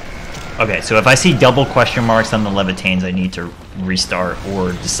 Okay, so if I see double question marks on the Levitanes, I need to restart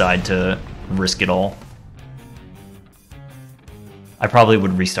or decide to risk it all. I probably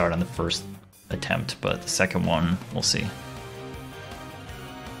would restart on the first attempt, but the second one, we'll see.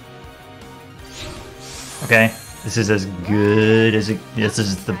 Okay, this is as good as it. This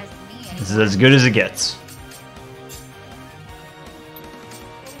is as good as it gets.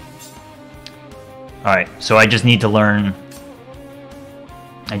 All right, so I just need to learn.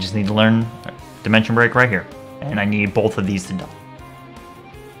 I just need to learn Dimension Break right here, and I need both of these to die.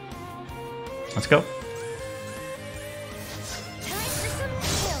 Let's go.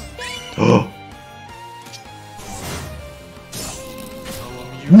 Oh.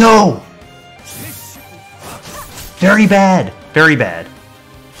 No! Very bad. Very bad.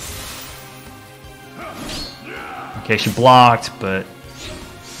 Okay, she blocked, but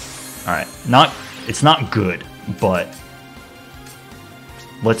all right. It's not good, but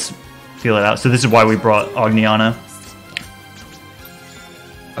let's feel it out. So this is why we brought Ogniana.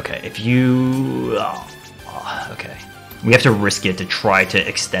 Okay, if you okay. We have to risk it to try to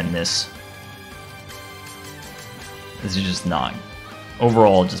extend this. This is just not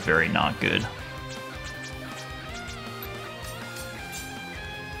overall just very not good.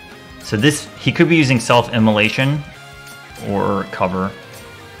 So this, he could be using self-immolation or cover.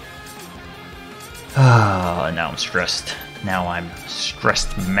 Now I'm stressed. Now I'm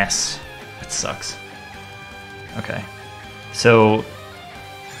stressed mess. That sucks. Okay. So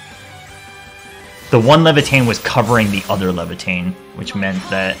the one Levitane was covering the other Levitane, which meant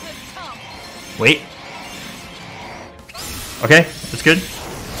that... Wait. Okay, that's good.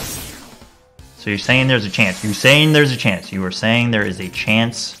 So you're saying there's a chance. You're saying there's a chance. You are saying there is a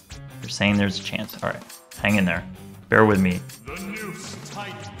chance. You're saying there's a chance. Alright, hang in there. Bear with me.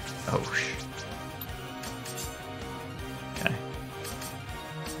 Oh, shit. Okay.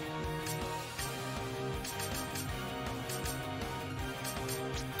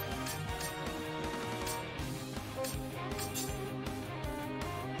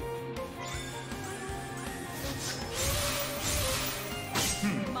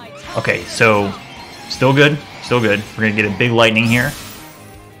 Okay, so still good. Still good. We're gonna get a big lightning here.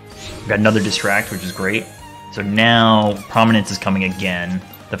 We've got another distract, which is great. So now prominence is coming again.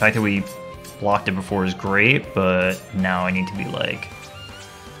 The fact that we blocked it before is great, but now I need to be like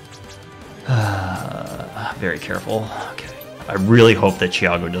very careful. Okay. I really hope that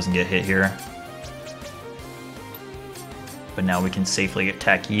Chiago doesn't get hit here. But now we can safely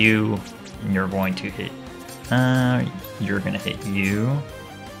attack you, and you're going to hit you're gonna hit you.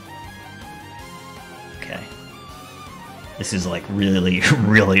 Okay. This is like really,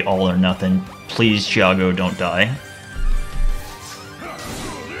 really all or nothing. Please, Chiago, don't die.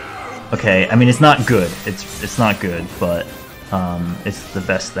 Okay, I mean it's not good. It's not good, but it's the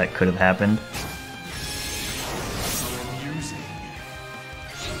best that could have happened.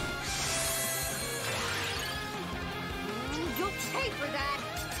 You'll pay for that.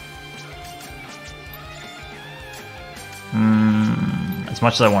 As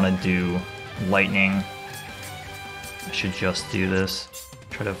much as I want to do lightning, I should just do this.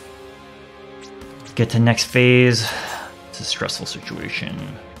 Try to get to next phase. It's a stressful situation.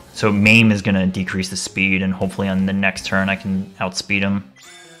 So Maim is going to decrease the speed, and hopefully on the next turn I can outspeed him.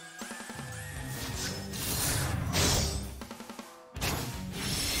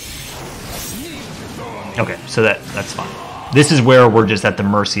 Okay, so that's fine. This is where we're just at the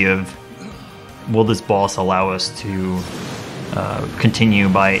mercy of, will this boss allow us to continue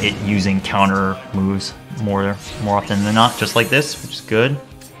by it using counter moves more often than not, just like this, which is good.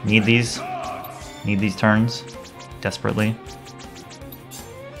 Need these turns desperately.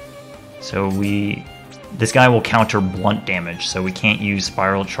 So this guy will counter blunt damage, so we can't use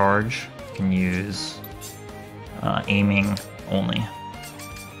spiral charge. We can use aiming only.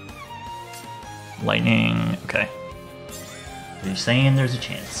 Lightning, okay. Are you saying there's a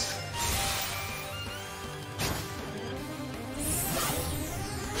chance?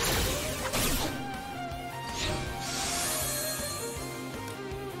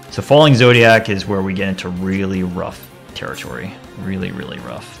 So Falling Zodiac is where we get into really rough territory. Really, really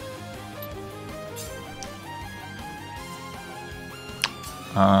rough.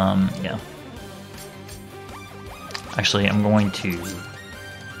 Yeah. Actually, I'm going to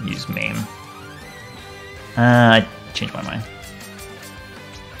use Maim. I changed my mind.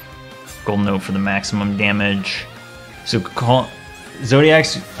 Golden Note for the maximum damage. So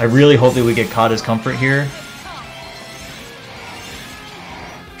Zodiacs, I really hope that we get Kata's Comfort here.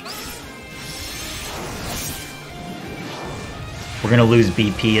 We're gonna lose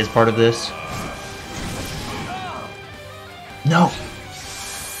BP as part of this. No!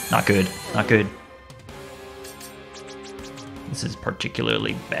 Not good. Not good. This is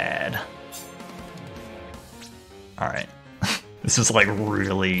particularly bad. Alright. This is like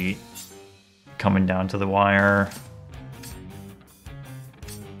really coming down to the wire.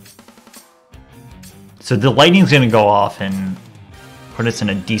 So the lightning's gonna go off and put us in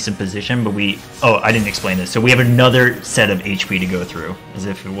a decent position, but oh, I didn't explain this. So we have another set of HP to go through, as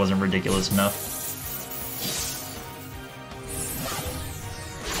if it wasn't ridiculous enough.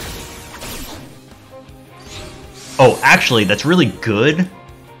 Oh, actually, that's really good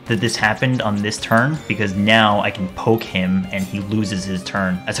that this happened on this turn, because now I can poke him and he loses his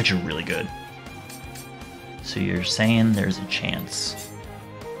turn. That's actually really good. So you're saying there's a chance.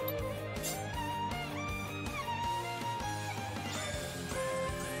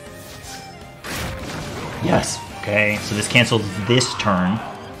 Yes. Okay, so this cancels this turn.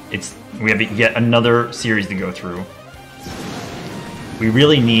 We have yet another series to go through. We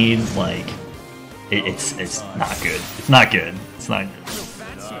really need, like, it's not good. It's not good. It's not good.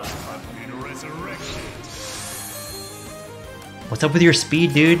 What's up with your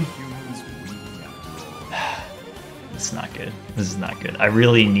speed, dude? It's not good. This is not good. I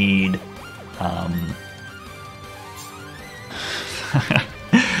really need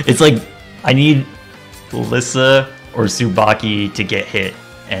it's like I need Lissa or Tsubaki to get hit,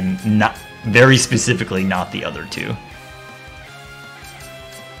 and not very specifically not the other two.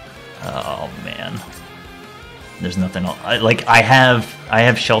 Oh man, there's nothing else. I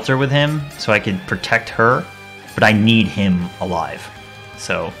have shelter with him, so I can protect her, but I need him alive,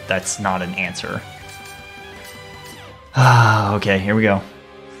 so that's not an answer. Okay, here we go.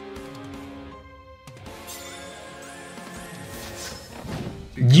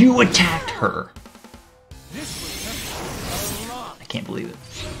 You attacked her. I can't believe it.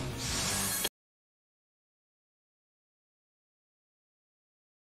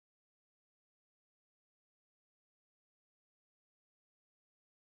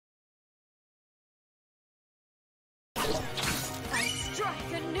 I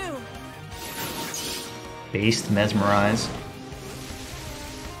strike anew. Based Mesmerize.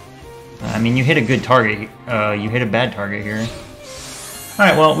 I mean, you hit a good target. You hit a bad target here.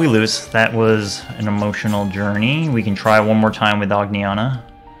 Alright, well, we lose. That was an emotional journey. We can try one more time with Ogniana.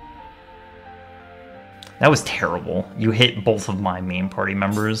 That was terrible. You hit both of my main party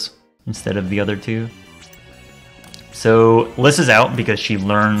members instead of the other two. So, Liz is out because she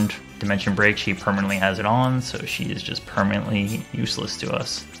learned Dimension Break. She permanently has it on, so she is just permanently useless to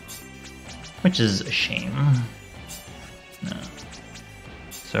us. Which is a shame. No.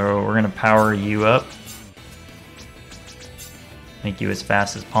 So we're gonna power you up. Make you as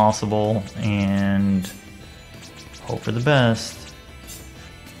fast as possible and hope for the best.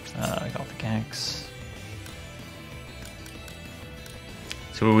 I got the Gax.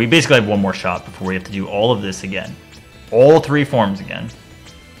 So we basically have one more shot before we have to do all of this again. All three forms again.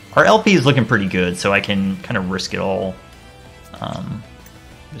 Our LP is looking pretty good, so I can kind of risk it all.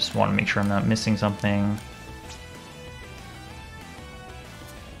 Just want to make sure I'm not missing something.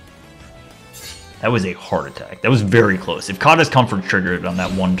 That was a heart attack. That was very close. If Kata's Comfort triggered on that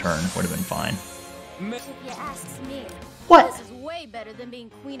one turn, would have been fine. If you ask me, What? this is way better than being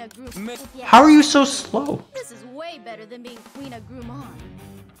Queen of Group. How are you so slow? This is way better than being Queen of Grumon.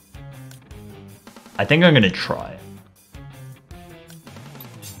 I think I'm gonna try.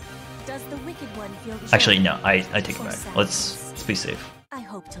 Does the wicked one feel Actually, no. I take it back. Let's be safe. I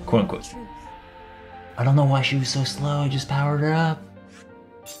hope to Quote learn the unquote. truth. I don't know why she was so slow. I just powered her up.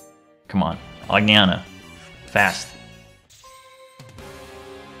 Come on, Ogniana, fast.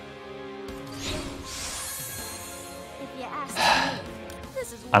 If you ask me,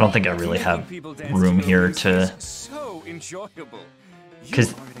 this is I don't think I really have room here to. So enjoyable.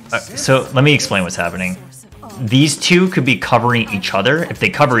 Because, so let me explain what's happening. These two could be covering each other. If they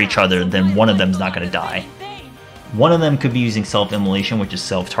cover each other, then one of them's not going to die. One of them could be using self-immolation, which is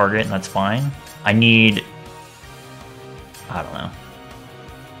self-target, and that's fine. I need... I don't know.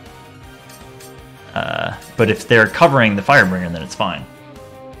 But if they're covering the Firebringer, then it's fine.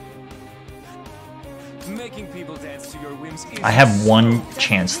 Making people dance to your whims is I have one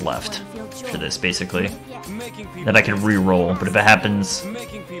chance left for this, basically. That I can re-roll, but if it happens,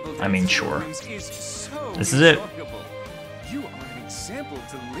 I mean, sure. This is it. You are an example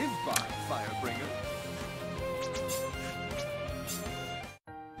to live by, Firebringer.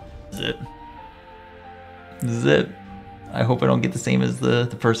 This is it. This is it. I hope I don't get the same as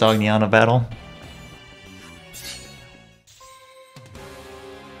the first Ogniana battle.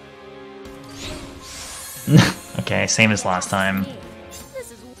 Okay, same as last time.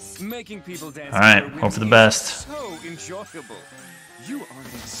 Making people dance. Alright, hope for the best. So enjoyable. You are an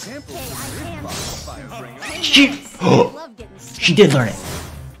example Hey, to I am. live by, Firebringer. She, Love getting she did learn it.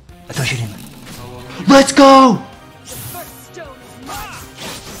 I thought she didn't. Let's go! First stone is mine.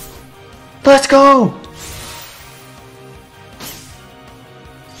 Let's go!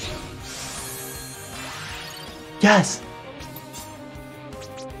 Yes.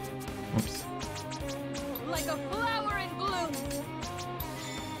 Oops. Like a flower in bloom.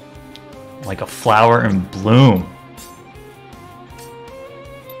 Like a flower in bloom.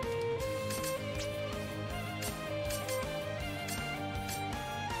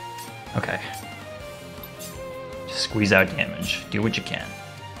 Okay. Just squeeze out damage. Do what you can.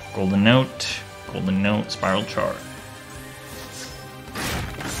 Golden note, spiral chart.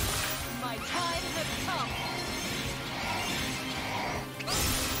 My time has come.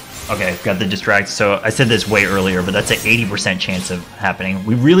 Okay, got the distract. So I said this way earlier, but that's an 80% chance of happening.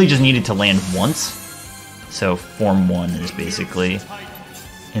 We really just needed to land once. So form 1 is basically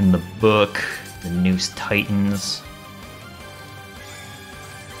in the book. The Noose Titans.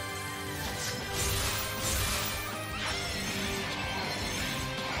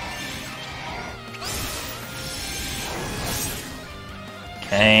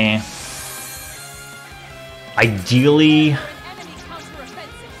 Okay. Ideally... Enemy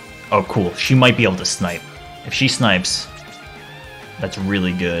counteroffensive. Oh, cool. She might be able to snipe. If she snipes, that's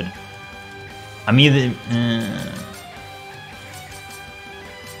really good. I'm either...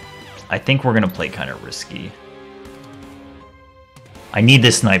 I think we're going to play kind of risky. I need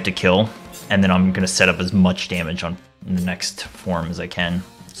this snipe to kill, and then I'm going to set up as much damage on the next form as I can.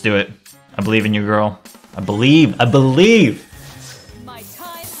 Let's do it. I believe in you, girl. I believe! I believe! My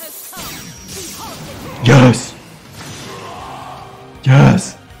time has come. Behold it. Yes!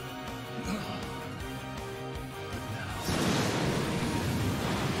 Yes!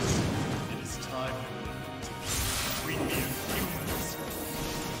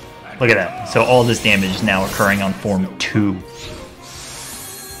 Look at that. So all this damage is now occurring on form 2.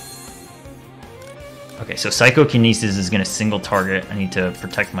 Okay, so Psychokinesis is going to single target. I need to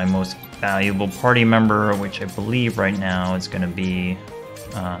protect my most valuable party member, which I believe right now is going to be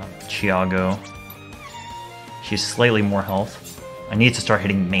Chiago. She has slightly more health. I need to start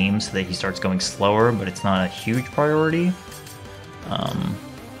hitting Maim so that he starts going slower, but it's not a huge priority. And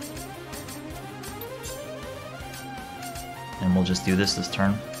we'll just do this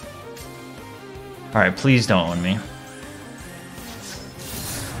turn. Alright, please don't own me.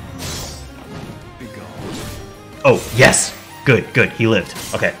 Oh, yes! Good, good, he lived.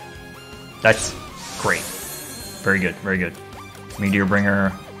 Okay. That's great. Very good, very good. Meteor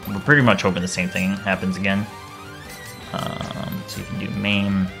Bringer. We're pretty much hoping the same thing happens again. So you can do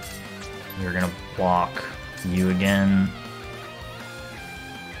Maim. You're gonna block you again.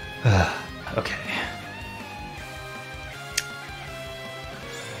 Okay.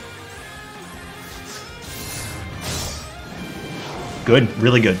 Good,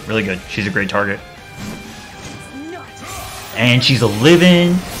 really good, really good. She's a great target. And she's a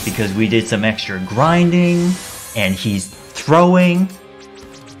living because we did some extra grinding. And he's throwing.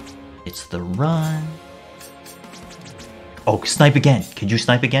 It's the run. Oh, snipe again. Could you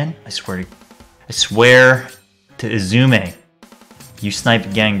snipe again? I swear to Izume. You snipe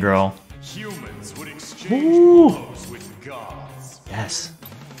again, girl. Humans would exchange blows with gods. Yes,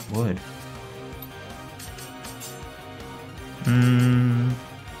 would.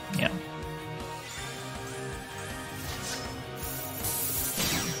 Yeah.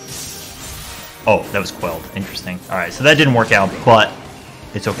 Oh, that was quelled. Interesting. Alright, so that didn't work out, but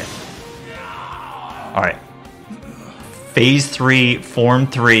it's okay. Alright. Phase 3, Form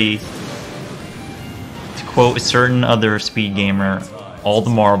 3. To quote a certain other speed gamer, all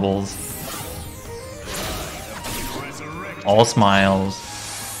the marbles. All smiles.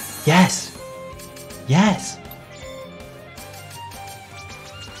 Yes! Yes!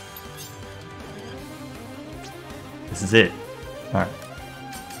 This is it. Alright.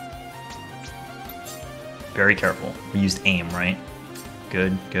 Very careful. We used aim, right?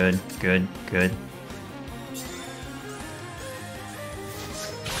 Good, good, good, good.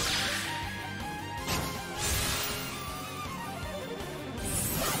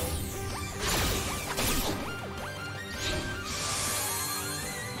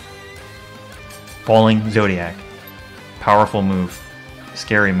 Falling Zodiac. Powerful move.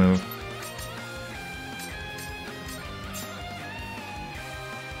 Scary move.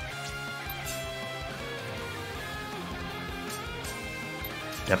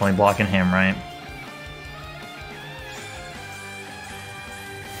 Definitely blocking him, right?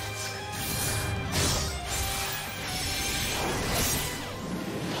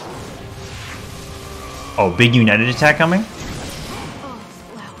 Oh, big United attack coming?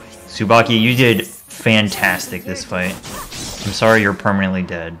 Tsubaki, you did fantastic this fight. I'm sorry you're permanently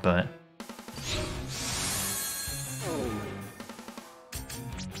dead, but...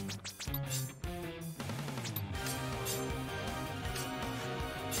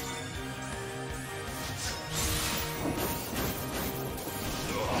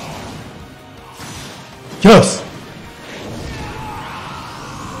 Yes!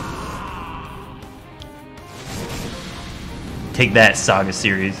 Take that, SaGa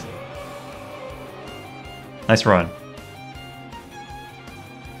series. Nice run.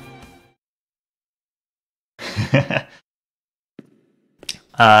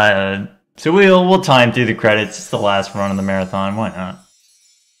 So we'll time through the credits. It's the last run of the marathon. Why not?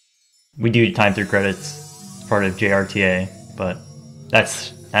 We do time through credits. It's part of JRTA, but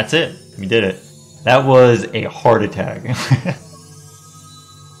that's it. We did it. That was a heart attack.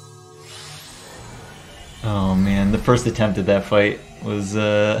 Oh man, the first attempt at that fight was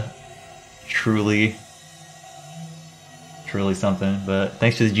truly something. But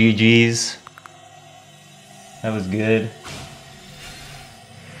thanks to the GGs. That was good.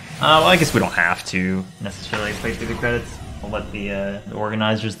 Well, I guess we don't have to necessarily play through the credits. I'll let the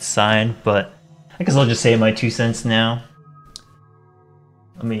organizers decide, but I guess I'll just say my 2 cents now.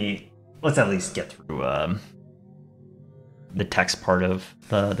 Let's at least get through the text part of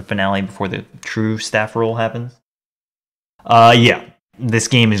the finale before the true staff roll happens. Yeah, this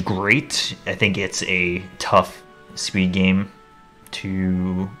game is great. I think it's a tough speed game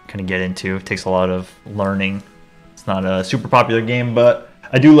to kind of get into. It takes a lot of learning. It's not a super popular game, but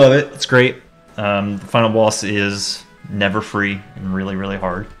I do love it. It's great. The final boss is never free and really, really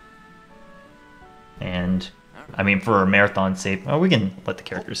hard. And I mean, for a marathon save, we can let the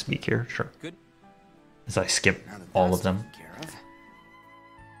characters speak here, sure. Good. As I skip all of them.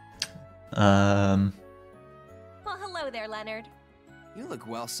 Well, hello there, Leonard. You look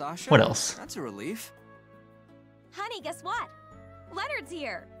well, Sasha. What else? That's a relief. Honey, guess what? Leonard's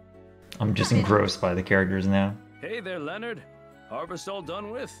here. I'm just engrossed by the characters now. Hey there, Leonard. Harvest all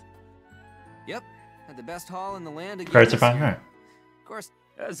done with? Yep. Had the best haul in the land again. Credits are fine, alright. Of course.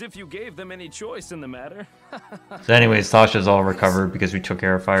 As if you gave them any choice in the matter. So anyways, Sasha's all recovered because we took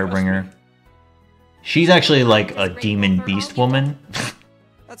care of Firebringer. She's actually like a demon beast woman.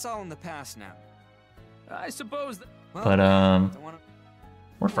 That's all in the past now. I suppose that... Well, But don't wanna...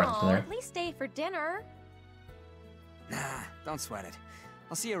 we're friends with her. At least stay for dinner. Nah, don't sweat it.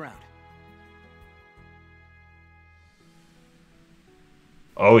 I'll see you around.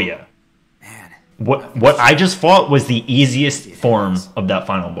 Oh yeah. Man. What I just fought was the easiest form of that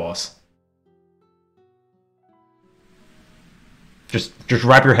final boss. Just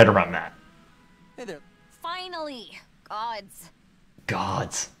wrap your head around that. Hey there. Finally.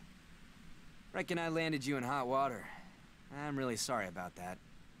 Gods. Reckon I landed you in hot water. I'm really sorry about that.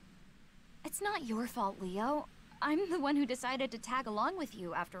 It's not your fault, Leo. I'm the one who decided to tag along with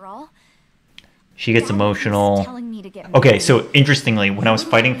you, after all. She gets Dad emotional. keeps telling me to get Okay, married. so interestingly, when I was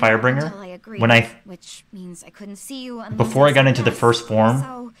fighting Until Firebringer, I agreed, when I which means I couldn't see you unless before I got said into the yes. first form,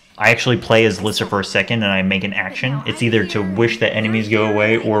 So, I actually play as Lissa for a second and I make an action. It's either to wish that enemies go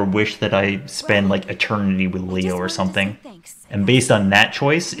away or wish that I spend like eternity with I just Leo or wanted to say something. thanks. And based on that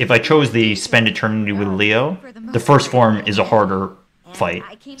choice, if I chose the spend eternity with Leo, the first form is a harder fight.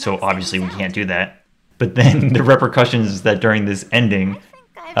 So obviously we can't do that. But then the repercussions is that during this ending,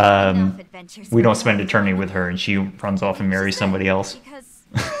 I've had enough adventures we don't for spend now. eternity with her and she runs off and marries somebody else. Because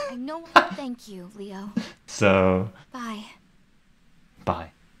I know. Thank you, Leo. So, Bye.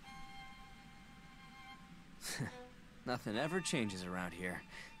 bye. Nothing ever changes around here.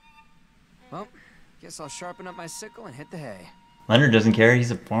 Well, guess I'll sharpen up my sickle and hit the hay. Leonard doesn't care,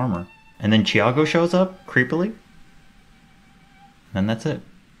 he's a farmer. And then Chiago shows up, creepily. And that's it.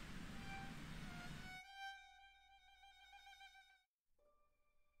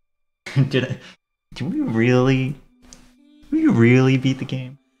 Did we really beat the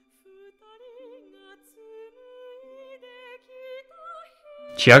game?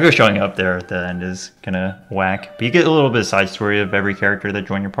 Chiago showing up there at the end is kinda whack, but you get a little bit of side story of every character that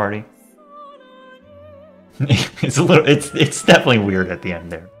joined your party. It's definitely weird at the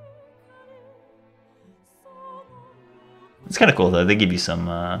end there. It's kind of cool though. They give you some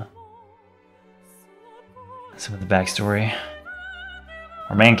of the backstory.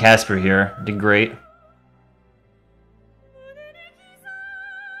 Our man Casper here did great.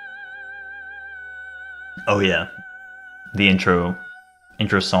 Oh yeah, the intro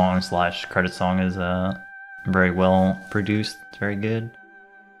song / credit song is very well produced. It's very good.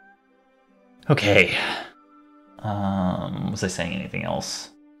 Okay. Was I saying anything else?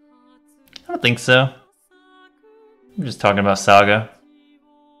 I don't think so. I'm just talking about SaGa.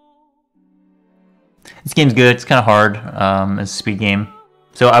 This game's good. It's kind of hard. It's a speed game.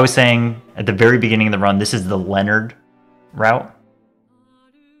 So I was saying at the very beginning of the run, this is the Leonard route.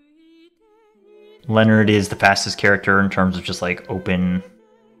 Leonard is the fastest character in terms of just like open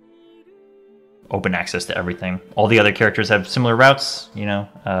access to everything. All the other characters have similar routes, you know.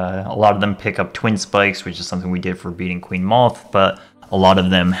 A lot of them pick up twin spikes, which is something we did for beating Queen Moth, but a lot of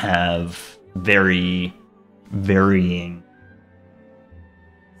them have very varying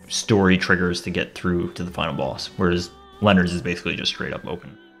story triggers to get through to the final boss, whereas Leonard's is basically just straight up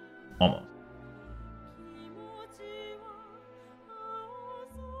open, almost.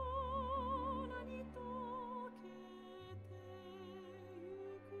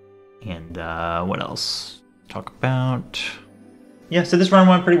 And what else? Talk about. Yeah, so this run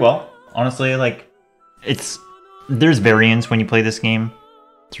went pretty well. Honestly, like, there's variance when you play this game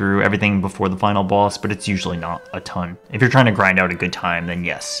through everything before the final boss, but it's usually not a ton. If you're trying to grind out a good time, then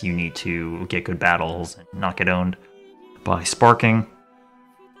yes, you need to get good battles and not get owned by sparking.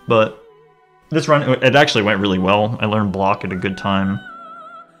 But this run, it actually went really well. I learned block at a good time.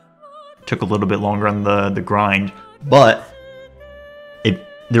 Took a little bit longer on the grind, but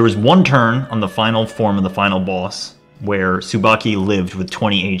there was one turn on the final form of the final boss where Tsubaki lived with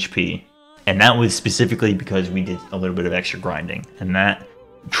 20 HP, and that was specifically because we did a little bit of extra grinding, and that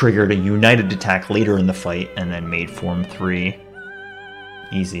triggered a united attack later in the fight and then made form 3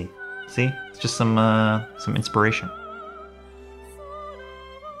 easy. See? It's just some inspiration.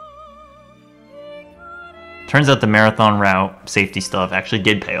 Turns out the marathon route safety stuff actually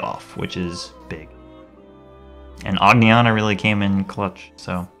did pay off, which is big. And Ogniana really came in clutch,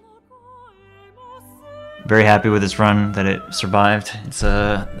 so very happy with this run that it survived.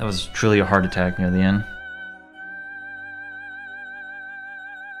 That was truly a heart attack near the end.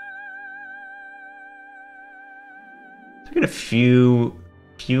 Took it a few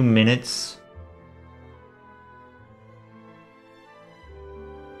minutes.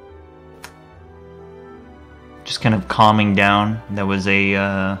 Just kind of calming down. That was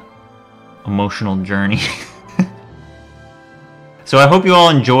a emotional journey. So I hope you all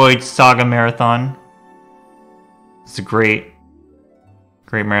enjoyed SaGa Marathon. It's a great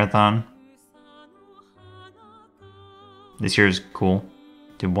marathon. This year's cool.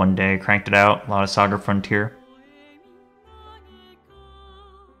 Did one day, cranked it out. A lot of SaGa Frontier.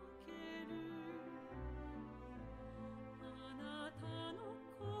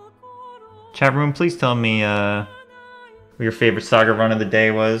 Chat room, please tell me what your favorite SaGa run of the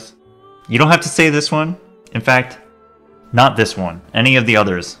day was. You don't have to say this one. In fact, not this one. Any of the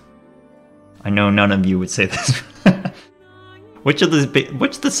others. I know none of you would say this. Which of the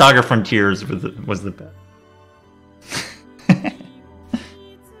SaGa Frontiers was the best?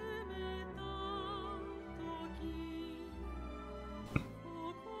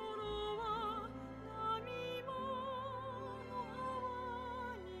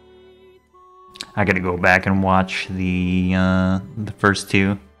 I gotta go back and watch the first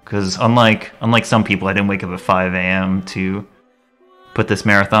two, because unlike some people, I didn't wake up at 5 a.m. to put this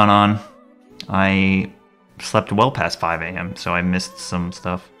marathon on. I slept well past 5 a.m., so I missed some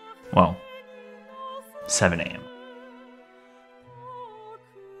stuff. Well, 7 a.m.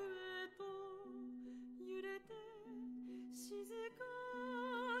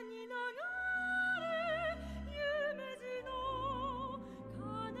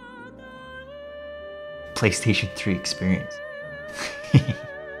 PlayStation 3 experience.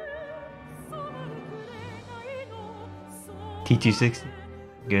 T260?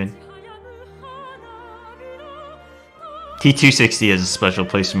 Good. T260 has a special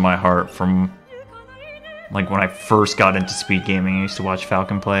place in my heart from like when I first got into speed gaming. I used to watch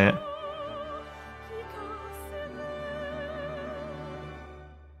Falcon play it.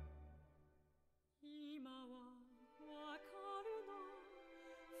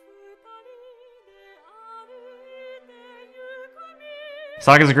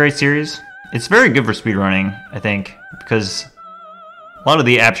 SaGa's a great series. It's very good for speedrunning, I think, because a lot of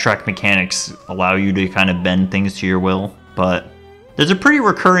the abstract mechanics allow you to kind of bend things to your will, but there's a pretty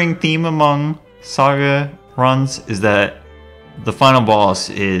recurring theme among SaGa runs, is that the final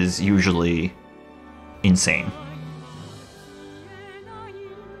boss is usually insane.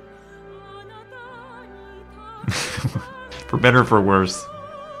 For better or for worse,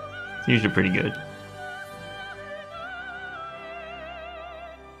 it's usually pretty good.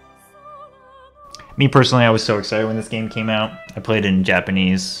 Me personally, I was so excited when this game came out. I played it in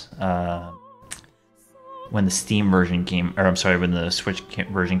Japanese when the Steam version came, or I'm sorry, when the Switch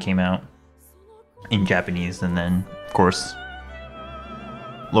version came out in Japanese, and then, of course,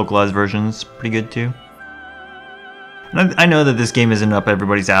 localized versions pretty good too. And I know that this game isn't up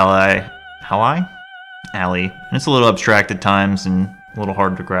everybody's alley, and it's a little abstract at times and a little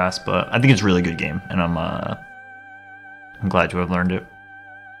hard to grasp, but I think it's a really good game, and I'm glad to have learned it.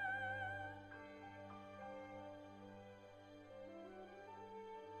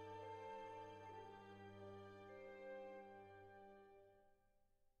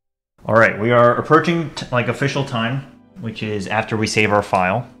 All right, we are approaching like official time, which is after we save our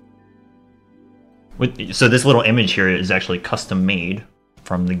file. So this little image here is actually custom made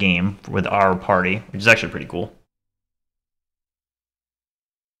from the game with our party, which is actually pretty cool.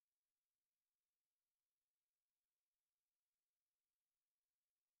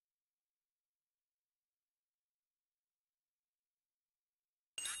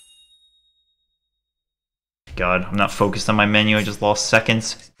 God, I'm not focused on my menu. I just lost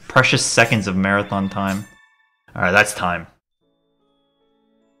seconds. Precious seconds of marathon time. Alright, that's time.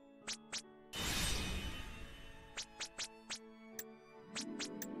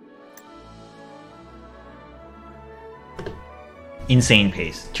 Insane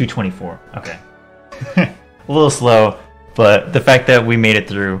pace. 224. Okay. A little slow, but the fact that we made it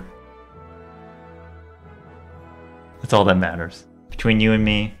through, that's all that matters. Between you and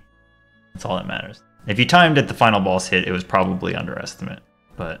me, that's all that matters. If you timed at the final boss hit, it was probably underestimate,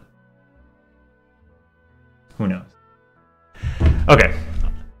 but who knows? Okay,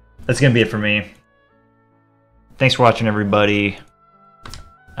 that's gonna be it for me. Thanks for watching, everybody.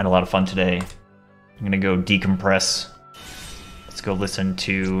 I had a lot of fun today. I'm gonna go decompress. Let's go listen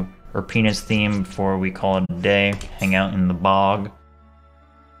to Urpina's theme before we call it a day. Hang out in the bog.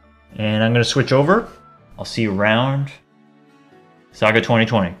 And I'm gonna switch over. I'll see you around SaGa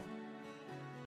 2020.